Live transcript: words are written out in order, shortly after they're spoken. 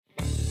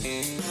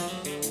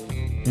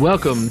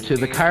Welcome to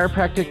the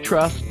Chiropractic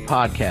Trust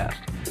podcast.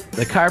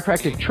 The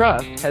Chiropractic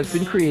Trust has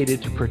been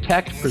created to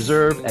protect,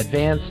 preserve,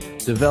 advance,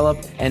 develop,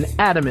 and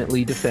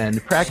adamantly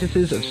defend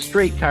practices of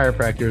straight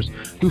chiropractors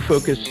who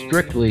focus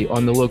strictly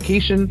on the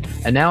location,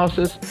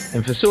 analysis,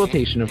 and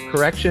facilitation of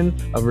correction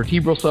of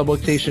vertebral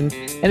subluxation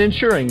and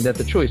ensuring that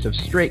the choice of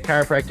straight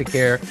chiropractic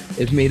care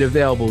is made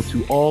available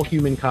to all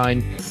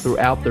humankind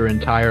throughout their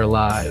entire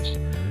lives.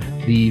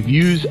 The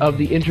views of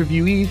the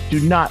interviewees do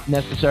not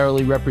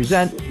necessarily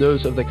represent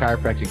those of the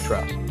Chiropractic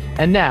Trust.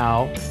 And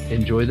now,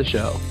 enjoy the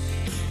show.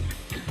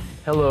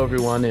 Hello,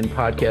 everyone in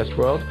podcast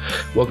world.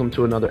 Welcome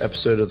to another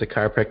episode of the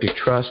Chiropractic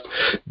Trust.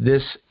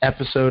 This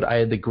episode, I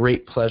had the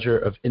great pleasure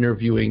of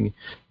interviewing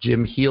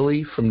Jim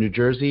Healey from New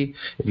Jersey.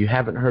 If you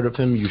haven't heard of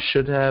him, you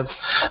should have.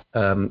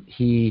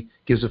 He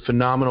gives a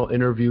phenomenal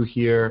interview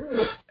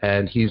here,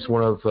 and he's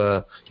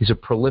he's a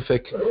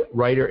prolific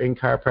writer in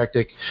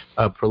chiropractic,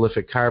 a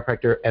prolific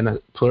chiropractor, and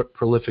a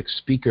prolific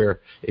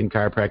speaker in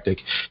chiropractic.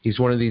 He's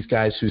one of these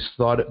guys who's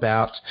thought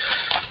about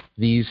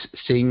these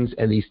things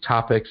and these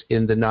topics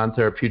in the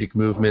non-therapeutic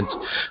movement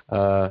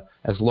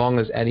as long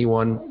as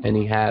anyone, and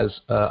he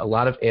has a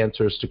lot of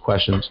answers to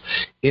questions.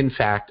 In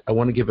fact, I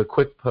want to give a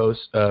quick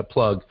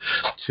plug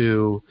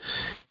to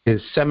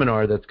his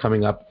seminar that's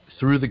coming up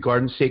through the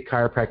Garden State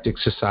Chiropractic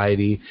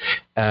Society.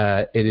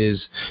 It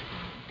is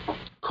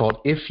called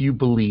If You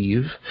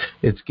Believe.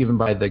 It's given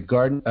by the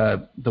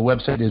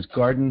website is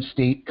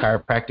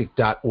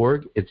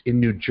gardenstatechiropractic.org. It's in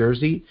New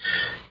Jersey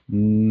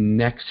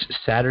next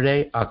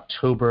Saturday,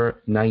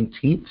 October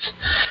 19th,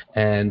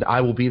 and I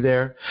will be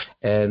there,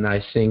 and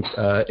I think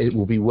it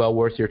will be well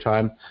worth your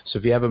time. So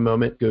if you have a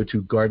moment, go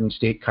to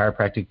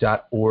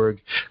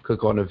gardenstatechiropractic.org,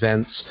 click on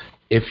events,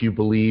 If You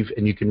Believe,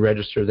 and you can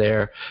register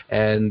there.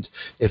 And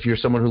if you're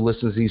someone who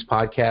listens to these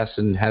podcasts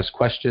and has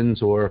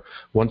questions or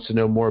wants to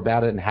know more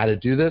about it and how to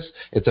do this,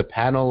 it's a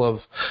panel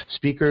of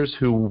speakers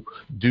who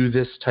do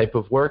this type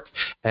of work,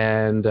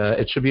 and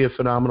it should be a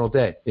phenomenal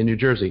day in New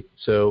Jersey.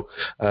 So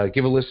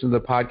give a listen to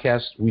the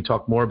podcast. We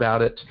talk more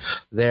about it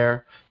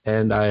there,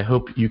 and I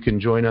hope you can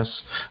join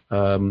us,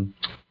 and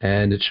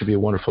it should be a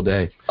wonderful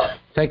day.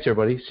 Thanks,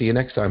 everybody. See you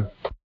next time.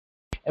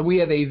 And we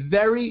have a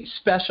very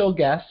special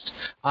guest.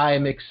 I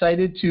am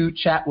excited to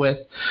chat with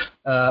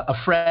a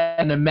friend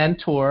and a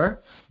mentor,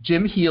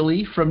 Jim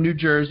Healey from New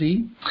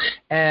Jersey.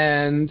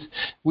 And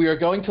we are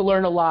going to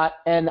learn a lot.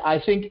 And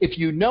I think if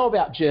you know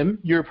about Jim,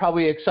 you're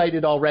probably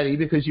excited already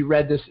because you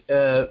read this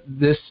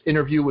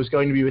interview was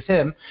going to be with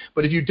him.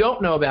 But if you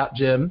don't know about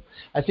Jim,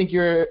 I think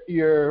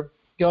you're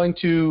going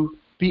to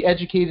be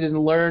educated and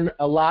learn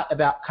a lot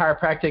about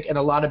chiropractic and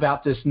a lot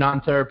about this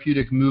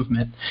non-therapeutic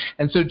movement.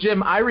 And so,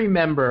 Jim, I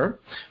remember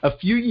a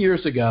few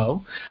years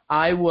ago,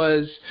 I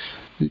was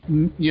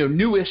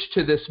newish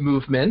to this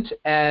movement,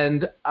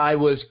 and I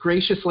was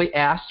graciously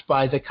asked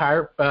by the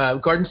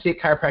Garden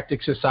State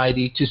Chiropractic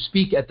Society to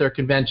speak at their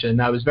convention.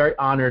 I was very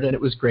honored, and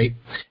it was great.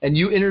 And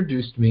you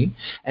introduced me,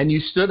 and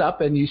you stood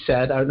up and you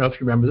said, I don't know if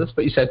you remember this,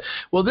 but you said,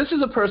 well, this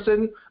is a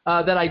person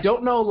that I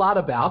don't know a lot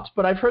about,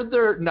 but I've heard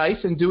they're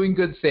nice and doing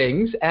good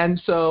things.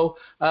 And so,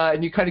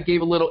 and you kind of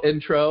gave a little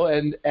intro,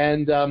 and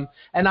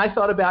I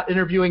thought about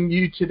interviewing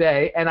you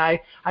today, and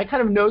I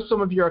kind of know some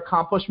of your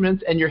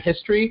accomplishments and your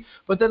history,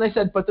 but then I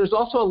said, but there's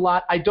also a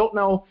lot I don't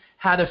know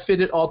how to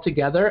fit it all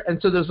together, and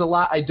so there's a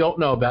lot I don't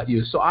know about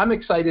you. So I'm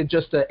excited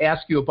just to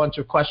ask you a bunch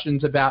of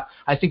questions about,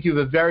 I think you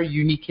have a very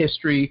unique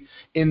history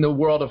in the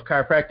world of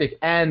chiropractic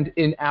and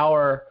in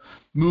our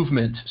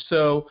movement.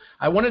 So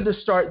I wanted to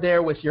start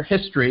there with your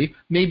history,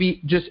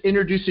 maybe just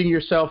introducing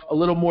yourself a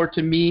little more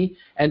to me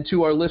and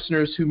to our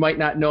listeners who might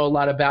not know a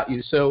lot about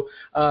you. So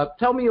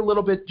tell me a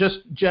little bit just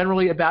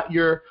generally about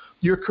your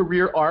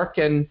career arc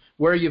and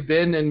where you've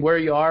been and where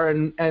you are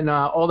and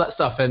all that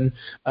stuff. And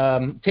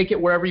take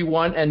it wherever you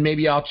want, and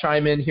maybe I'll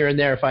chime in here and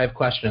there if I have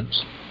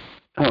questions.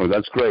 Oh,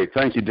 that's great.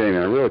 Thank you,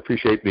 Damien. I really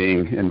appreciate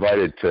being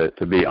invited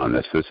to be on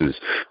this.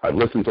 I've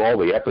listened to all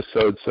the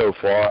episodes so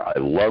far. I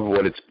love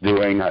what it's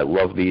doing. I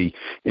love the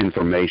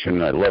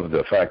information. I love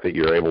the fact that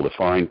you're able to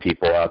find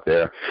people out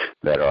there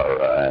that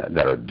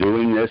are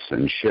doing this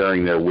and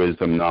sharing their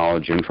wisdom,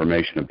 knowledge,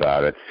 information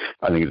about it.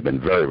 I think it's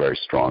been very, very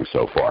strong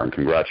so far, and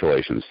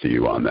congratulations to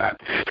you on that.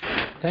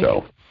 Thank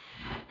you.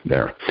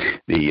 There.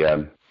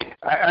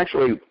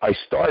 I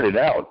started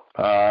out,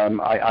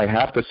 I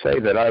have to say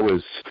that I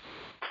was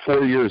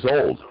 4 years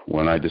old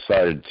when I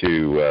decided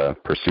to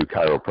pursue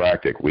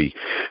chiropractic.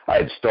 I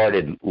had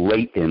started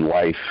late in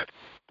life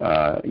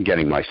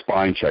getting my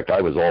spine checked.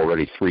 I was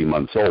already 3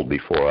 months old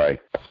before I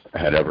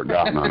had ever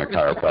gotten on a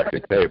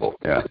chiropractic table.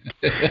 Yeah.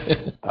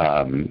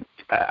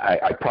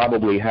 I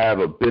probably have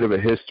a bit of a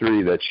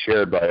history that's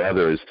shared by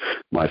others.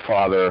 My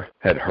father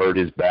had hurt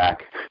his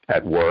back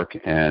at work,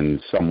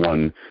 and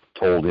someone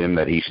told him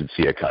that he should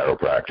see a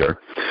chiropractor.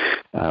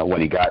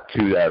 When he got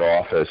to that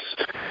office,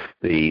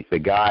 the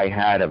guy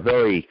had a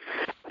very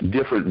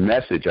different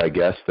message, I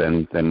guess,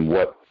 than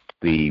what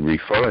the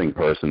referring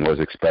person was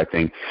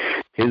expecting.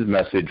 His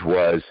message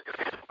was,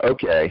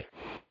 okay,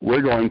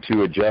 we're going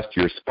to adjust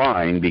your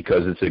spine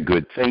because it's a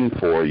good thing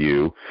for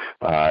you,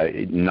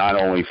 not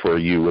only for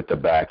you with the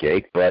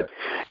backache, but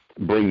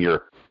bring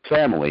your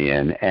family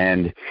in.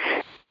 And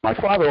my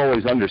father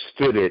always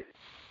understood it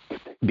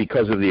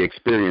because of the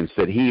experience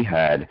that he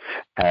had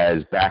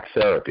as back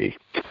therapy,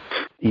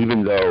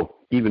 even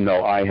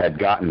though I had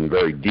gotten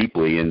very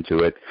deeply into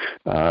it,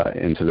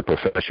 into the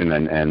profession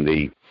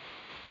and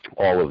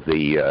all of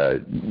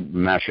the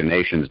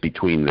machinations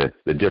between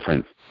the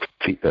different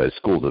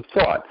schools of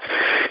thought.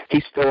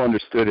 He still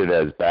understood it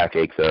as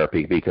backache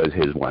therapy because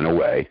his went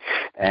away.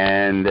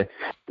 And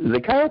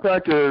the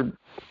chiropractor,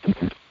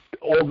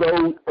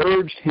 although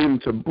urged him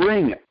to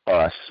bring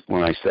us,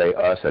 when I say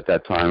us, at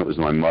that time it was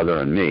my mother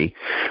and me,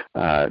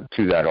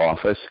 to that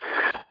office,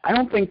 I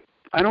don't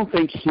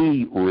think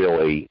he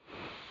really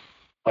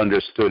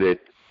understood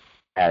it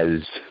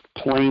as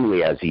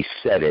plainly as he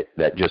said it,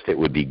 that just it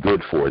would be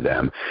good for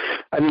them.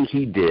 I think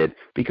he did,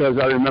 because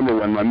I remember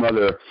when my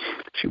mother,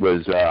 she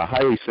was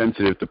highly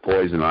sensitive to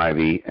poison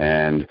ivy,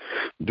 and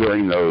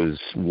during those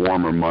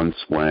warmer months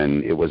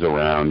when it was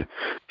around,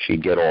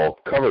 she'd get all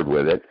covered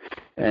with it.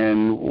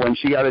 And when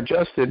she got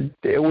adjusted,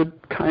 it would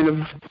kind of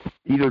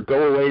either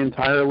go away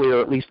entirely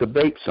or at least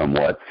abate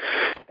somewhat.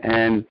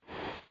 And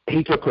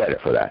he took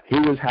credit for that. He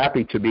was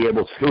happy to be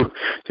able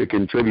to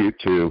contribute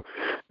to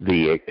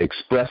the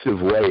expressive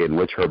way in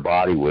which her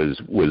body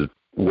was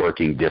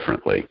working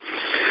differently.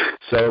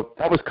 So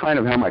that was kind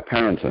of how my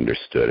parents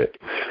understood it.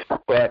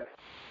 But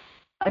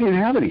I didn't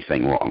have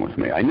anything wrong with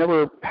me. I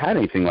never had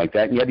anything like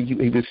that, and yet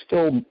he was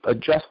still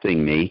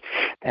adjusting me.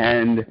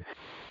 And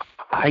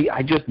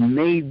I just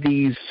made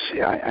these,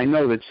 I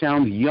know that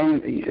sounds a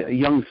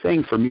young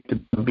thing for me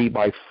to be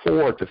by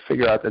 4 to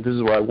figure out that this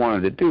is what I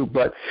wanted to do,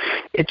 but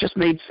it just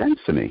made sense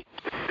to me.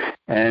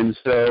 And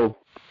so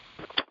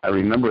I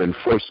remember in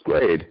first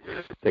grade,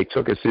 they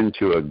took us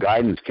into a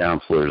guidance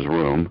counselor's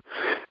room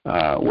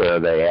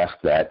where they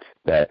asked that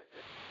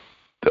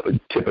the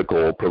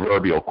typical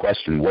proverbial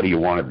question, what do you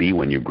want to be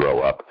when you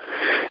grow up?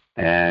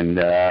 And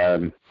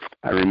I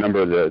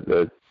remember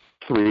the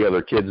 3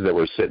 other kids that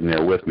were sitting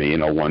there with me.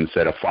 One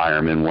said a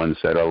fireman, one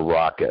said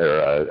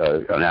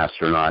an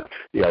astronaut,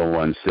 the other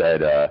one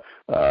said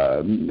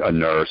a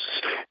nurse.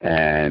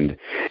 And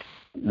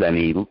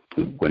then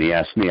when he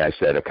asked me, I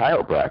said a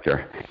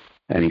chiropractor,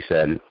 and he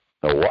said,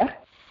 a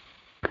what?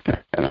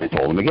 And I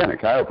told him again, a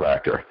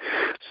chiropractor.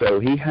 So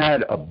he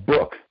had a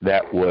book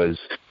that was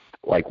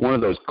like one of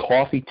those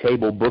coffee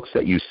table books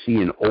that you see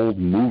in old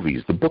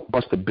movies. The book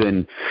must have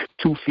been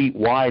 2 feet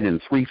wide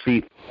and 3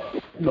 feet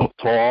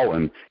tall,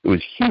 and it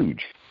was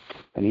huge.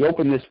 And he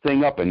opened this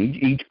thing up, and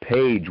each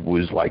page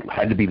was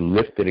had to be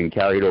lifted and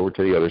carried over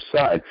to the other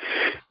side.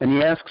 And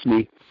he asks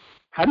me,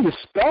 how do you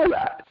spell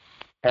that?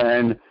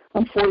 And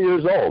I'm 4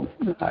 years old.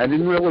 I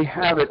didn't really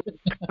have it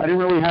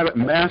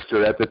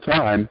mastered at the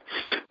time,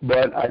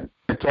 but I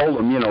told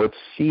him, it's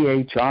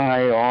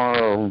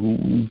CHIRO,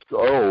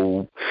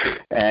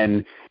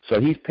 and so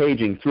he's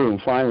paging through,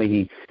 and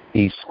finally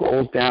he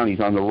scrolls down. He's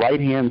on the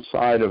right-hand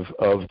side of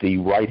the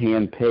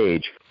right-hand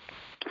page,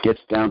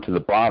 gets down to the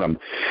bottom,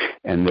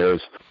 and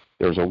there's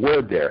a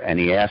word there, and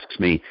he asks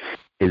me,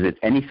 is it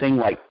anything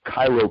like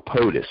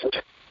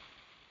chiropodist?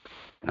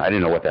 And I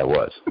didn't know what that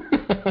was.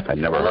 I'd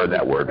never heard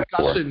that word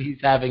before. Discussion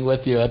he's having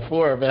with you at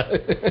 4 about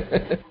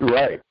it.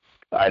 Right.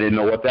 I didn't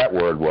know what that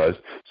word was.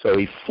 So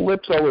he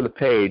flips over the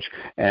page,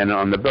 and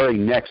on the very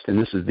next, and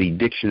this is the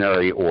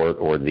dictionary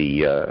or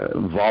the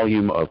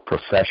volume of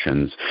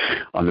professions,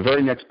 on the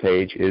very next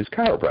page is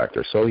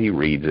chiropractor. So he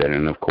reads it,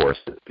 and of course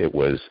it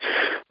was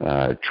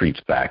treats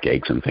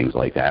backaches and things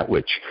like that,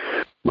 which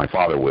my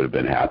father would have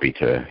been happy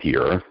to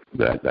hear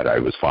that I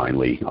was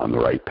finally on the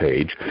right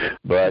page.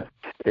 But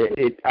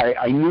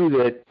I knew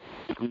that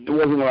it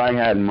wasn't what I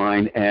had in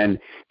mind, and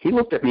he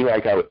looked at me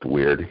like I was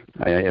weird.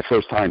 The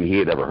first time he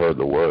had ever heard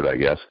the word, I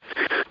guess.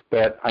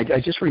 But I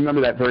just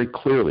remember that very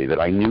clearly, that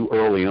I knew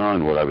early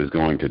on what I was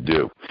going to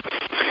do.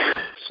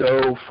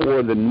 So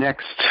for the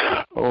next,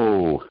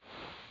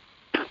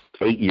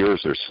 8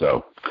 years or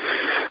so,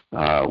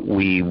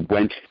 we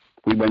went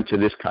to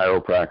this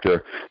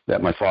chiropractor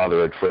that my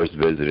father had first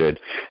visited,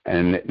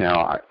 and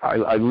now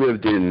I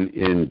lived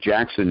in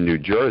Jackson, New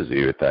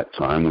Jersey at that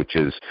time, which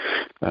is,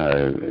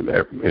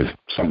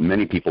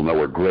 many people know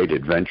where Great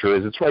Adventure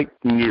is. It's right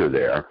near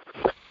there.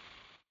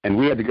 And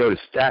we had to go to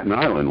Staten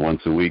Island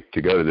once a week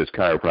to go to this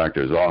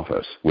chiropractor's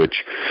office,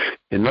 which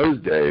in those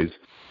days,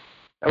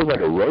 that was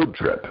like a road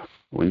trip.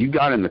 When you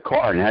got in the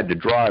car and had to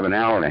drive an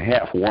hour and a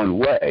half one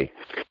way,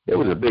 it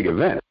was a big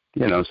event.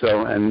 As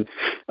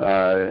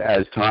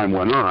time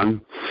went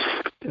on,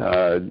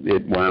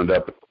 it wound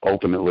up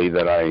ultimately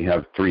that I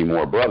have 3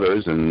 more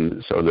brothers,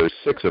 and so there's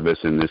 6 of us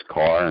in this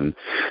car, and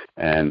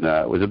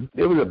it was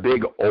a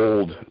big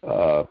old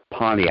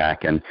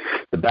Pontiac, and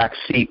the back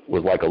seat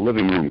was like a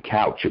living room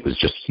couch. It was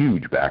just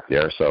huge back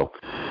there, so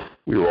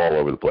we were all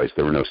over the place.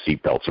 There were no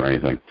seat belts or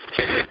anything.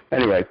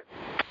 Anyway,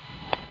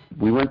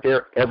 we went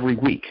there every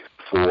week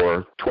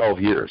for 12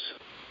 years,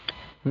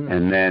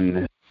 and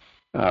then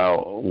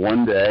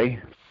one day,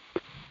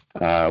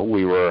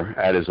 We were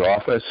at his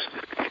office,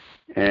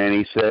 and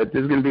he said,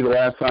 "This is going to be the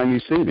last time you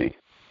see me."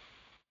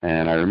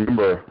 And I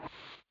remember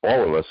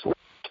all of us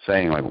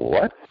saying, like,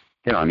 "What?"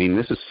 You know, I mean,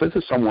 this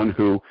is someone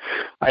who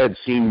I had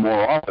seen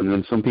more often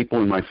than some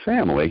people in my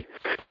family,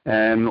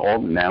 and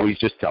now he's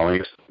just telling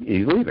us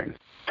he's leaving.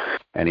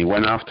 And he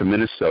went off to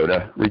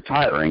Minnesota,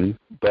 retiring,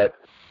 but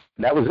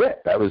that was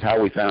it. That was how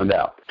we found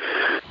out.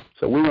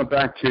 So we went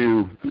back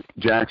to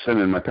Jackson,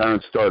 and my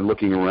parents started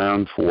looking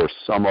around for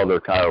some other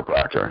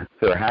chiropractor.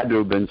 There had to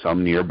have been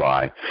some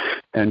nearby,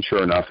 and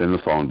sure enough, in the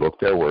phone book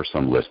there were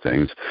some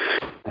listings,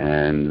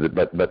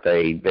 but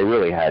they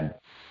really had.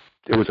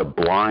 It was a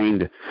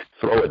blind,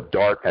 throw a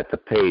dart at the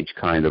page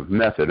kind of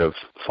method of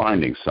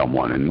finding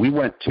someone. And we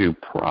went to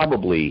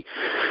probably,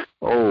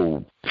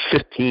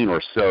 15 or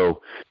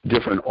so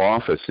different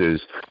offices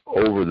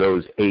over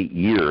those 8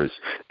 years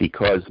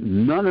because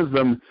none of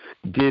them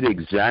did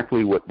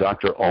exactly what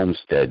Dr.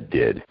 Olmsted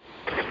did.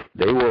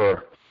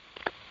 Dr.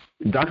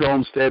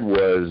 Olmsted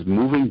was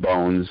moving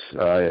bones.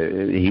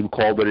 He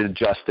called it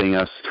adjusting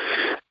us,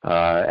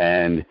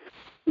 and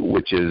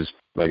which is,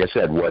 like I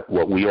said, what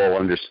we all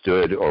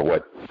understood, or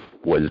what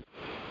was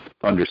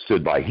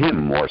understood by him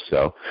more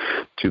so,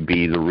 to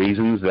be the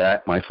reasons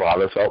that my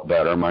father felt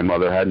better, my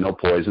mother had no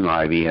poison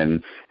ivy,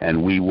 and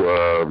we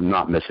were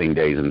not missing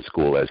days in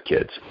school as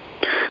kids.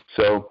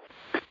 So,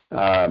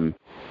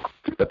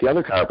 but the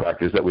other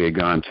chiropractors that we had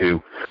gone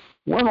to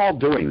weren't all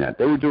doing that.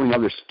 They were doing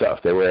other stuff.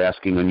 They were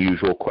asking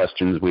unusual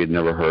questions we had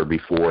never heard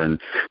before,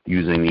 and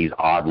using these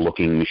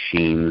odd-looking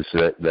machines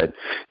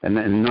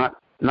and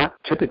not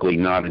typically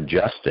not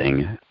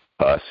adjusting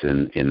us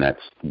in that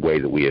way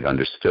that we had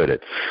understood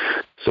it.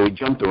 So we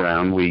jumped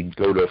around. We'd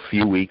go to a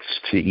few weeks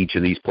to each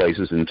of these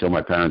places until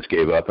my parents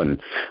gave up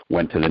and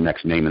went to the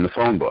next name in the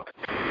phone book.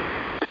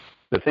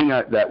 The thing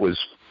that was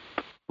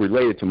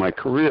related to my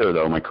career,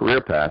 though, my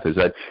career path, is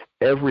that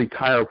every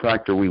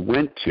chiropractor we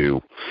went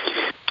to,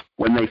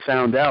 when they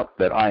found out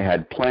that I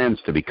had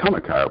plans to become a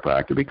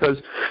chiropractor, because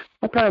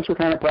my parents were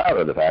kind of proud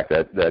of the fact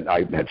that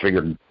I had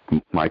figured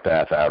my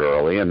path out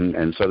early,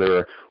 and so they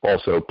were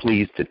also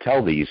pleased to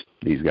tell these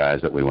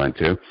guys that we went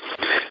to.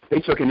 They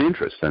took an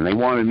interest, and they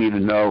wanted me to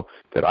know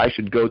that I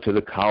should go to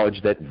the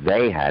college that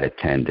they had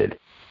attended,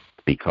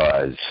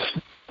 because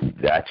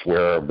that's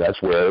where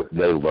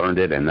they learned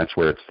it, and that's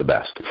where it's the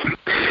best.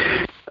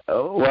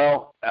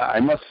 Well, I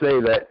must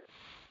say that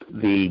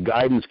the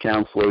guidance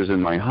counselors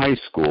in my high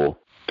school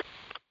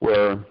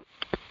were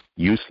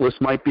useless,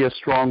 might be a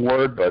strong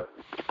word, but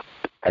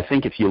I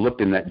think if you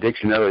looked in that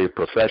dictionary of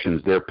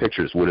professions, their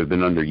pictures would have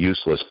been under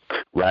useless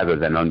rather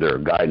than under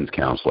guidance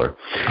counselor.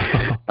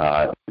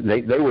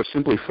 They were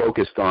simply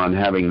focused on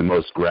having the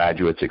most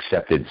graduates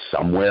accepted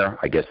somewhere.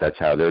 I guess that's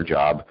how their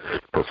job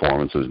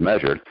performance was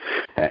measured.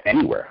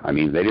 Anywhere. I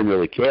mean, they didn't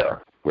really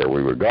care where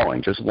we were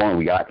going, just as long as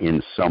we got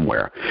in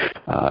somewhere.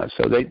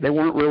 So they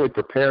weren't really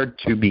prepared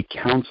to be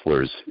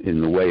counselors in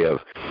the way of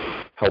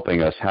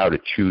helping us how to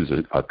choose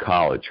a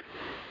college.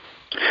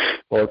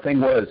 Well, the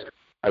thing was,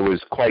 I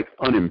was quite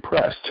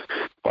unimpressed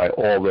by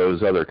all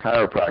those other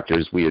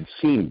chiropractors we had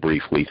seen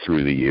briefly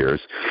through the years,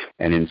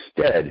 and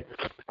instead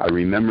I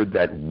remembered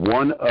that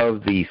one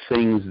of the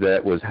things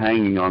that was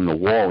hanging on the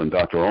wall in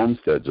Dr.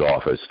 Olmsted's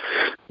office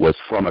was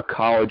from a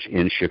college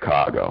in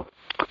Chicago.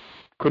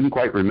 Couldn't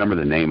quite remember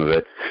the name of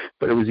it,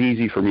 but it was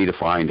easy for me to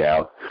find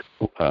out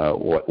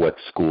what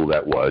school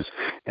that was,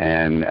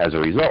 and as a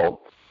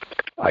result,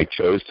 I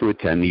chose to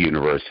attend the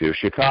University of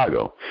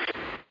Chicago,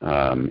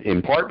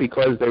 in part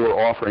because they were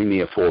offering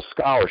me a full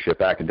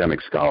scholarship,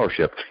 academic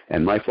scholarship,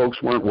 and my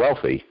folks weren't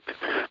wealthy,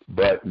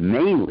 but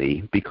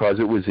mainly because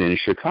it was in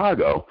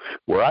Chicago,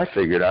 where I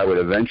figured I would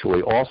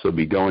eventually also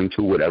be going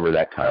to whatever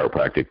that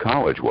chiropractic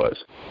college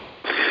was.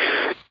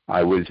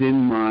 I was in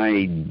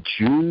my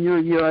junior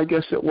year, I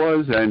guess it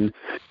was, and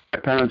my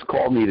parents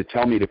called me to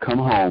tell me to come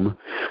home,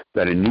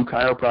 that a new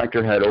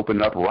chiropractor had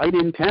opened up right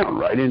in town,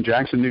 right in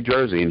Jackson, New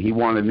Jersey, and he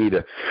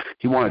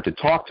wanted to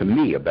talk to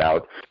me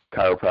about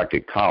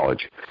chiropractic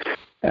college.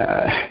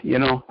 I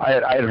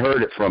had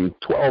heard it from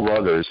 12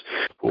 others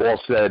who all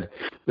said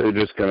they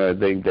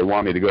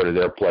want me to go to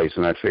their place,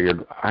 and I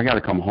figured, I got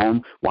to come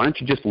home. Why don't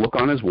you just look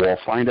on his wall,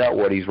 find out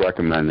what he's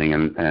recommending,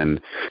 and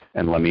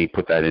let me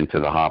put that into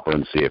the hopper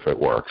and see if it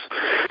works.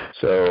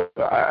 So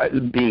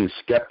being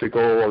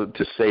skeptical,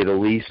 to say the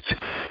least,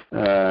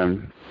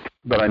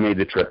 but I made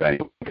the trip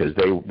anyway because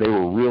they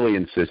were really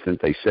insistent.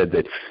 They said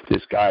that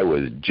this guy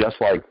was just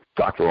like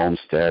Dr.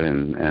 Olmsted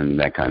and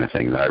that kind of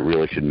thing, that I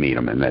really should meet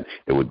him and that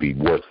it would be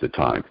worth the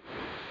time.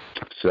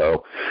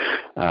 So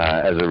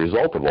as a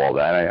result of all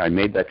that, I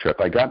made that trip.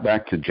 I got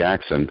back to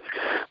Jackson.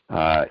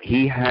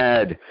 He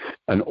had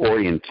an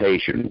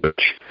orientation,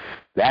 which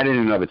that in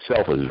and of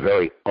itself was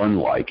very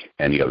unlike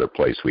any other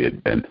place we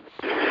had been.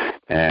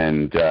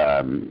 And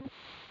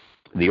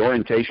the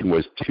orientation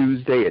was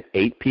Tuesday at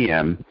 8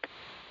 p.m.,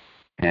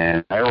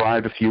 and I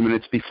arrived a few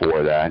minutes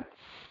before that,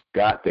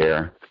 got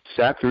there,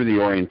 sat through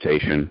the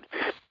orientation,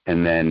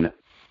 and then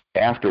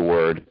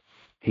afterward,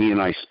 he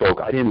and I spoke.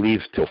 I didn't leave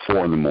till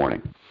 4 in the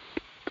morning.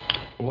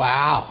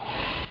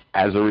 Wow.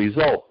 As a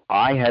result,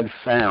 I had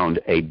found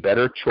a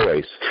better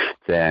choice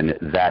than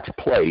that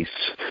place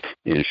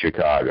in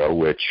Chicago,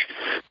 which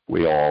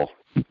we all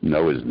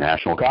know is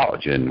National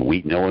College in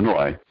Wheaton,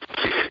 Illinois.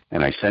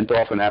 And I sent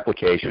off an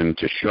application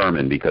to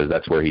Sherman because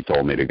that's where he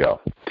told me to go.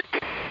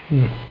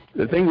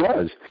 The thing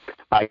was,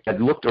 I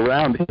had looked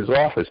around his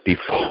office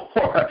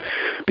before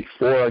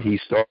he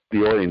started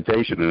the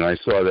orientation, and I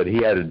saw that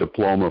he had a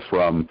diploma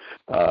from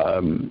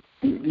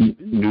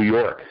New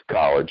York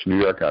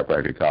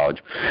Chiropractic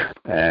College,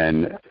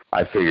 and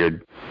I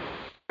figured,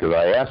 because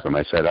I asked him,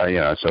 I said,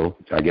 so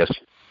I guess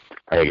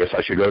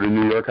I should go to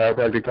New York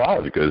Chiropractic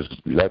College because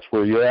that's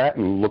where you're at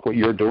and look what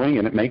you're doing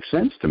and it makes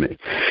sense to me.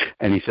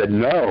 And he said,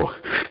 no,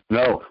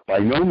 by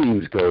no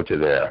means go to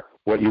there.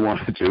 What you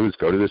want to do is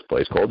go to this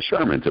place called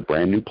Sherman. It's a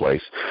brand new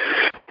place.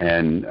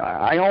 And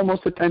I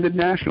almost attended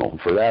National.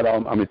 For that,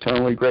 I'm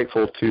eternally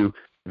grateful to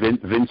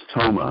Vince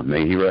Toma.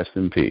 May he rest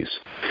in peace.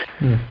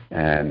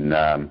 And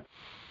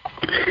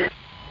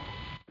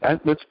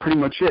that's pretty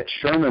much it.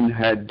 Sherman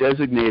had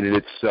designated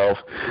itself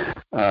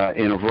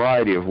in a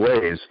variety of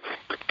ways.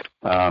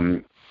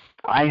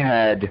 I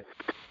had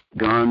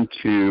gone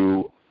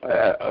to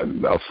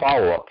a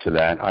follow-up to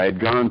that. I had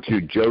gone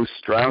to Joe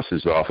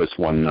Strauss's office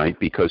one night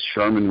because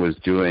Sherman was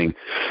doing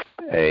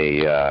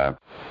a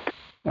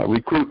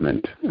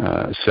recruitment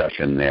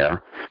session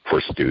there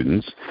for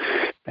students,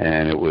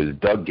 and it was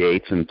Doug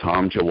Gates and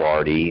Tom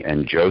Gilardi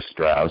and Joe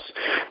Strauss.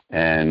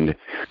 And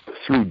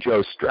through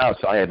Joe Strauss,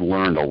 I had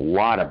learned a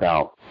lot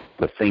about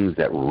the things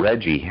that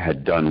Reggie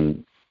had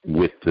done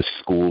with the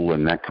school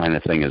and that kind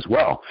of thing as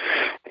well.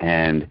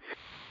 And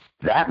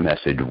that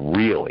message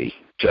really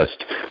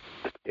just,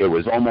 it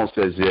was almost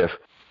as if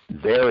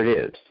there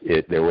it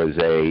is. There was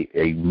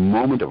a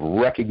moment of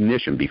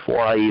recognition before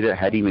I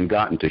had even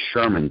gotten to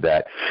Sherman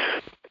that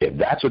if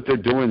that's what they're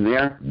doing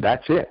there,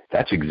 that's it.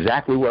 That's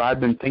exactly what I've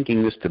been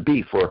thinking this to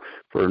be for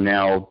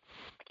now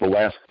the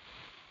last,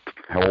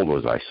 how old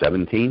was I,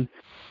 17?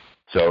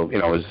 So, it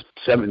was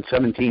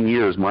 17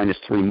 years minus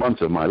 3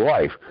 months of my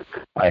life.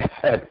 I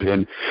had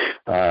been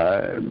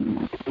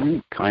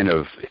kind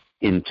of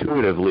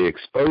intuitively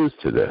exposed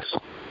to this.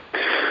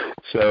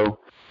 So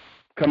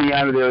coming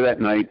out of there that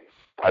night,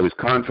 I was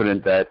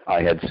confident that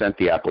I had sent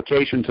the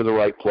application to the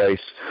right place.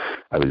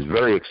 I was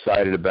very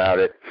excited about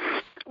it.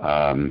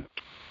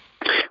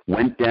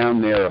 Went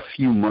down there a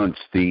few months.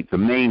 The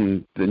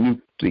main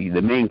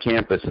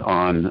campus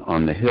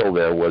on the hill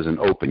there wasn't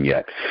open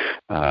yet.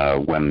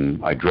 When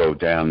I drove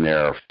down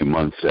there a few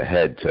months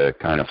ahead to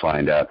kind of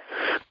find out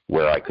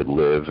where I could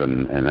live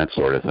and that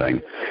sort of thing,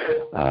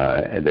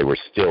 and they were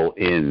still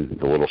in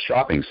the little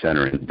shopping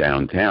center in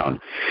downtown.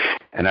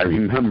 And I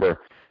remember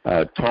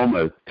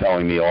Toma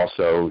telling me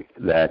also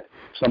that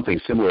something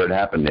similar had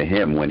happened to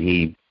him when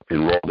he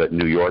enrolled at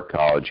New York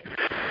College.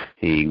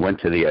 He went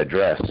to the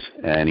address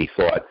and he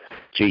thought,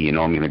 gee, I'm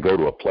going to go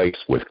to a place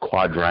with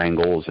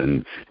quadrangles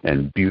and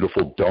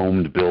beautiful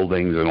domed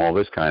buildings and all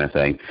this kind of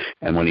thing.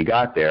 And when he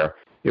got there,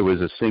 it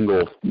was a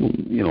single,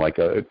 like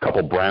a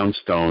couple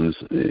brownstones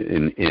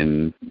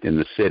in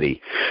the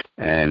city.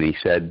 And he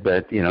said,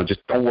 but,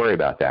 just don't worry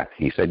about that.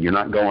 He said, you're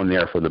not going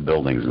there for the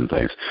buildings and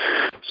things.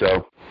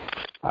 So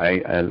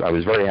I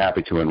was very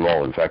happy to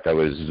enroll. In fact, I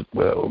was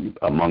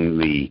among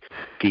the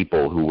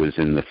people who was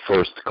in the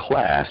first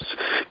class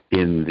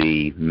in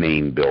the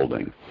main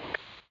building.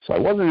 So I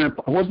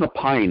wasn't a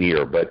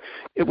pioneer, but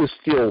it was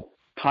still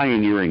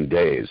pioneering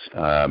days.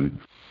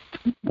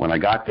 When I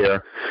got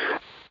there,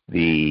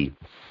 the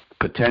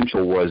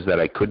potential was that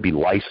I could be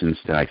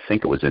licensed, and I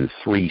think it was in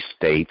 3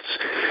 states,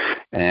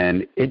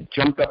 and it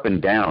jumped up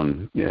and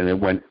down, and it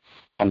went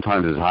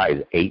sometimes as high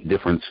as 8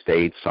 different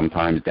states,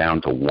 sometimes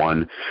down to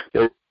 1.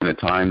 There was a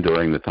time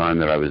during the time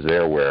that I was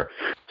there where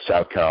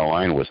South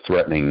Carolina was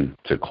threatening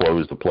to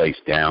close the place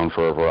down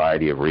for a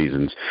variety of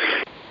reasons.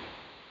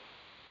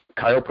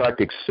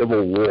 Chiropractic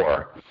civil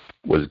war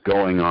was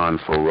going on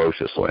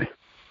ferociously.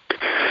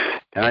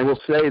 And I will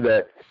say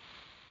that,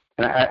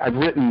 and I've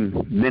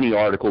written many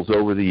articles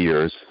over the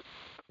years.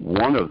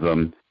 One of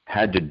them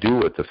had to do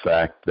with the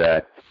fact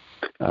that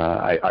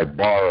I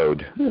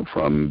borrowed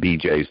from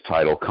BJ's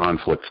title,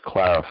 Conflicts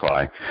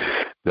Clarify,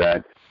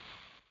 that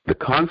the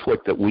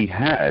conflict that we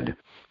had,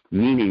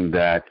 meaning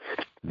that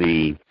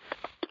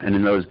and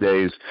in those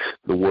days,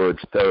 the words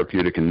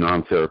therapeutic and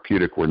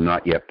non-therapeutic were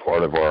not yet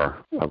part of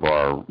our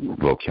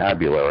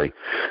vocabulary.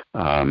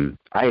 I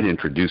had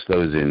introduced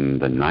those in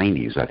the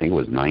 90s. I think it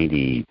was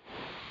 92.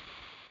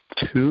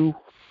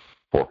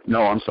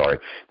 No, I'm sorry.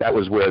 That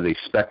was where the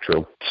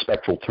spectral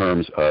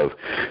terms of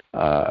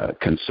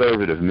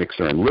conservative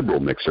mixer and liberal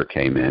mixer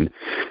came in,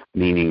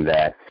 meaning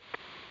that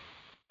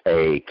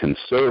a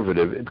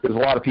conservative, because a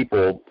lot of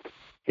people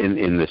in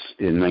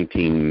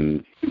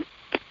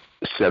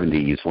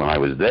 1970s when I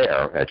was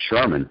there at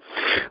Sherman,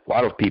 a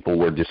lot of people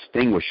were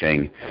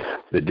distinguishing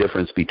the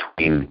difference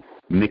between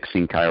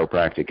mixing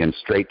chiropractic and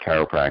straight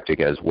chiropractic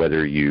as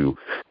whether you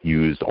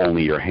used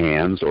only your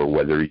hands or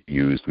whether you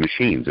used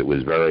machines. It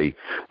was very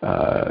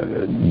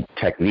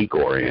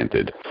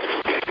technique-oriented.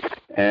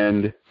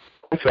 And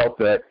I felt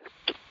that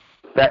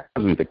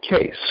wasn't the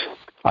case.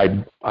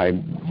 I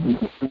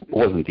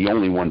wasn't the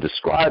only one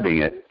describing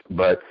it,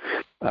 but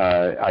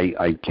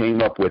I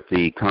came up with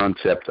the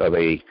concept of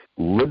a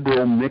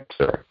liberal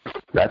mixer.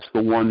 That's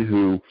the one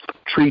who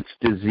treats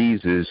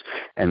diseases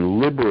and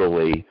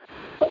liberally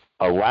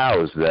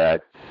allows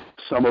that.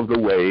 Some of the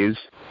ways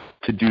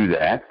to do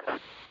that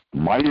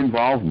might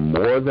involve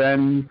more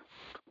than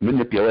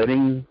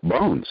manipulating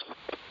bones.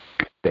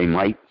 They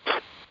might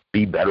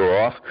be better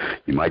off.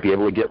 You might be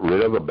able to get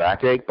rid of a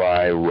backache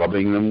by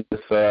rubbing them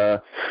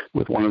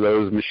with one of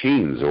those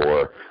machines,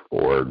 or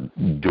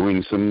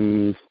doing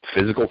some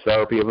physical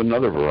therapy of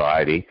another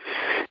variety.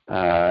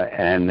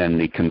 And then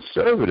the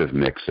conservative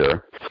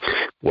mixer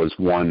was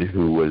one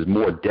who was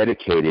more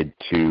dedicated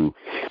to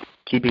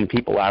keeping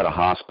people out of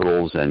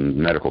hospitals and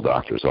medical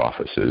doctors'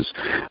 offices,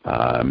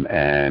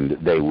 and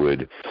they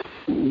would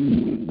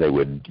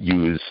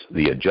use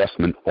the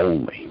adjustment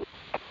only.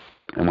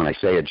 And when I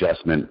say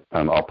adjustment,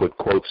 I'll put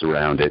quotes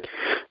around it,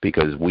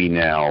 because we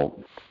now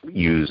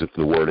use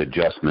the word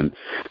adjustment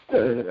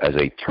as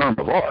a term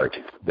of art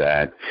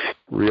that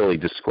really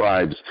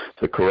describes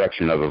the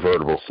correction of a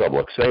vertebral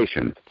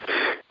subluxation.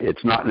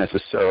 It's not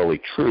necessarily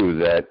true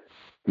that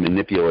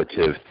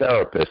manipulative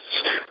therapists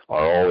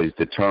are always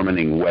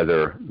determining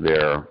whether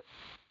they're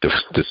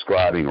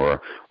describing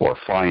or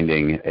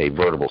finding a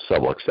vertebral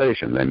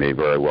subluxation. They may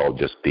very well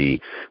just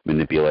be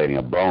manipulating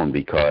a bone,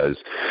 because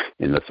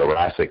in the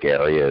thoracic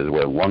area is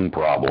where lung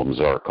problems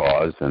are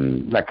caused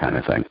and that kind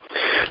of thing.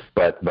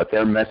 But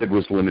their method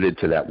was limited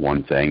to that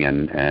one thing,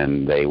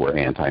 and they were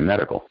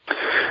anti-medical.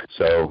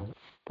 So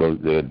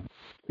the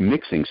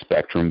mixing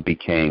spectrum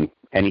became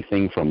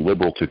anything from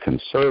liberal to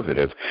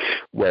conservative,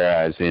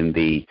 whereas in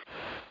the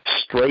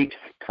straight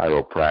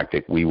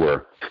chiropractic, we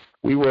were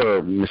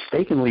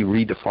mistakenly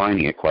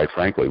redefining it, quite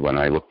frankly, when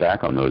I look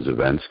back on those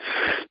events.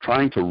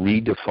 Trying to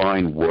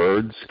redefine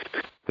words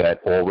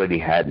that already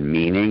had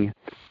meaning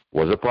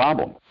was a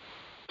problem.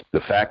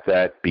 The fact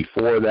that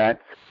before that,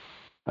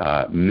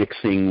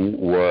 mixing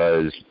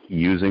was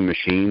using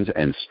machines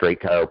and straight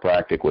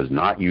chiropractic was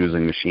not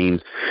using machines,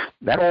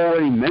 that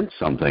already meant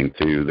something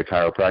to the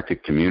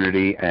chiropractic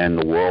community and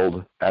the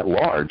world at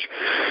large.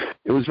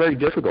 It was very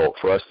difficult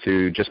for us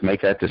to just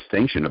make that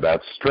distinction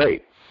about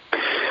straight.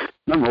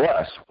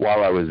 Nonetheless,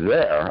 while I was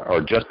there,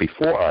 or just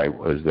before I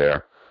was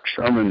there,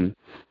 Sherman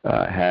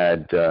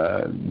had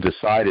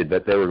decided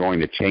that they were going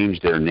to change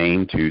their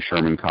name to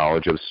Sherman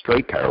College of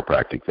Straight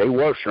Chiropractic. They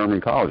were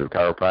Sherman College of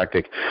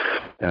Chiropractic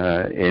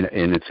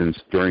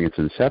during its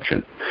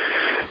inception.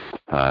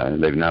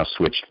 They've now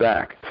switched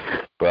back.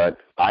 But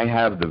I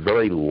have the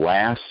very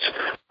last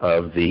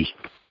of the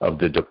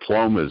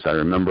diplomas. I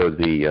remember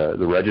the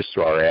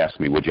registrar asked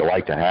me, "Would you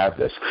like to have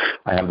this?"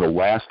 I have the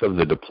last of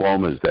the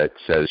diplomas that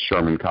says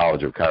Sherman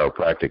College of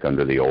Chiropractic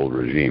under the old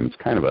regime. It's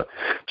kind of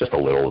just a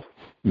little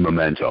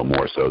memento,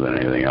 more so than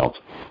anything else.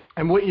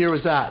 And what year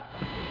was that?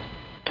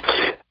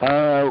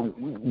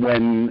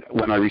 When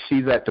I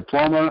received that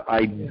diploma,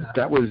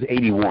 that was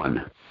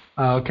 81.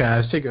 Okay,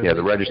 I figured. Yeah,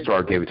 the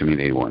registrar gave it to me in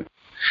 81.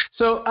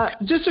 So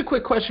just a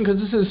quick question,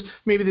 because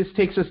maybe this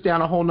takes us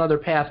down a whole nother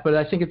path, but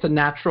I think it's a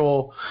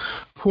natural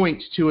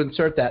point to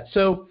insert that.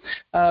 So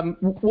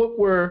what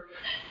we're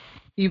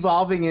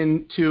evolving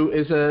into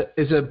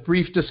is a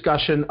brief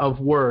discussion of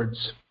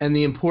words and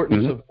the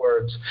importance of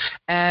words.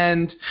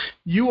 And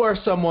you are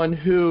someone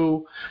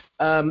who,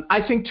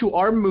 I think, to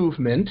our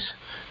movement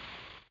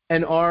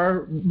and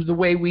the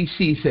way we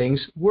see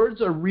things,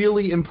 words are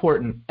really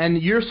important. And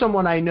you're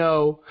someone I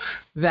know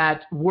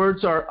that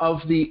words are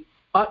of the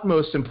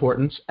utmost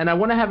importance, and I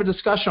want to have a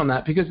discussion on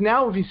that, because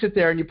now if you sit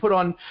there and you put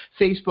on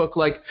Facebook,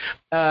 like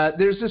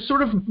there's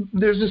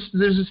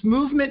this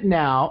movement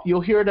now, you'll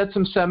hear it at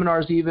some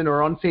seminars even,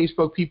 or on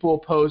Facebook, people will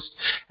post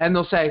and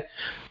they'll say,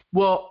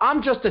 well,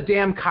 I'm just a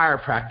damn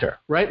chiropractor,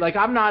 right? Like,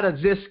 I'm not a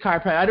this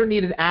chiropractor. I don't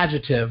need an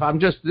adjective. I'm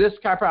just this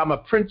chiropractor. I'm a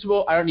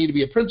principal. I don't need to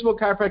be a principal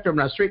chiropractor. I'm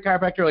not a straight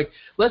chiropractor. Like,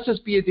 let's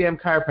just be a damn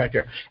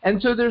chiropractor.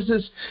 And so there's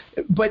this,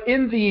 but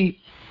in the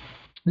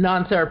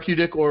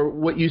non-therapeutic, or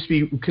what used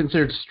to be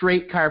considered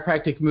straight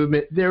chiropractic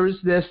movement,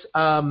 there's this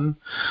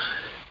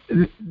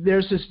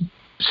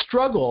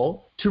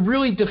struggle to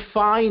really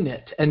define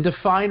it and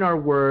define our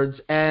words.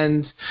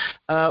 And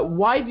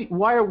why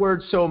are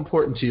words so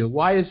important to you?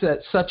 Why is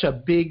that such a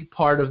big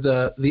part of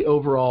the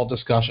overall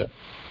discussion?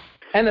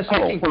 And the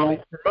sticking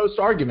point for most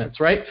arguments,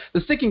 right? The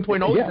sticking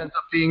point always ends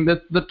up being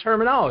the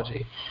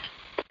terminology.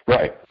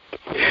 Right.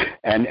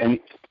 And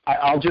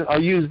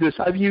I'll use this.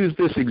 I've used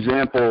this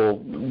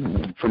example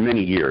for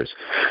many years.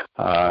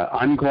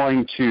 I'm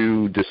going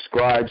to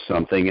describe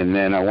something, and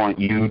then I want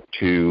you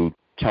to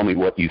tell me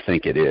what you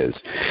think it is.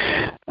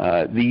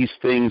 These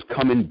things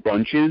come in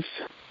bunches.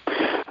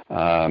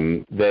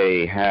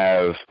 They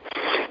have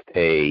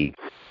a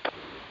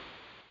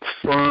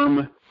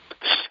firm,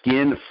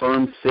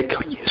 thick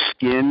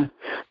skin.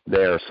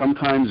 They're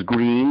sometimes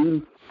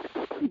green,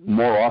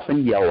 more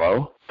often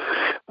yellow.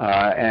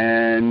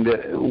 And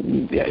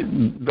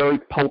very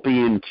pulpy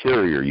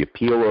interior. You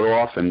peel it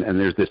off, and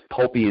there's this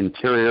pulpy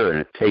interior, and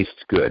it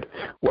tastes good.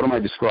 What am I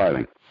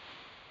describing?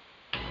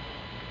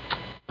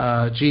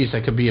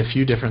 That could be a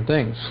few different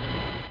things.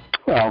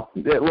 Well,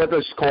 let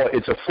us call it,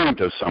 it's a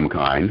fruit of some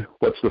kind.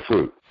 What's the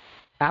fruit?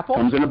 Apple?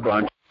 Comes in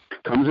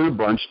a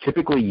bunch,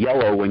 typically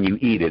yellow when you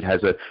eat it,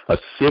 has a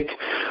thick,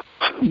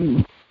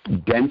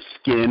 dense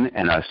skin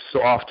and a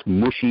soft,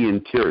 mushy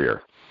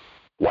interior,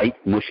 white,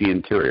 mushy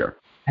interior.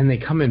 And they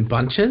come in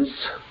bunches?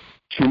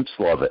 Chimps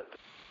love it.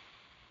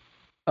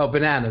 Oh,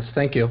 bananas.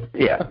 Thank you.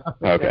 Yeah.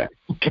 Okay.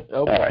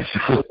 All right.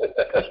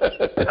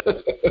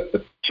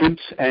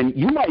 Chimps, and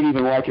you might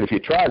even like it if you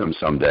try them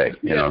someday.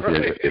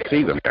 If you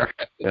see them here.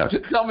 Yeah.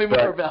 Tell me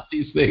more about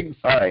these things.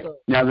 All right.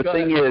 Now the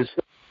thing is,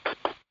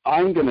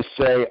 I'm going to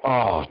say,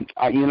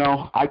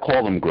 I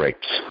call them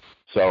grapes.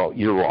 So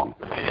you're wrong.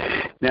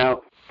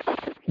 Now,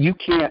 you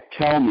can't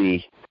tell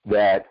me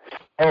that,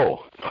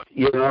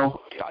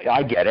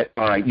 I get it.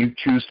 All right, you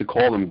choose to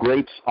call them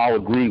grapes, I'll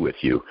agree with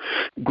you.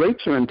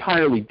 Grapes are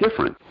entirely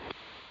different.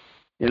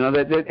 It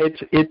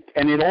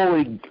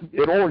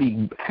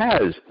already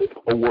has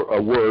a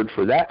word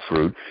for that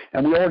fruit,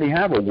 and we already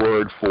have a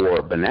word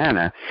for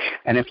banana.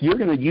 And if you're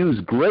going to use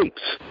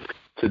grapes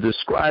to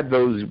describe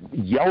those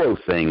yellow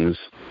things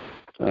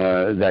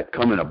that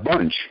come in a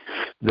bunch,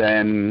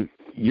 then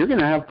you're going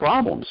to have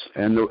problems.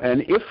 And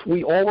if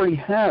we already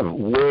have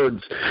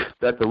words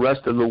that the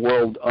rest of the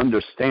world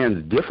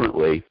understands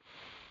differently,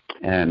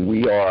 and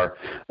we are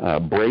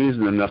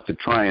brazen enough to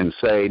try and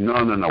say, no,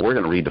 we're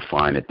going to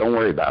redefine it. Don't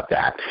worry about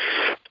that.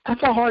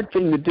 That's a hard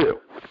thing to do.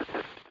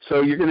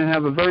 So you're going to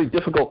have a very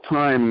difficult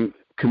time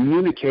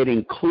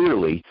communicating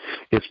clearly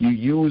if you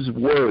use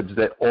words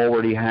that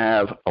already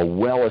have a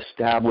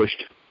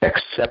well-established,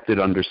 accepted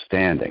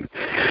understanding.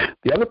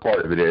 The other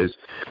part of it is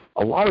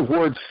a lot of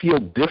words feel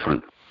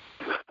different.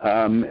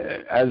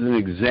 As an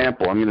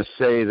example, I'm going to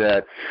say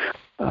that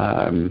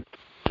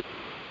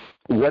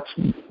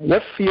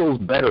what feels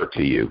better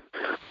to you?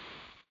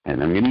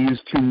 And I'm going to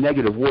use two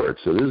negative words,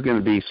 so this is going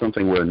to be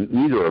something where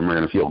neither of them are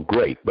going to feel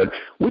great. But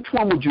which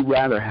one would you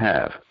rather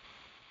have?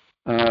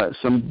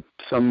 Some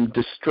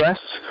distress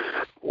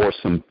or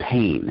some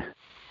pain?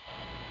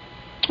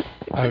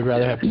 I would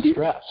rather have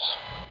distress.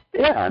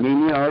 Yeah, I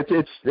mean,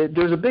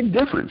 there's a big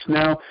difference.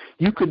 Now,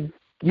 you could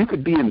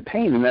be in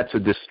pain, and that's a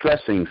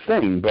distressing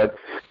thing, but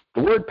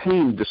the word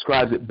pain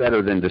describes it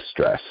better than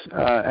distress.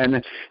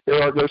 And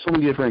there are so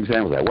many different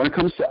examples of that. When it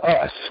comes to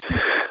us,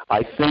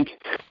 I think,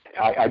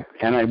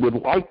 I would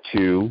like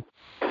to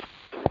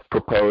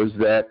propose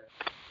that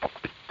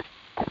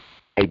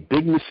a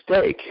big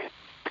mistake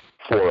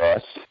for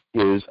us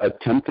is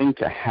attempting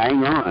to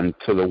hang on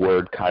to the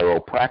word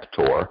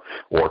chiropractor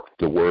or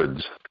the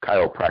words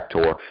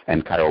chiropractor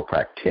and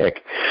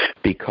chiropractic,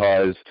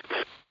 because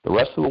the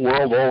rest of the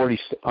world already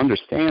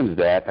understands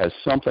that as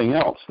something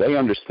else. They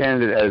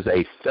understand it as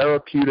a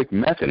therapeutic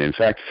method. In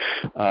fact,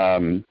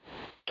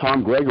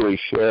 Tom Gregory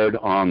shared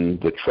on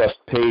the Trust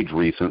page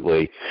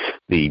recently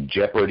the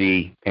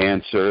Jeopardy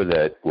answer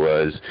that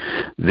was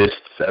this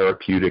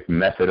therapeutic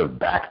method of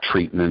back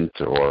treatment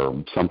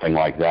or something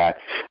like that.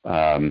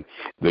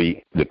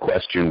 The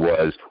question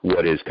was,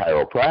 what is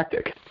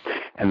chiropractic?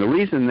 And the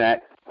reason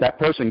that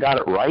person got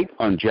it right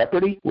on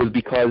Jeopardy was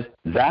because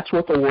that's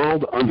what the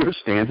world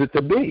understands it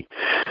to be.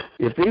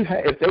 If they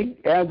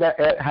had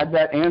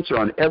that answer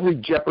on every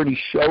Jeopardy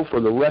show for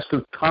the rest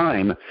of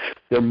time,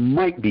 there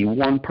might be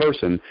one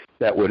person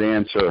that would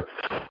answer,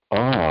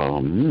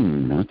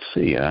 let's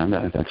see,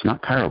 that's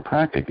not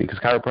chiropractic, because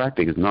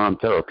chiropractic is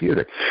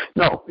non-therapeutic.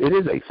 No, it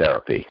is a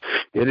therapy.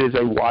 It is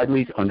a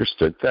widely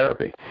understood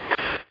therapy.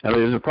 Now,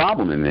 there's a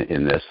problem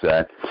in this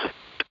that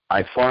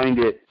I find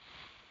it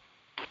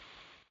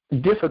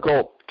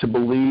difficult to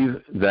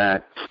believe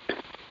that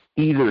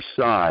either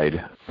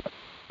side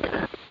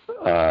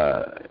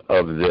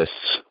of this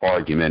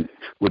argument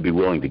would be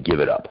willing to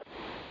give it up.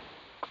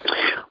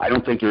 I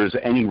don't think there's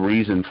any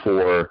reason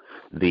for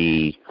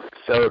the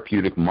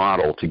therapeutic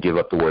model to give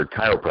up the word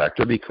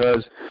chiropractor,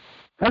 because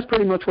that's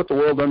pretty much what the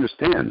world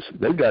understands.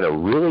 They've got a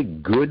really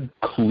good,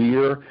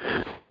 clear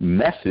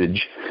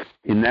message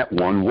in that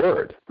one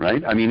word,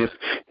 right? I mean,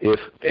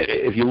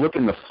 if you look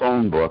in the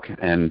phone book,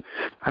 and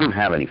I don't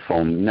have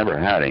never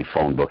had any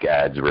phone book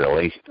ads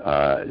really.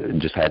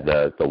 Just had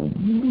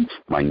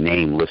my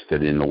name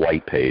listed in the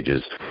white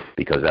pages,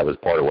 because that was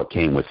part of what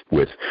came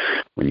with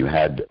when you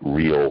had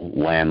real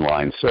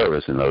landline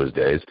service in those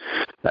days.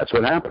 That's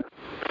what happened.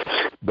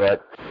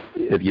 But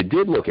if you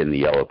did look in the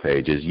yellow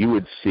pages, you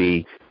would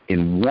see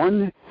in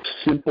one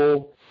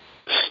simple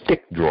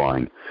stick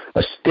drawing,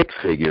 a stick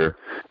figure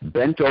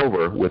bent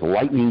over with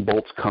lightning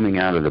bolts coming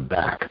out of the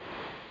back.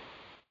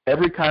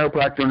 Every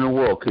chiropractor in the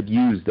world could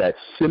use that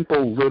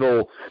simple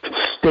little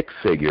stick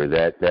figure,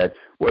 that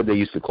what they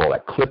used to call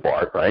that clip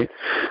art, right?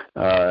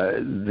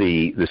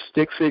 The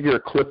stick figure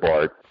clip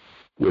art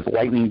with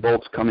lightning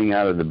bolts coming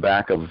out of the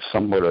back of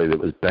somebody that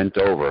was bent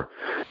over.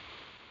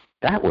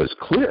 That was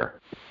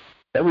clear.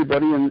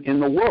 Everybody in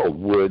the world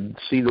would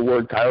see the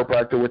word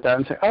chiropractor with that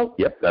and say, oh,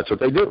 yep, that's what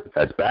they do.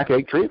 That's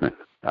backache treatment.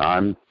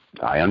 I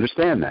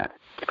understand that.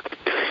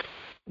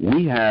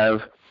 We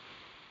have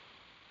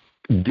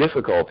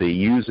difficulty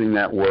using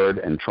that word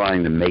and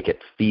trying to make it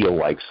feel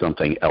like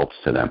something else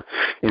to them.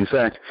 In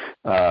fact,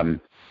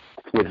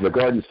 with the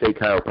Garden State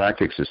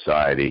Chiropractic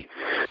Society,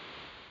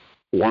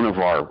 one of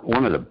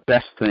the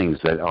best things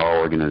that our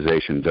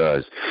organization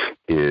does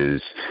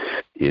is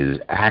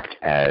act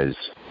as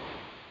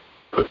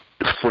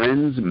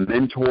friends,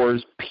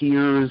 mentors,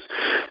 peers,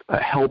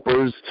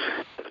 helpers.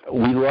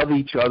 We love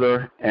each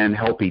other and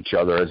help each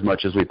other as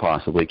much as we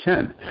possibly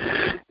can.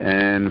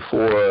 And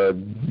for a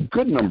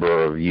good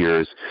number of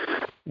years,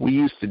 we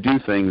used to do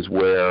things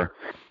where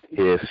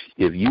if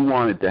you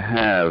wanted to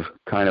have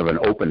kind of an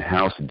open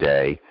house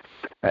day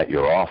at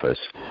your office,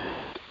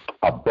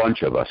 a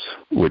bunch of us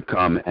would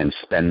come and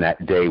spend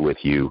that day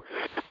with you,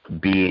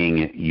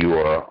 being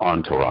your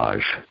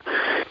entourage.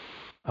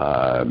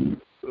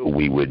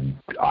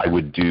 I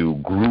would do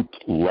group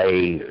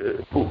lay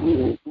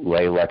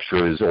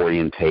lectures,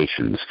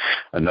 orientations.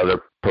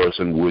 Another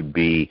person would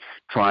be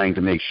trying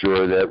to make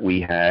sure that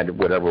we had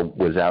whatever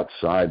was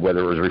outside, whether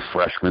it was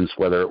refreshments,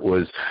 whether it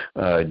was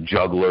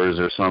jugglers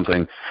or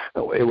something.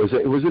 It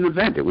was an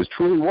event. It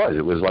truly was.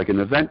 It was like an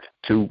event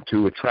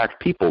to attract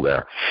people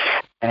there.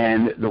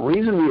 And the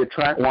reason we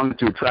wanted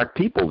to attract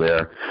people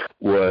there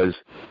was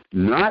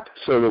not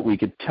so that we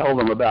could tell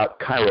them about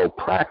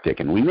chiropractic.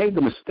 And we made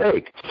the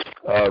mistake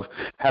of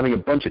having a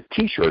bunch of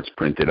T-shirts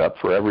printed up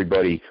for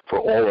everybody, for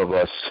all of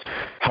us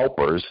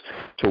helpers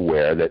to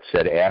wear that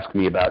said, "Ask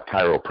me about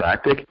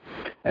chiropractic."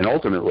 And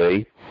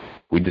ultimately,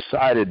 we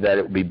decided that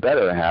it would be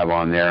better to have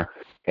on there,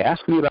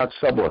 "Ask me about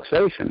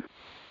subluxation."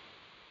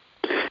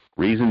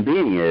 Reason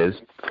being is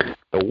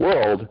the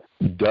world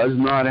does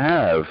not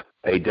have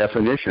a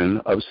definition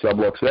of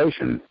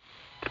subluxation.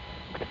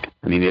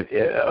 I mean,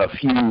 a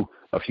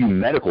few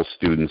medical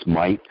students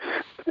might,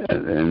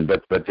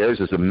 but theirs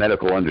is a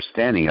medical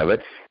understanding of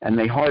it, and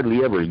they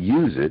hardly ever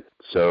use it,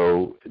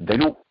 so they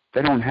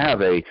don't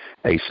have a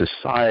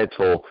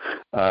societal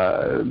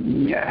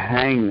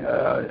hang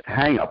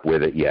up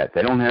with it yet.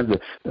 They don't have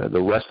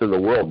the rest of the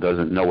world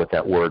doesn't know what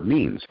that word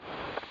means.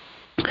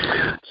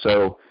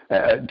 So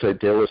to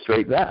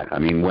illustrate that, I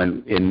mean,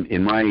 when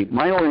in my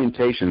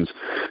orientations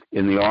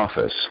in the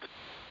office,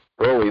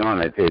 early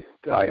on,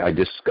 I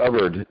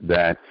discovered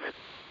that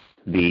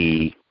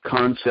the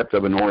concept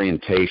of an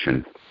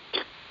orientation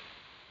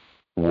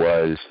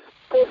was,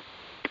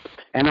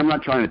 and I'm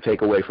not trying to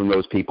take away from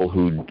those people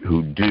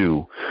who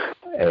do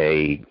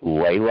a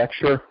lay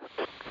lecture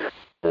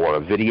or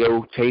a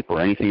videotape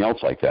or anything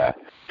else like that.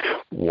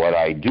 What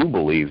I do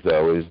believe,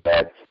 though, is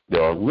that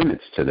there are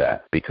limits to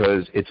that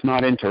because it's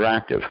not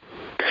interactive.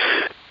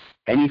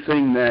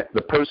 Anything that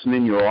the person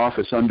in your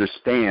office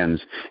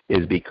understands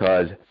is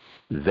because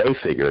they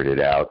figured it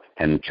out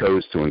and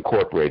chose to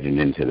incorporate it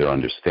into their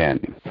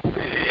understanding.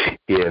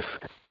 If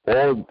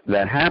all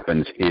that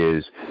happens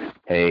is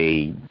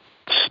a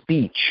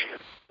speech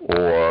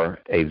or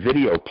a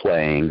video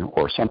playing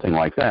or something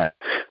like that,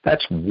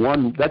 that's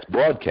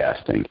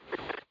broadcasting,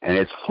 and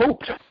it's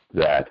hoped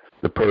that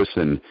the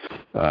person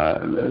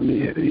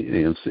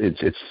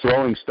it's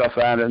throwing stuff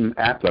at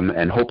them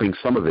and hoping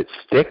some of it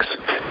sticks.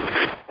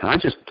 And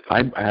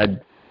I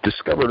had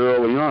discovered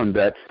early on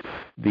that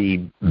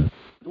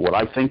what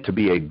I think to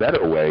be a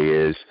better way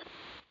is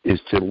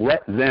to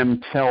let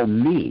them tell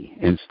me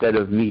instead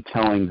of me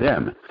telling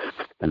them.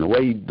 And the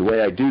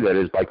way I do that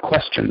is by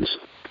questions.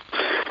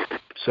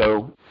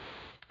 So,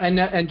 and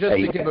just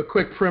to give a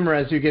quick primer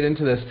as you get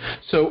into this,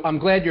 so I'm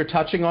glad you're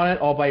touching on it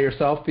all by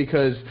yourself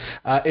because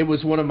it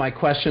was one of my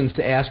questions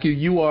to ask you.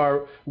 You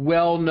are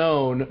well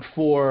known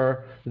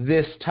for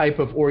this type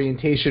of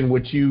orientation,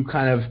 which you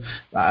kind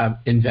of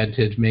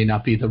invented, may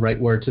not be the right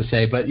word to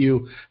say, but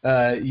you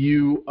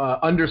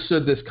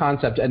understood this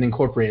concept and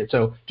incorporated it.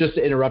 So just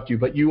to interrupt you,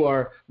 but you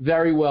are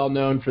very well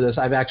known for this.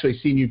 I've actually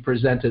seen you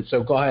present it,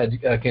 so go ahead,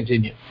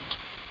 continue.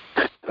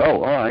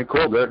 Oh, all right,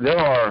 cool. There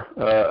are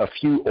a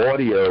few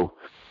audio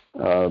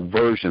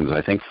versions.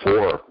 I think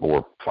 4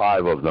 or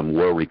 5 of them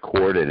were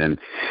recorded,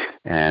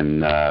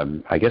 and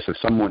I guess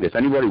if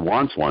anybody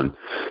wants one,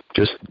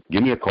 just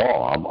give me a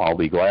call. I'll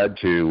be glad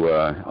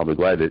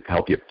to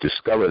help you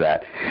discover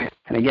that.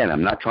 And again,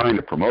 I'm not trying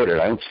to promote it.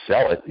 I don't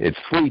sell it. It's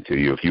free to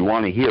you if you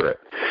want to hear it.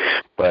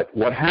 But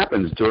what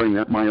happens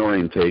during my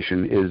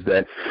orientation is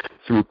that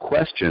through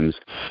questions,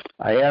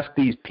 I ask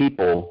these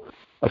people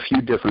a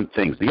few different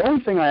things. The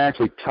only thing I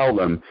actually tell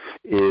them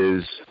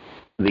is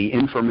the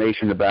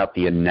information about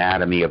the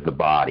anatomy of the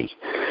body,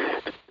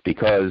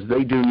 because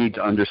they do need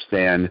to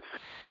understand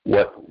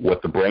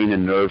what the brain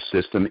and nerve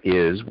system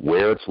is,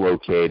 where it's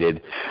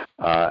located,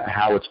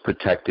 how it's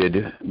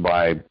protected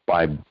by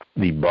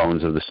the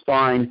bones of the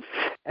spine,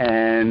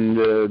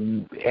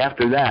 and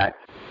after that,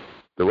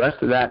 the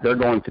rest of that they're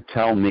going to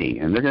tell me,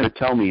 and they're going to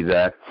tell me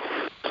that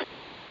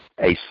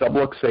a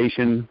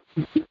subluxation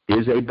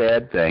is a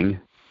bad thing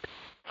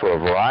for a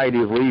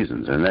variety of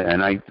reasons, and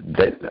I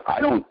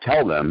don't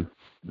tell them.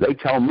 They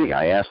tell me.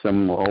 I ask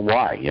them, well,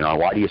 why?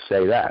 Why do you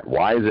say that?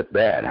 Why is it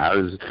bad? How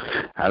does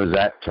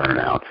that turn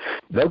out?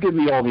 They'll give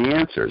me all the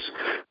answers.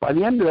 By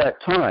the end of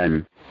that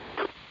time,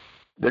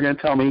 they're going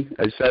to tell me,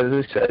 as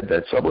I said,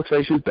 that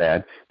subluxation is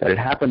bad, that it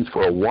happens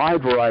for a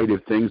wide variety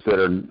of things that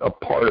are a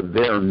part of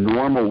their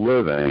normal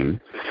living,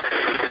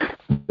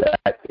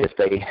 that if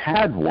they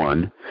had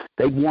one,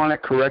 they'd want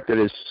it corrected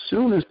as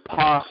soon as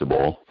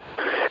possible.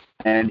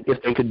 And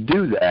if they could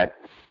do that,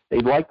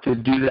 they'd like to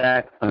do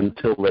that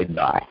until they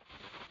die.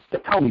 They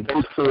tell me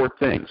those 4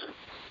 things.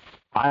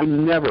 I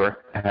never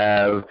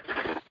have,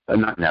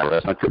 not never,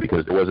 that's not true,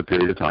 because there was a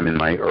period of time in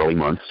my early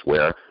months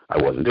where I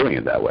wasn't doing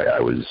it that way. I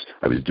was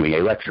doing a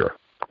lecture.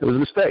 It was a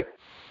mistake,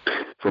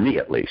 for me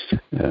at least.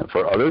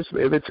 For others,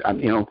 if it's,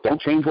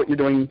 don't change what you're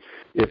doing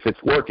if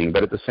it's working,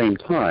 but at the same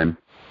time,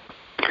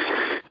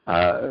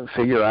 I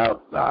figured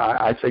out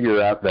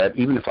that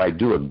even if I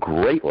do a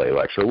great lay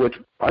lecture, which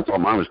I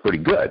thought mine was pretty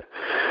good,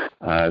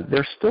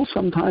 there's still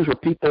some times where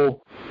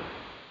people,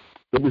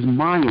 it was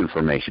my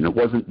information. It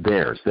wasn't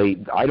theirs.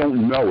 I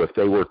don't know if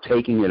they were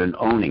taking it and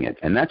owning it.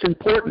 And that's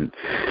important,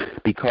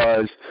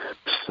 because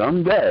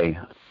someday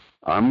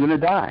I'm going to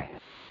die.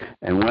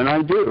 And when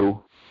I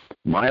do,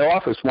 my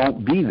office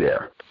won't be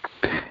there.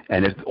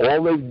 And if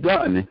all they've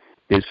done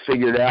is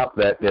figured out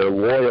that they're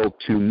loyal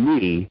to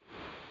me,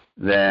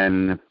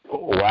 then,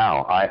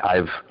 wow,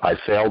 I've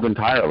failed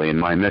entirely in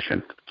my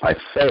mission. I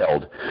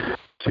failed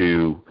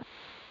to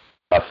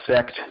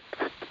affect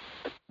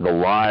the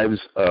lives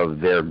of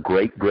their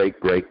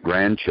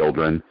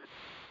great-great-great-grandchildren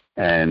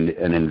and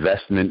an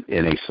investment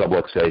in a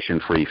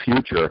subluxation-free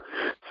future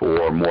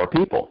for more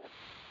people.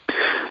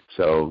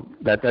 So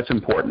that's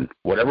important.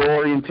 Whatever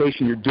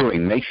orientation you're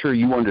doing, make sure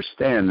you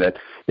understand that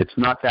it's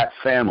not that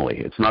family.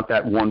 It's not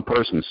that one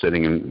person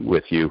sitting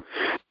with you.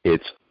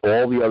 It's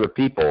all the other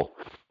people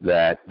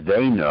that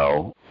they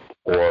know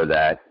or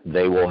that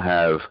they will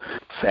have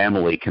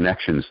family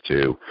connections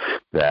to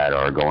that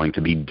are going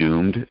to be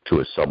doomed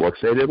to a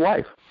subluxated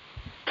life.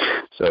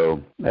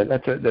 So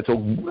that's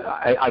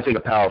I think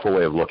a powerful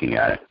way of looking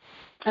at it.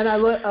 And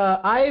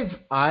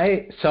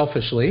I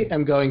selfishly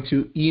am going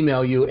to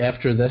email you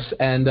after this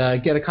and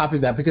get a copy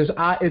of that, because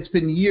it's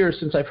been years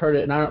since I've heard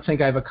it, and I don't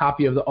think I have a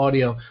copy of the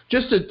audio.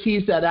 Just to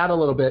tease that out a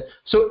little bit.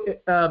 So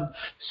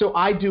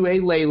I do a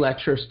lay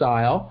lecture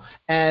style,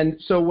 and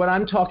so when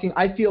I'm talking,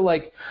 I feel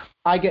like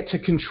I get to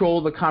control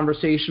the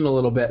conversation a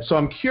little bit. So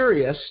I'm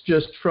curious,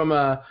 just from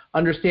a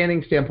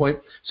understanding standpoint.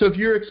 So if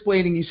you're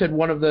explaining, you said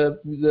one of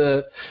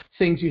the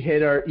things you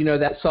hit are,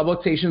 that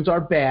subluxations are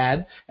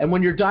bad. And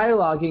when you're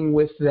dialoguing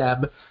with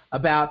them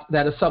about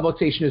that a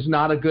subluxation is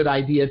not a good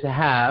idea to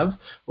have,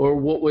 or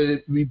what would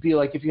it be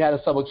like if you had a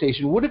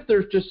subluxation? What if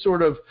they're just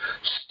sort of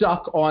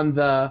stuck on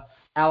the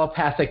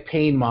allopathic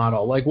pain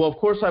model? Like, well, of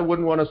course I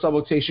wouldn't want a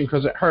subluxation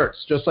because it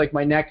hurts, just like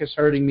my neck is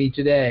hurting me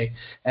today.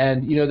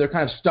 And, they're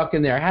kind of stuck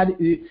in there. How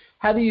do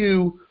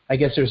you, I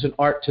guess there's an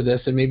art to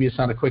this, and maybe it's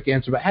not a quick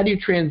answer, but how do you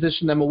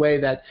transition them away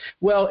that,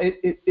 well,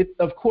 it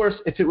of course,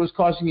 if it was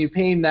causing you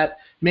pain, that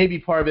may be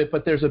part of it,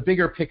 but there's a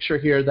bigger picture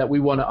here that we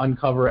want to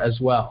uncover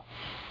as well?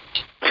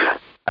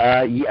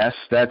 Yes,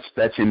 that's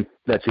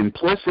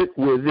implicit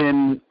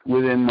within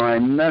my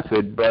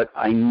method, but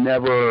I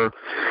never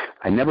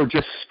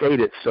just state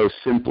it so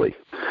simply.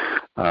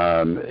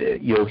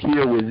 You'll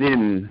hear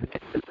within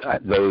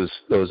those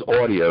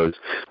audios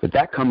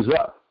that comes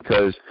up,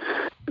 because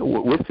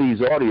with these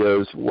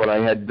audios, what I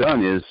had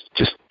done is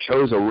just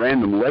chose a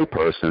random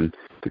layperson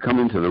to come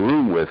into the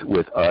room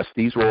with us.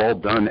 These were all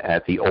done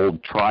at the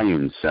old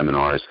Triune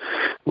seminars,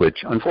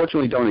 which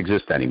unfortunately don't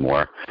exist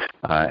anymore.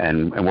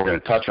 And we're going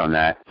to touch on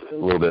that a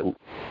little bit,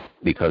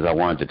 because I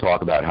wanted to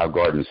talk about how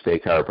Garden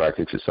State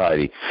Chiropractic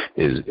Society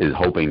is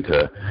hoping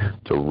to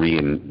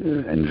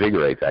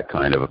reinvigorate that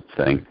kind of a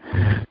thing.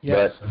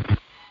 Yes. But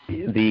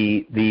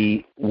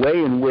the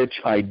way in which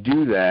I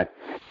do that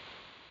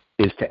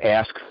is to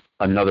ask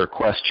another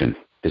question,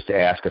 is to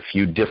ask a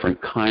few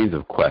different kinds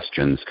of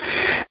questions.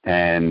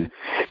 And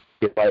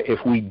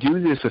if we do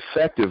this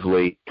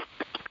effectively,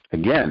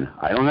 again,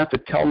 I don't have to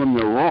tell them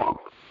they're wrong.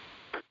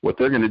 What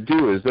they're going to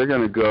do is they're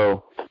going to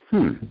go,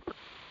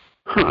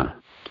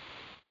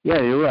 yeah,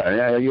 you're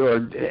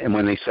right. And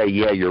when they say,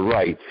 yeah, you're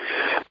right,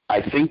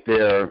 I think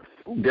their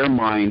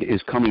mind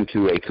is coming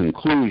to a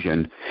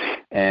conclusion,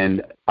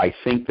 and I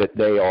think that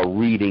they are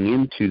reading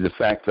into the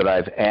fact that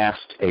I've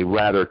asked a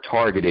rather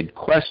targeted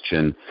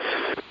question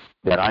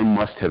that I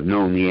must have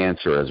known the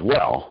answer as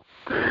well.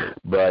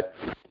 But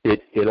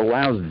it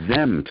allows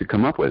them to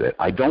come up with it.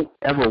 I don't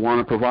ever want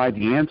to provide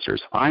the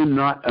answers. I'm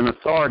not an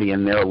authority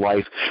in their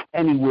life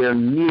anywhere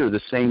near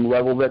the same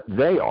level that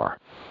they are.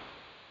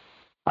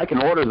 I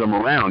can order them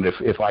around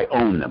if I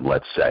own them,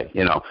 let's say.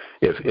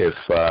 If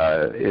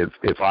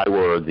I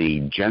were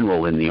the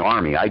general in the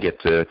Army, I get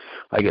to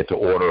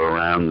order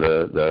around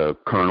the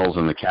colonels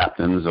and the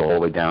captains all the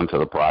way down to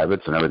the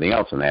privates and everything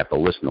else, and they have to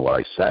listen to what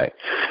I say.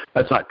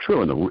 That's not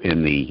true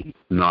in the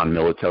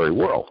non-military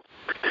world.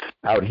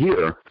 Out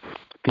here,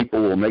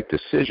 people will make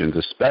decisions,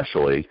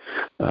 especially,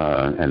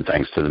 and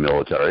thanks to the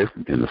military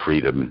and the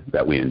freedom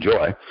that we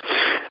enjoy,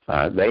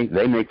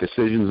 they make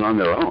decisions on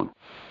their own.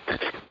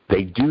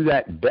 They do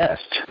that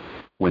best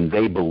when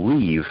they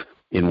believe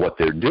in what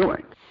they're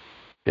doing.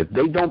 If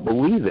they don't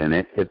believe in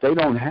it, if they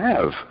don't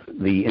have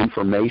the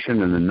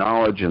information and the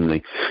knowledge and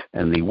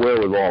the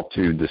wherewithal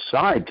to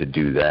decide to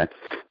do that,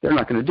 they're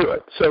not going to do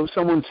it. So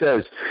someone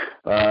says,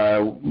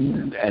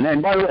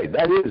 and by the way,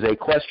 that is a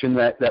question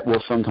that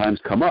will sometimes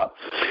come up.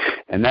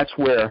 And that's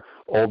where,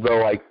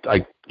 although I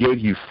gave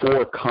you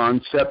 4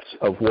 concepts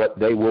of what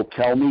they will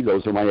tell me,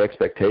 those are my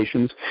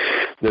expectations,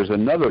 there's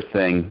another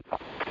thing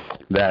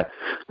that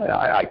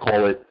I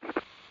call it,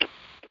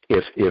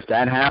 if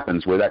that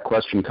happens, where that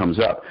question comes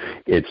up,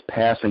 it's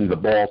passing the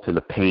ball to the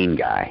pain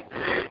guy.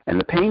 And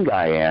the pain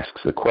guy asks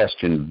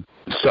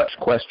such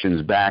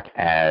questions back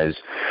as,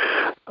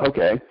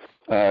 okay,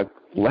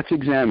 let's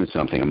examine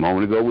something. A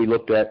moment ago we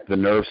looked at the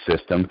nerve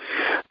system,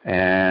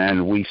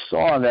 and we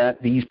saw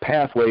that these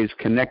pathways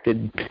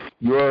connected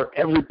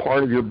every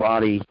part of your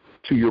body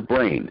to your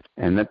brain,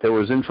 and that there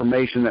was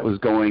information that was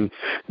going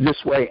this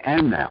way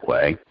and that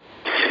way.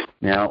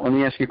 Now, let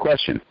me ask you a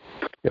question.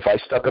 If I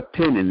stuck a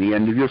pin in the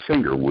end of your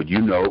finger, would you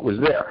know it was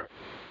there?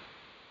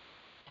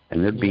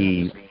 And there'd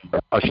be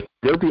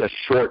a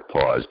short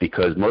pause,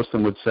 because most of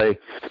them would say,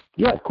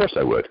 yeah, of course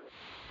I would.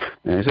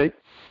 And I say,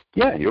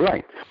 yeah, you're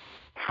right.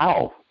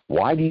 How?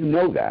 Why do you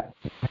know that?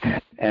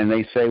 And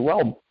they say,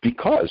 well,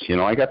 because,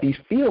 I got these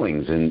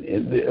feelings and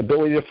the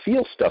ability to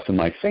feel stuff in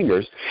my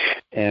fingers.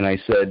 And I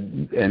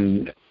said,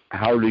 and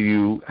how do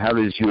you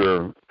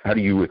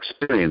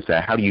experience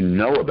that? How do you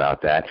know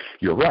about that?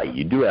 You're right.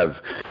 You do have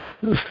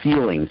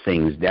feeling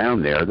things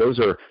down there. Those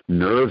are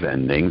nerve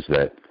endings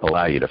that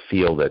allow you to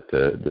feel that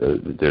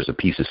there's a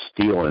piece of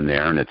steel in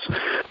there and it's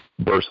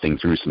bursting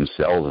through some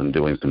cells and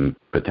doing some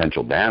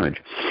potential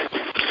damage.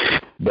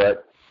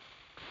 But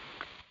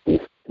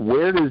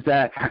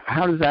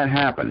how does that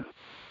happen?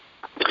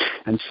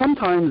 And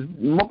sometimes,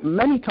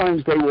 many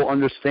times they will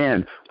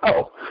understand,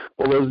 oh,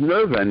 well, those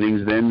nerve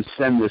endings then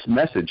send this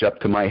message up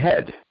to my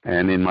head,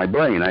 and in my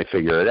brain I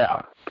figure it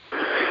out.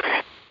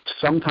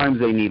 Sometimes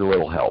they need a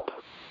little help.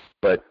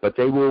 But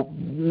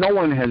no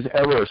one has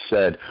ever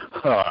said,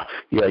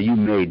 yeah, you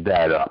made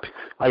that up.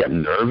 I got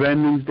nerve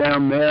endings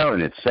down there,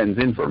 and it sends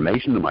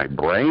information to my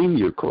brain?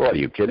 Are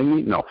you kidding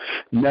me? No,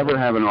 never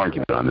have an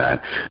argument on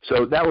that.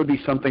 So that would be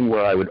something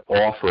where I would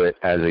offer it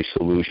as a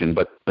solution,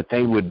 but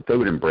they would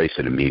embrace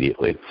it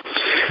immediately.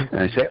 And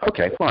I say,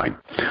 okay, fine.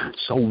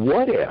 So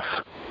what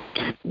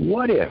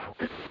if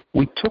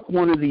we took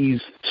one of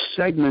these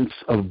segments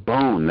of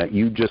bone that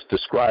you just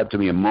described to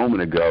me a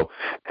moment ago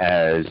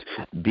as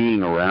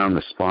being around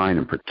the spine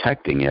and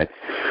protecting it?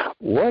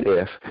 What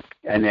if,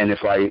 and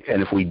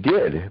if we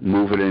did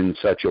move it in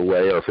such a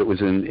way, or if it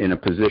was in a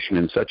position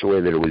in such a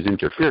way that it was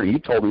interfering, you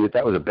told me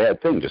that was a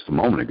bad thing just a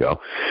moment ago.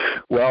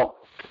 Well,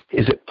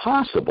 is it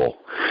possible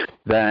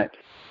that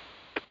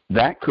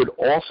could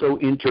also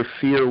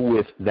interfere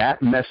with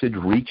that message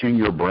reaching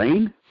your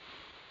brain?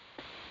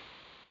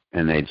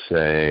 And they'd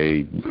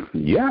say,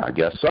 yeah, I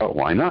guess so.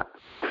 Why not?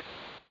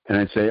 And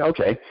I'd say,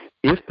 okay,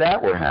 if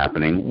that were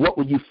happening, what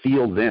would you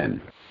feel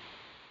then?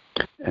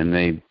 And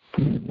they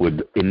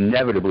would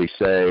inevitably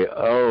say,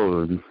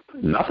 oh,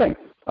 nothing.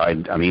 I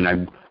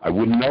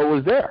wouldn't know it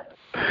was there.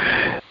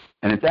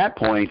 And at that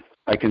point,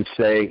 I can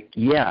say,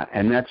 yeah,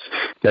 and that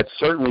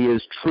certainly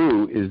is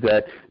true, is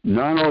that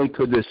not only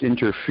could this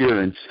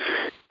interference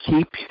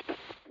keep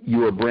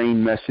your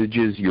brain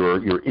messages,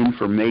 your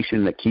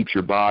information that keeps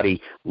your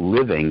body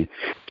living,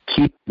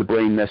 keep the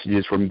brain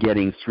messages from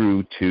getting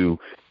through to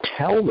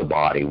tell the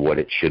body what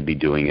it should be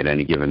doing at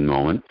any given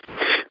moment,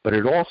 but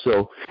it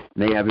also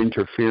may have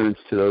interference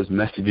to those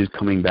messages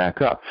coming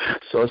back up.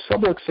 So a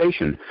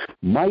subluxation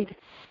might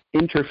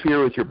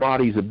interfere with your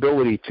body's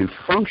ability to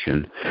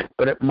function,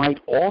 but it might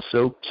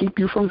also keep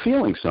you from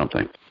feeling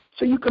something.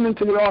 So you come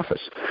into the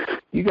office,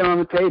 you get on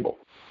the table,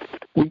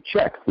 we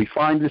check, we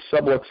find this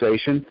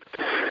subluxation,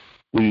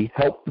 we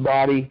help the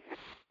body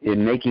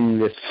in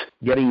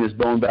getting this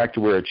bone back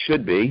to where it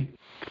should be,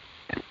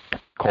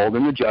 called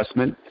an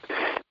adjustment,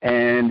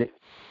 and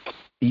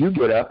you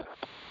get up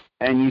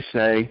and you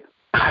say,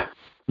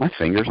 my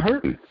finger's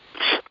hurting.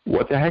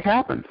 What the heck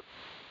happened?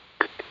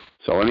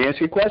 So let me ask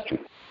you a question.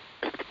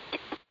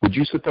 Would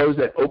you suppose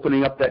that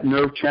opening up that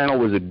nerve channel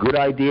was a good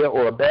idea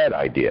or a bad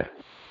idea?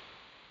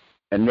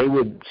 And they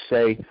would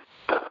say,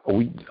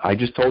 I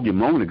just told you a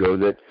moment ago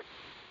that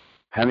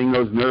having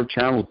those nerve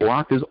channels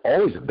blocked is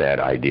always a bad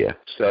idea.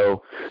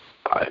 So,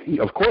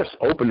 of course,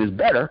 open is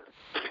better.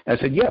 And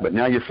I said, yeah, but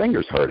now your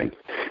finger's hurting.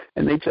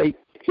 And they'd say,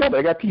 yeah, but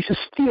I got a piece of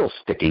steel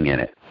sticking in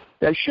it.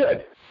 That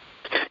should.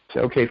 I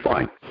said, okay,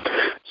 fine.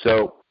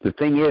 So the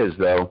thing is,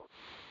 though,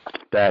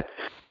 that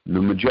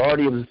the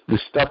majority of the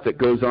stuff that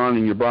goes on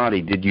in your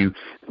body,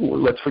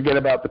 let's forget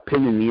about the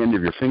pin in the end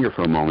of your finger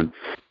for a moment.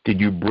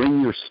 Did you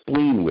bring your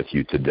spleen with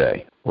you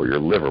today? Or your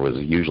liver was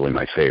usually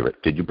my favorite.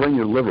 Did you bring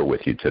your liver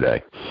with you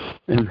today?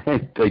 And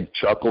they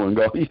chuckle and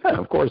go, yeah,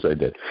 of course I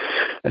did.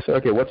 I said,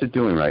 okay, what's it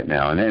doing right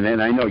now?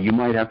 And I know you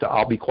might have to,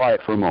 I'll be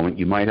quiet for a moment.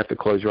 You might have to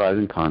close your eyes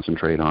and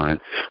concentrate on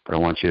it. But I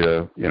want you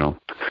to,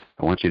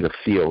 I want you to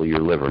feel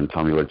your liver and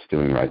tell me what it's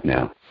doing right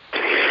now.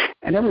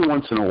 And every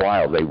once in a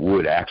while, they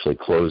would actually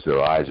close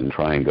their eyes and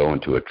try and go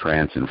into a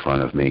trance in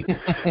front of me.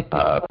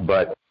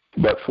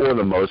 But for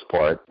the most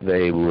part,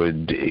 they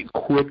would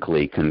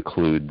quickly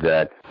conclude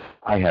that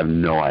I have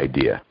no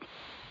idea.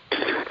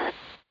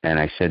 And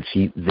I said,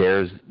 see,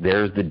 there's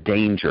the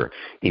danger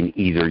in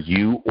either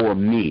you or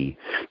me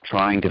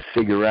trying to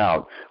figure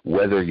out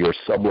whether your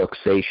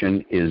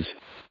subluxation is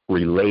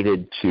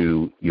related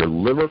to your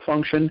liver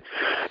function,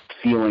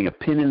 feeling a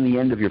pin in the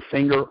end of your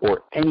finger,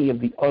 or any of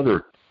the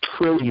other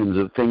trillions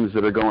of things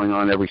that are going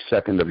on every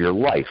second of your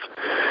life.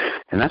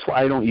 And that's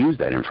why I don't use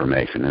that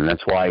information, and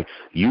that's why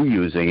you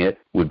using it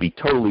would be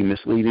totally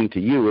misleading to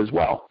you as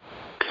well.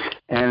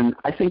 And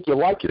I think you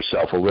like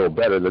yourself a little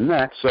better than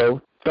that,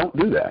 so don't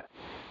do that.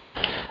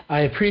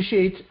 I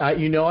appreciate, I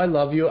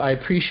love you, I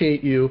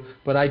appreciate you,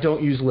 but I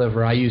don't use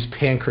liver. I use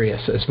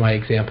pancreas as my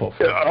example.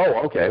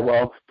 Oh, okay.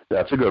 Well,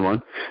 that's a good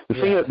one.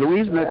 The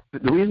reason that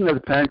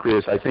the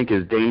pancreas I think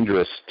is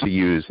dangerous to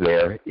use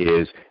there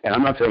is, and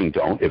I'm not saying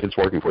don't, if it's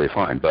working for you,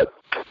 fine, but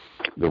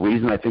the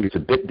reason I think it's a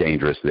bit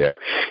dangerous there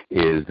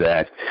is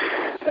that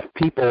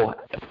people,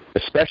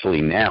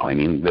 especially now, I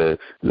mean,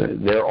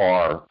 there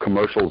are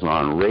commercials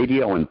on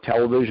radio and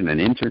television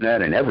and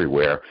internet and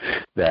everywhere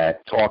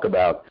that talk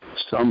about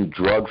some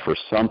drug for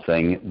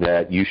something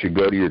that you should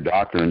go to your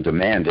doctor and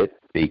demand it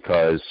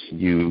because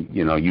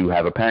you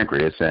have a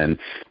pancreas and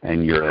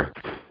your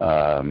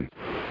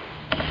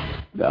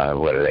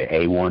what are they,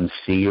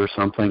 A1C or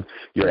something?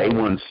 Your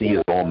A1C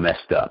is all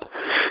messed up.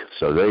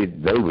 So they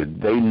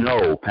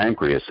know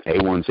pancreas,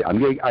 A1C.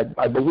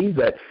 I believe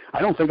that, I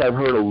don't think I've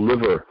heard a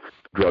liver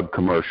drug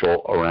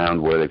commercial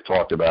around where they've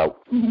talked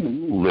about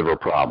liver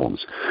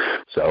problems.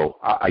 So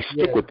I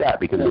stick with that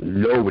because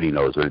nobody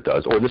knows what it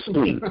does. Or the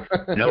spleen.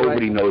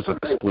 Nobody knows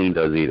what the spleen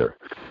does either.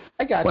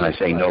 I got when you. I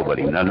say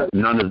nobody, none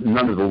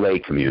of the lay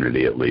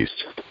community at least.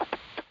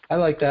 I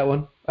like that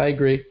one. I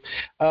agree.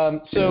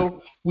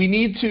 So we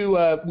need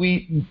to.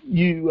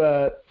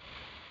 You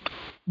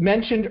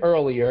mentioned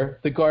earlier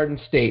the Garden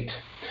State,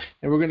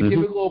 and we're going to give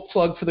you a little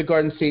plug for the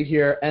Garden State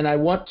here. And I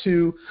want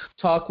to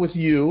talk with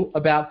you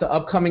about the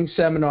upcoming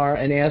seminar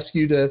and ask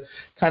you to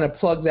kind of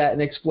plug that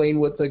and explain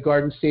what the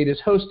Garden State is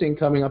hosting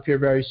coming up here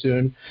very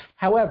soon.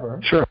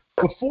 However,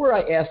 before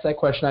I ask that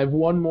question, I have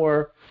one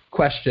more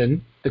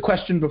question. The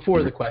question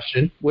before the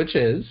question, which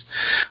is.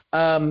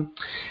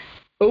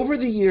 Over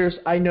the years,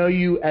 I know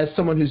you as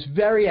someone who's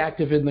very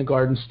active in the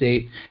Garden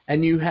State,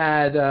 and you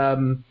had,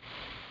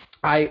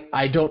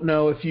 I don't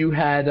know if you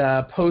had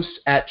posts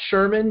at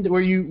Sherman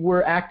where you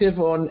were active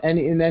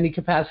in any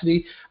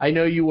capacity. I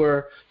know you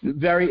were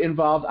very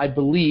involved, I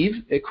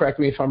believe, correct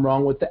me if I'm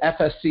wrong, with the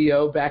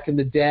FSCO back in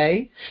the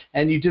day,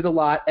 and you did a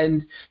lot.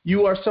 And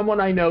you are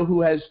someone I know who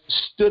has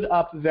stood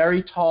up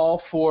very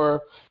tall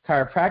for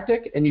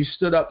chiropractic, and you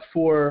stood up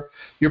for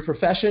your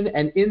profession,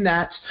 and in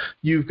that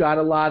you've got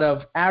a lot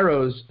of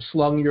arrows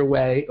slung your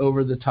way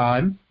over that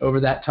time.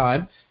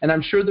 And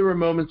I'm sure there were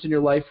moments in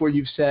your life where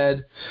you've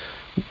said,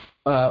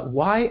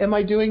 why am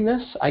I doing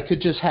this? I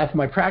could just have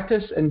my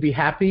practice and be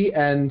happy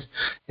and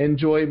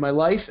enjoy my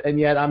life, and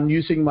yet I'm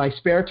using my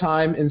spare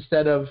time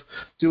instead of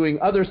doing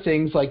other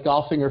things like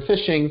golfing or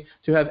fishing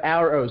to have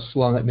arrows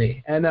slung at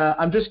me. And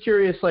I'm just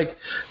curious,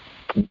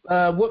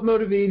 what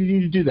motivated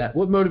you to do that?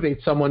 What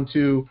motivates someone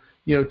to,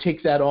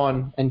 take that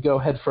on and go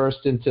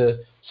headfirst into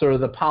sort of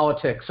the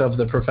politics of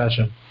the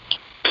profession?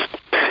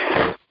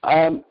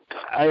 I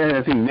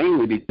think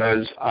mainly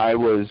because I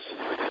was,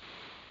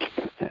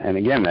 and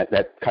again,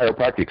 that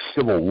chiropractic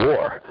civil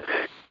war,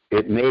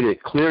 it made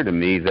it clear to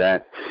me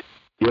that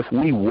if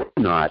we were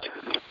not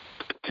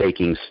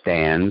taking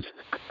stands,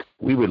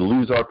 we would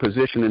lose our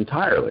position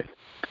entirely.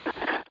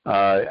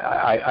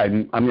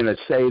 I'm going to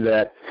say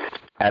that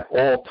at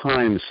all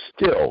times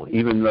still,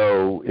 even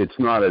though it's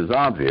not as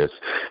obvious,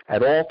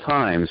 at all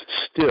times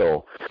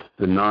still,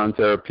 the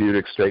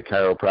non-therapeutic straight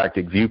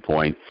chiropractic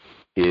viewpoint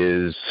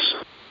is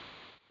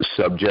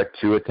subject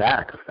to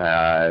attack.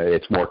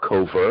 It's more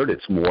covert.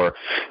 It's more.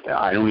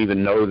 I don't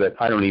even know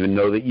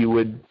that you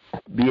would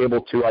be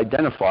able to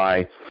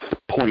identify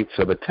points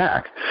of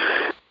attack,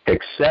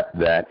 except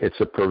that it's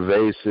a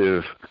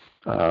pervasive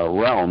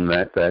realm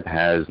that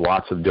has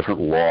lots of different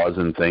laws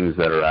and things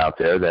that are out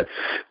there. That,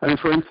 I mean,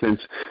 for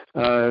instance,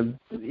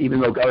 even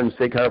though Garden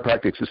State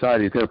Chiropractic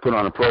Society is going to put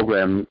on a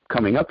program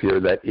coming up here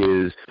that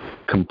is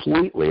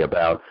completely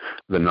about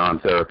the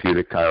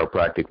non-therapeutic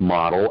chiropractic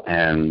model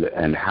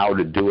and how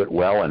to do it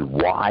well and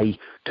why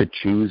to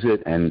choose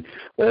it and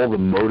all the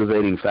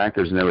motivating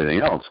factors and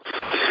everything else.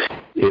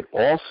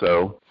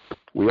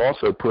 We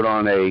also put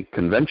on a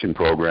convention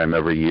program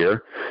every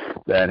year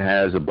that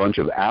has a bunch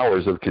of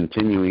hours of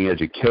continuing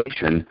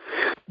education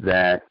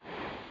that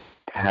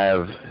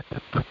have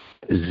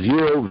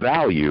zero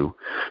value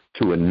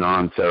to a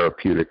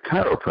non-therapeutic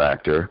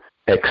chiropractor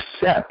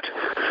except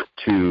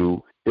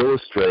to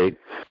illustrate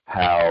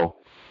how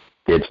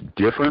it's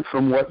different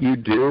from what you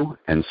do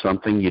and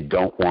something you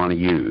don't want to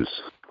use.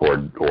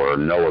 or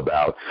know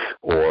about,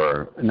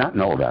 or not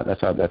know about.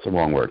 That's the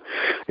wrong word.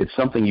 It's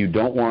something you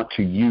don't want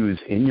to use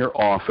in your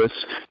office,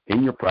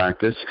 in your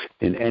practice,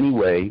 in any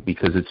way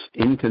because it's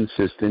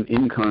inconsistent,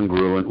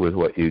 incongruent with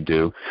what you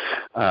do.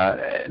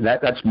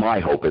 That's my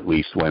hope, at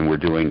least, when we're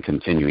doing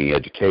continuing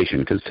education,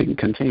 because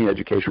continuing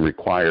education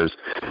requires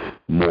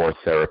more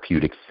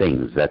therapeutic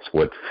things. That's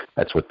what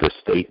the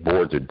state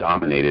boards are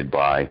dominated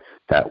by.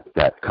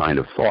 That kind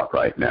of thought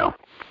right now.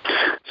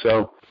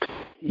 So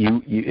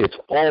it's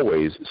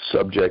always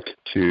subject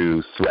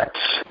to threats.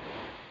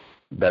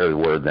 Better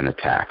word than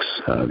attacks,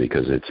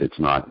 because it's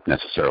not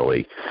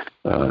necessarily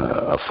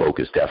a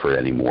focused effort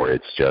anymore.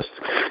 It's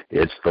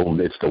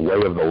the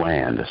way of the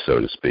land, so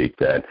to speak.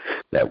 That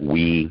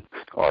we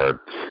are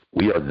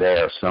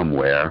there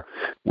somewhere.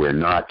 We're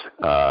not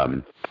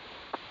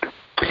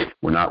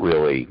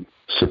really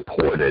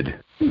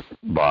supported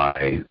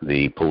by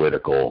the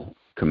political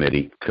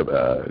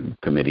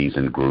committees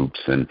and groups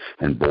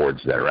and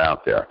boards that are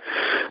out there.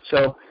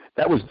 So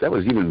that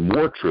was even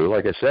more true.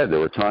 Like I said, there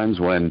were times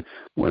when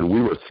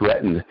we were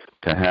threatened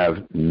to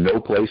have no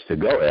place to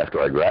go after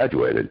I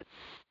graduated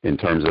in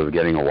terms of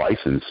getting a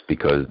license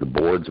because the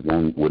boards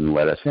wouldn't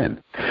let us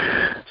in.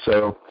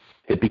 So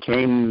it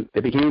became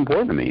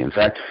important to me. In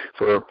fact,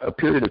 for a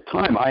period of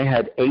time, I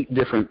had 8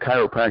 different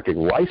chiropractic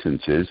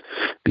licenses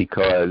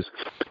because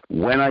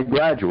when I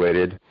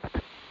graduated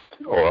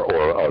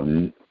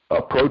or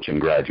approaching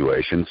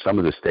graduation, some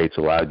of the states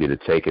allowed you to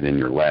take it in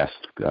your last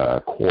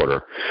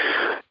quarter.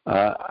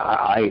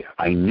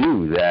 I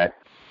knew that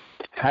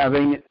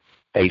having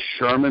a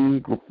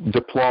Sherman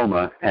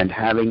diploma and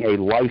having a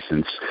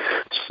license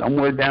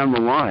somewhere down the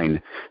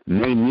line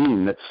may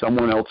mean that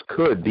someone else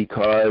could,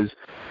 because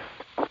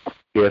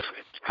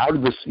how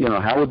would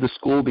the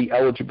school be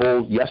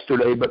eligible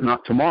yesterday but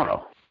not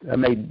tomorrow?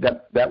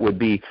 That would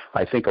be,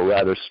 I think, a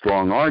rather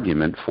strong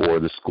argument for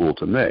the school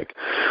to make.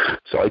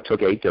 So I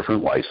took 8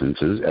 different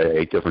licenses,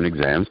 8 different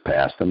exams,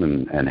 passed them,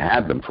 and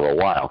had them for a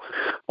while.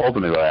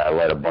 Ultimately, I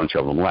let a bunch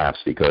of them lapse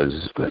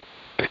because,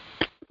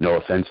 no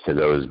offense to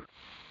those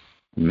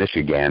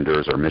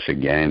Michiganders,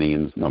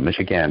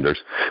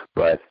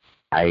 but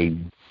I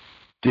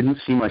didn't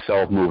see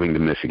myself moving to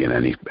Michigan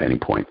at any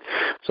point.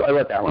 So I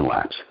let that one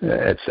lapse,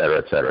 et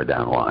cetera,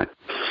 down the line.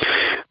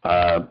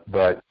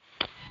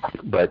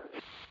 But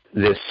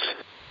this,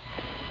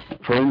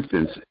 for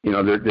instance,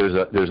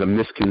 there's a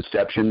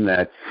misconception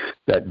that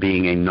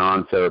being a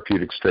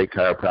non-therapeutic straight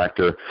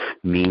chiropractor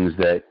means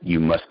that you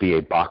must be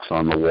a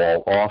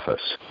box-on-the-wall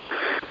office.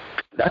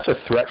 That's a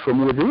threat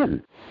from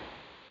within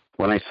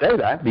when I say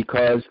that,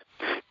 because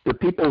the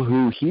people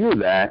who hear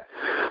that,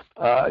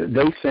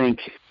 they think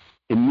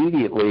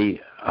immediately,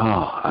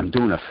 I'm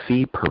doing a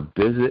fee per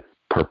visit,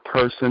 per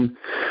person.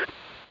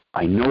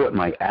 I know what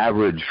my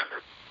average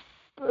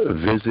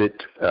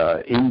visit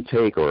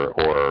intake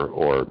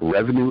or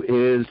revenue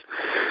is.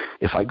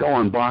 If I go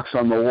on box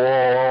on the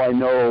wall, I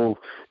know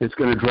it's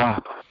going to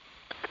drop.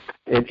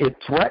 It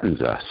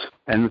threatens us.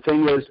 And the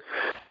thing is,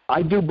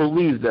 I do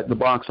believe that the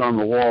box on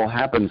the wall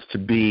happens to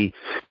be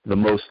the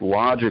most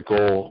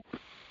logical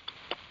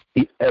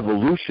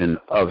evolution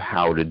of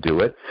how to do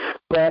it,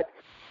 but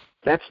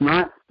that's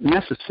not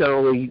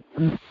necessarily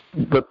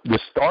the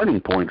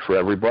starting point for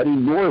everybody,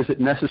 nor is it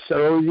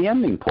necessarily the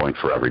ending point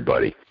for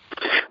everybody.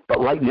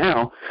 But right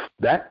now,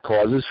 that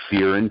causes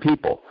fear in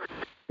people.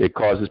 It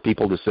causes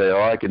people to say,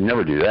 I could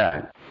never do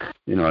that.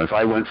 If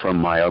I went from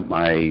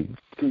my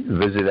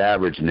visit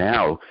average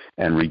now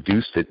and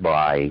reduced it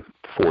by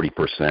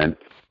 40%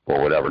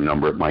 or whatever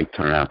number it might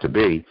turn out to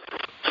be,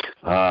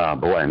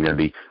 boy, I'm going to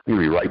be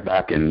right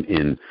back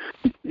in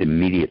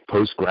immediate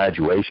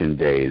post-graduation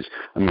days.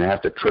 I'm going to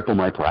have to triple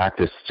my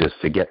practice just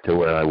to get to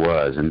where I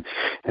was. And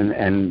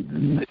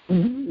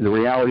the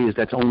reality is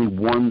that's only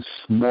one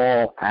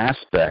small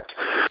aspect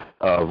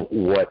of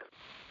what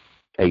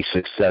a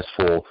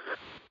successful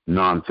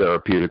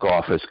non-therapeutic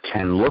office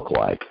can look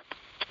like.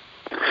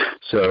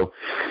 So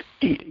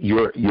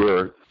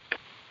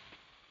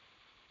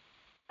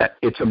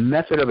it's a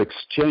method of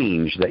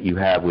exchange that you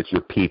have with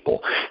your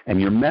people,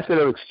 and your method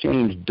of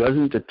exchange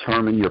doesn't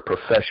determine your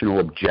professional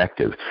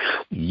objective.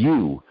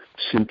 You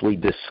simply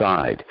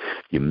decide.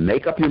 You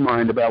make up your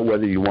mind about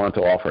whether you want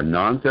to offer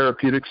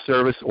non-therapeutic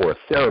service or a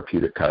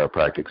therapeutic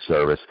chiropractic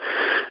service.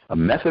 A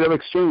method of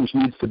exchange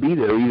needs to be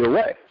there either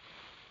way,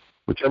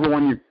 whichever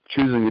one you're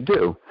choosing to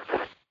do,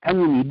 and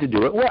you need to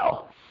do it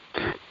well.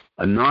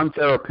 A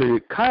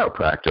non-therapeutic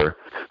chiropractor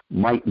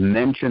might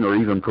mention or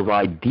even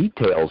provide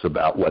details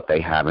about what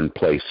they have in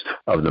place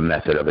of the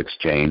method of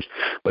exchange,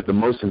 but the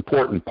most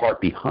important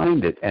part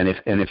behind it, and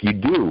if you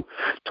do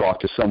talk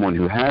to someone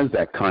who has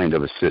that kind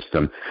of a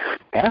system,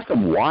 ask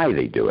them why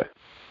they do it.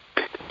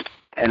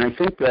 And I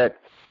think that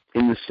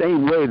in the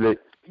same way that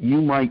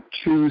you might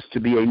choose to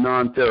be a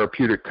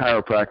non-therapeutic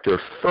chiropractor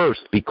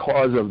first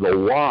because of the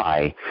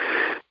why,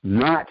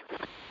 not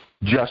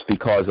just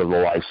because of the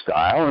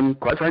lifestyle, and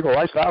quite frankly, the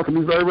lifestyle can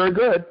be very, very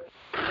good.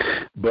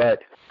 But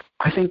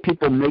I think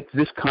people make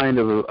this kind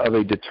of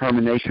a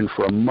determination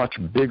for a much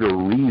bigger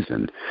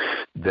reason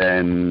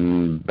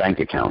than bank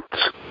accounts.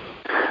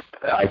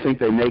 I think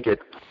they make it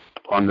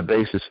on the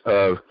basis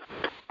of,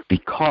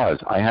 because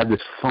I have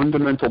this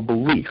fundamental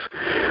belief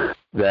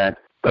that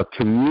a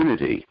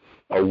community,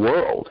 a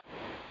world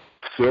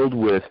filled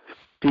with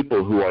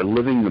people who are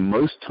living the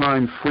most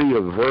time free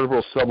of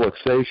vertebral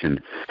subluxation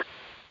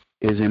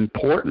is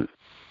important.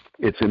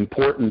 It's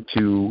important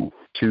to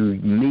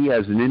me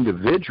as an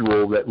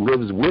individual that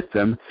lives with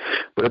them,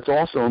 but it's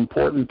also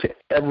important to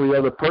every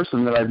other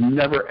person that I've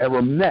never,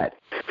 ever met.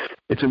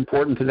 It's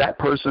important to that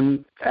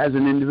person as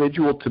an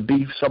individual to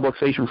be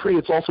subluxation free.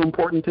 It's also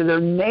important to their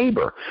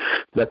neighbor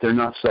that they're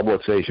not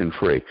subluxation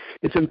free.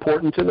 It's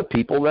important to the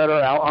people that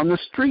are out on the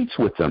streets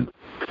with them.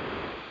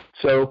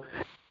 So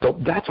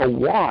that's a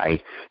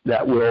why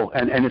that will,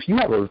 and if you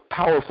have a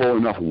powerful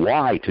enough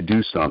why to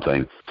do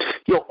something,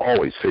 you'll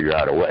always figure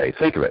out a way.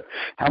 Think of it.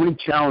 How many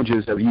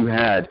challenges have you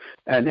had,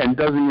 and it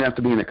doesn't even have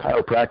to be in a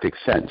chiropractic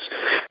sense,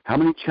 how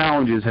many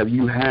challenges have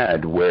you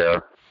had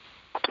where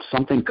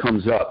something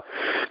comes up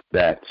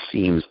that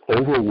seems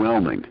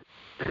overwhelming,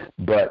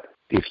 but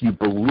if you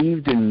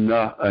believed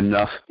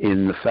enough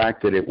in the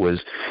fact that it was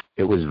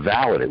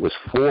valid, it was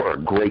for a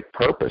great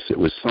purpose, it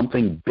was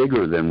something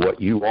bigger than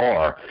what you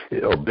are,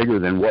 or bigger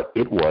than what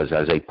it was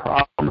as a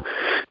problem,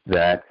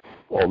 that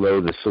although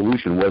the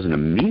solution wasn't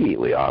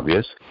immediately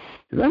obvious,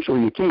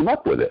 eventually you came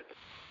up with it,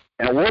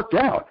 and it worked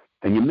out,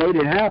 and you made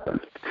it happen.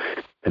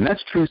 And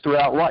that's true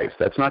throughout life.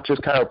 That's not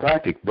just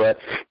chiropractic, but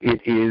it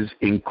is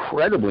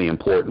incredibly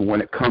important when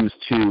it comes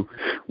to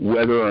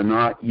whether or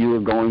not you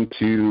are going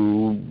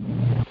to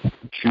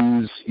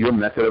choose your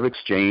method of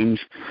exchange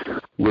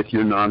with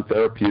your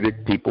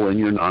non-therapeutic people in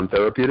your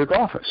non-therapeutic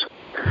office.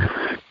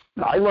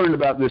 I learned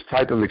about this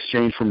type of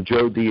exchange from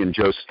Joe D. and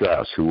Joe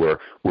Strauss, who were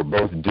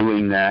both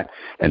doing that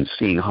and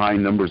seeing high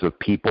numbers of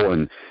people,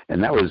 and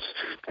that was,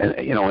 and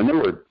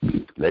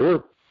they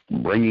were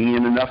bringing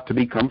in enough to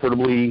be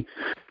comfortably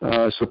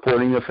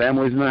supporting their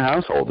families and their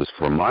households,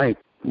 from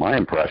my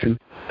impression.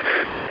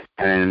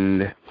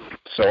 And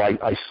so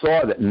I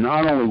saw that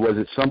not only was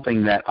it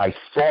something that I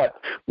thought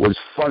was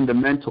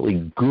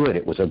fundamentally good,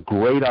 it was a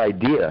great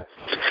idea,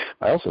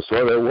 I also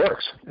saw that it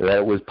works, that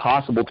it was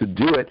possible to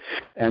do it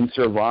and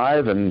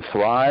survive and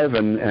thrive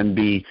and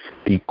be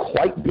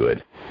quite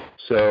good.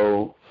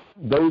 So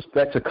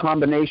that's a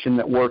combination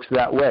that works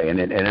that way, and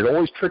it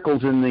always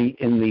trickles in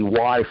the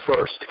why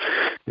first.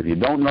 If you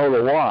don't know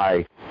the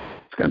why,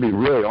 it's going to be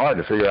really hard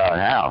to figure out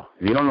how.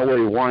 If you don't know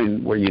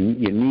where you're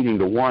needing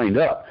to wind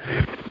up,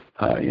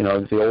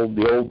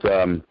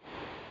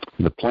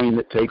 the plane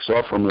that takes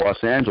off from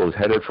Los Angeles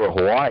headed for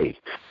Hawaii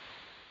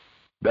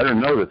better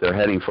know that they're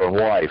heading for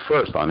Hawaii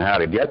first on how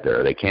to get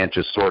there. They can't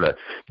just sort of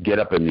get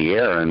up in the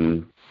air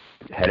and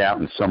head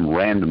out in some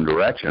random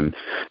direction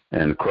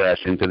and crash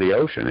into the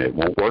ocean. It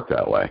won't work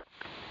that way.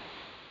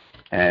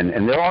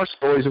 And there are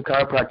stories of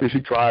chiropractors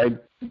who tried,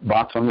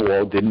 box on the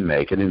wall, didn't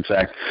make it. In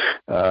fact,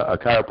 a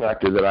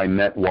chiropractor that I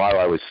met while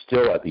I was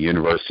still at the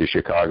University of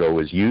Chicago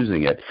was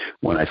using it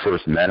when I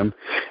first met him,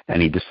 and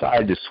he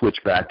decided to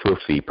switch back to a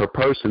fee per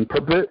person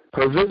per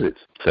visit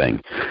thing,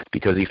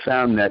 because he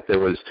found that there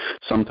was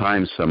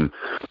sometimes some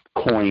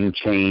coin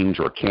change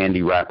or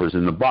candy wrappers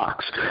in the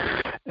box.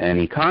 And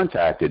he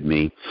contacted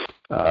me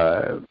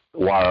after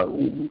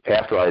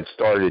I had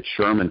started at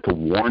Sherman to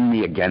warn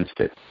me against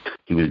it.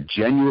 He was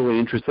genuinely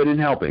interested in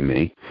helping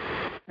me,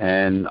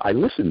 and I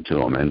listened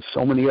to him, and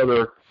so many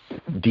other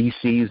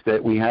DCs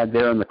that we had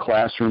there in the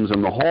classrooms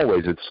and the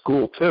hallways at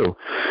school too.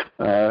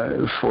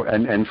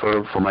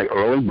 For my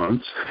early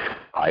months,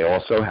 I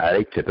also had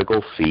a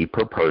typical fee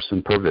per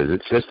person per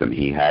visit system.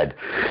 He had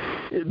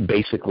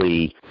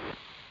basically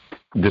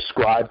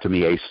described to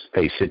me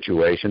a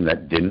situation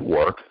that didn't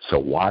work, so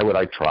why would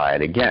I try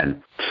it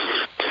again?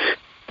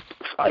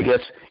 I guess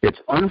it's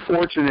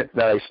unfortunate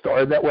that I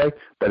started that way,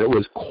 but it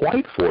was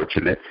quite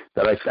fortunate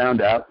that I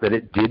found out that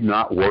it did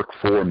not work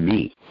for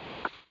me.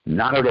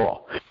 Not at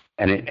all.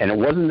 And it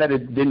wasn't that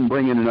it didn't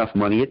bring in enough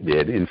money. It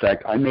did. In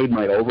fact, I made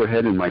my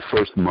overhead in my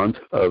first month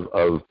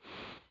of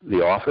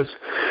the office,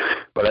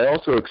 but I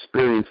also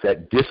experienced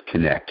that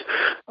disconnect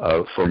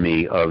for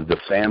me of the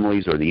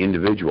families or the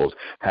individuals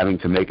having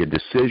to make a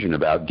decision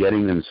about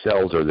getting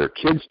themselves or their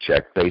kids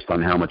checked based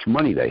on how much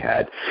money they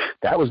had.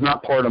 That was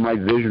not part of my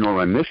vision or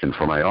my mission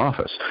for my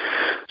office.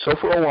 So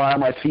for a while,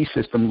 my fee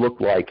system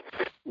looked like,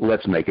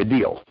 let's make a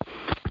deal.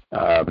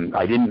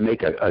 I didn't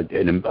make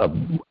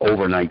an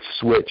overnight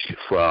switch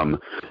from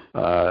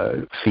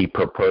fee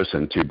per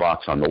person to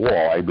box on the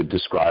wall. I would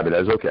describe it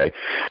as, okay,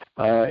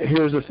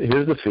 here's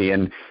the fee,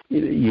 and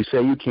you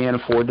say you can't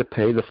afford to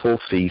pay the full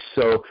fee,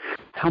 so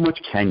how much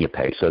can you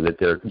pay so that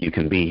you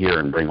can be here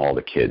and bring all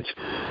the kids?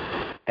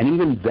 And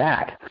even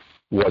that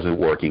wasn't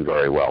working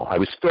very well. I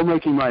was still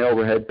making my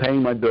overhead,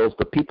 paying my bills,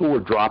 but people were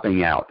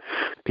dropping out.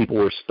 People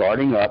were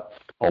starting up.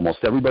 Almost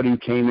everybody who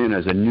came in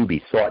as a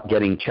newbie thought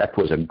getting checked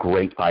was a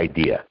great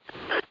idea,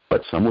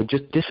 but some would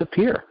just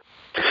disappear.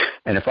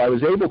 And if I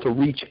was able to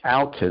reach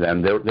out to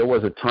them, there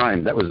was a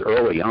time, that was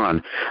early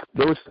on,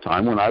 there was a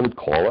time when I would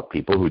call up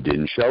people who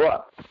didn't show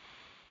up.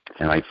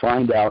 And I'd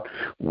find out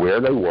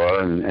where they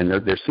were, and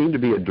there seemed to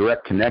be a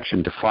direct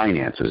connection to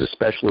finances,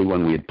 especially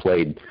when we had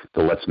played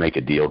the Let's Make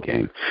a Deal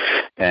game.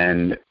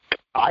 And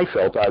I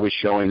felt I was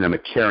showing them a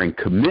caring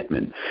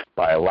commitment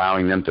by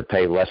allowing them to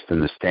pay less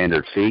than the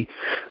standard fee.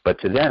 But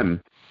to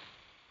them,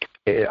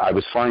 I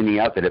was finding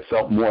out that it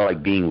felt more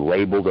like being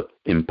labeled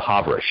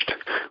impoverished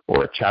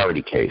or a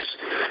charity case.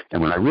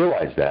 And when I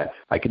realized that,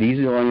 I could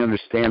easily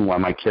understand why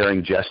my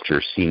caring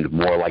gesture seemed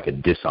more like a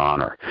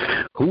dishonor.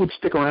 Who would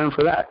stick around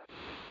for that?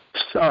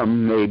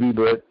 Some, maybe,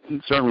 but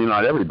certainly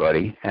not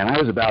everybody. And I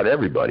was about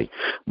everybody.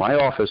 My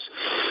office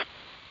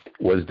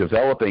was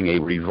developing a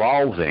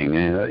revolving,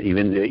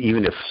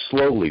 even if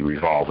slowly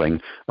revolving,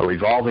 a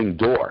revolving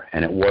door,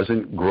 and it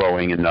wasn't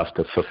growing enough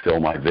to fulfill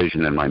my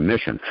vision and my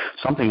mission.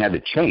 Something had to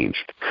change.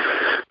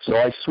 So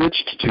I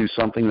switched to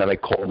something that I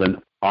called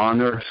an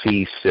honor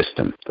fee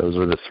system. Those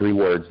were the 3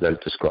 words that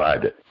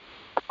described it,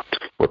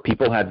 where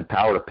people had the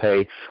power to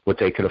pay what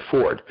they could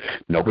afford.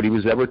 Nobody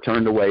was ever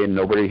turned away, and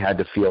nobody had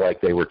to feel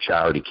like they were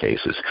charity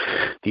cases.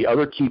 The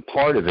other key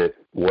part of it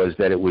was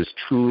that it was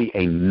truly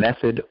a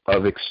method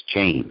of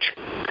exchange.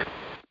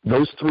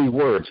 Those 3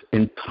 words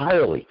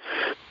entirely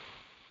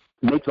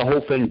make the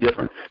whole thing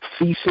different.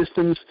 Fee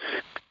systems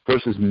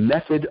versus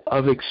method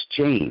of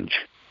exchange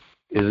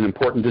is an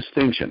important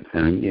distinction.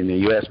 And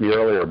you asked me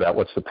earlier about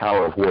what's the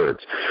power of words.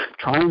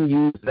 Try and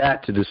use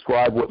that to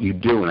describe what you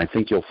do, and I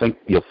think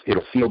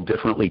it'll feel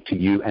differently to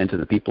you and to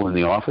the people in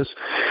the office.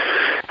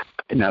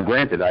 Now,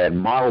 granted, I had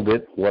modeled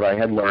it, what I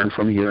had learned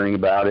from hearing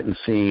about it and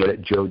seeing it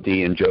at Joe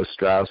D. and Joe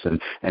Strauss, and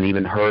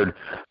even heard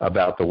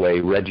about the way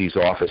Reggie's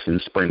office in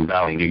Spring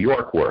Valley, New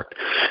York worked.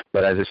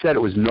 But as I said,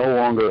 it was no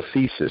longer a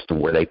fee system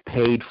where they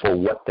paid for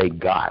what they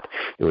got.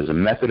 It was a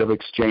method of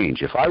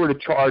exchange. If I were to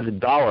charge a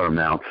dollar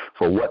amount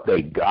for what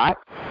they got,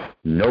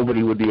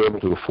 nobody would be able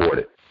to afford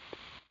it.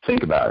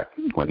 Think about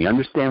it. When you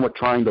understand what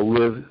trying to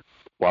live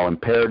while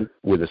impaired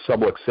with a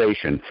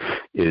subluxation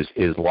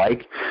is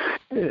like,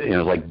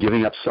 like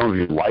giving up some of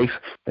your life,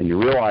 and you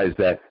realize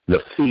that the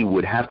fee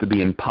would have to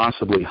be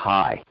impossibly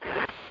high.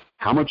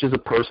 How much is a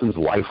person's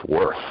life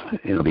worth?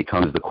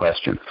 Becomes the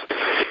question.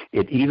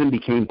 It even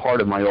became part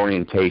of my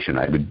orientation.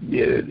 I would,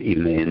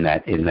 even in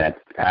that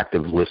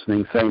active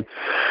listening thing,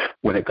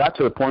 when it got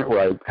to the point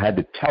where I had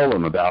to tell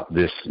them about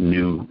this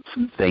new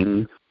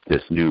thing,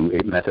 this new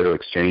method of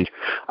exchange,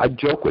 I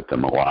joke with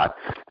them a lot,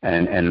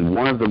 and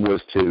one of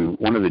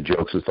the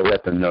jokes was to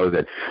let them know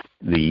that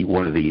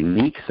one of the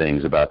unique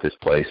things about this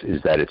place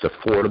is that it's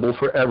affordable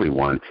for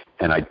everyone.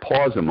 And I'd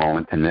pause a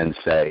moment and then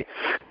say,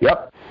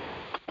 "Yep,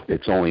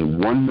 it's only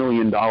 $1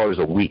 million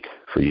a week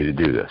for you to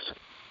do this."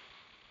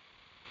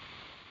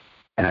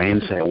 And I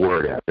didn't say a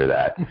word after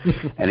that.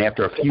 And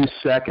after a few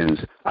seconds,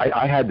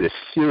 I had this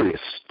serious,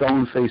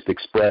 stone-faced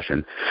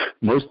expression.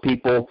 Most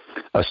people,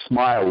 a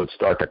smile would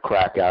start to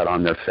crack out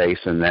on their face,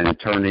 and then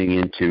turning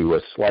into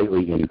a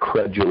slightly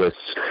incredulous,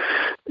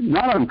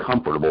 not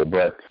uncomfortable,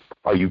 but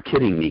 "are you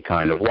kidding me"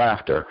 kind of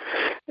laughter.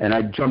 And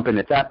I'd jump in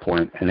at that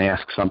point and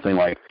ask something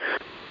like,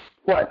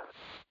 "What?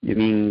 You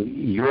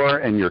mean your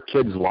and your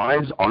kids'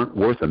 lives aren't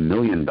worth $1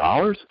 million?"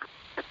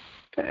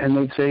 And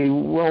they'd say,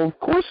 "Well, of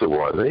course it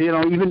was.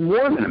 Even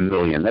more than $1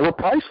 million. They were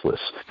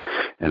priceless."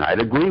 And I'd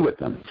agree with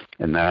them.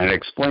 And then I'd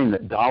explain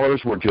that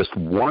dollars were just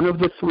one of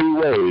the 3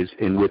 ways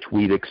in which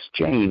we'd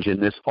exchange in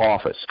this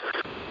office.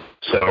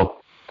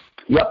 So,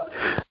 yep,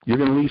 you're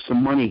going to leave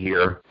some money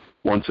here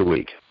once a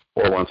week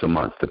or once a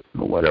month,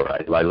 whatever.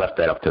 I left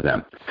that up to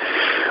them.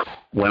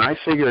 When I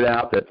figured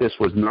out that this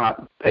was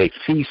not a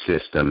fee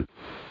system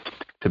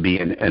to be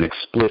an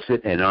explicit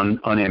and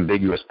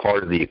unambiguous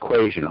part of the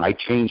equation, I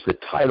changed the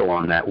title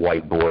on that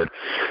whiteboard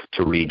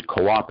to read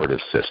cooperative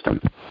system.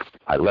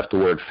 I left the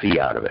word fee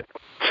out of it.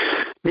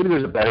 Maybe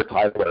there's a better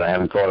title that I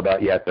haven't thought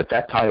about yet, but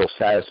that title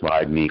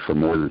satisfied me for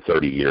more than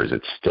 30 years.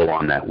 It's still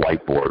on that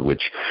whiteboard,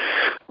 which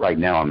right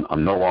now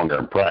I'm no longer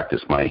in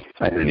practice. I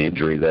had an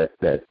injury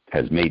that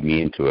has made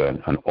me into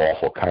an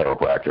awful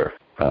chiropractor.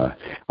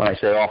 When I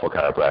say awful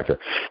chiropractor,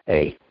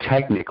 a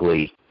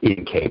technically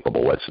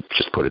incapable, let's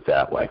just put it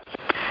that way.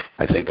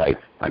 I think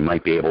I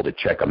might be able to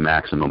check a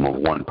maximum of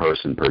 1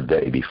 person per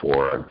day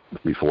before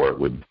it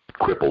would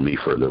cripple me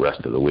for the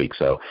rest of the week.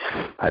 So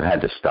I've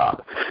had to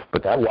stop.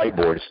 But that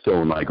whiteboard is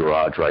still in my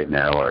garage right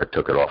now, or I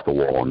took it off the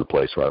wall in the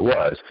place where I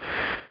was,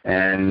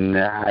 and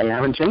I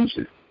haven't changed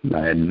it.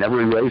 I had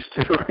never erased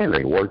it or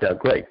anything. It worked out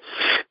great.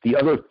 The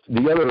other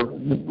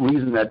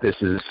reason that this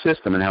is a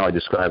system and how I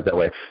describe it that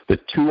way, the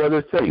 2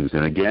 other things,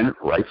 and again,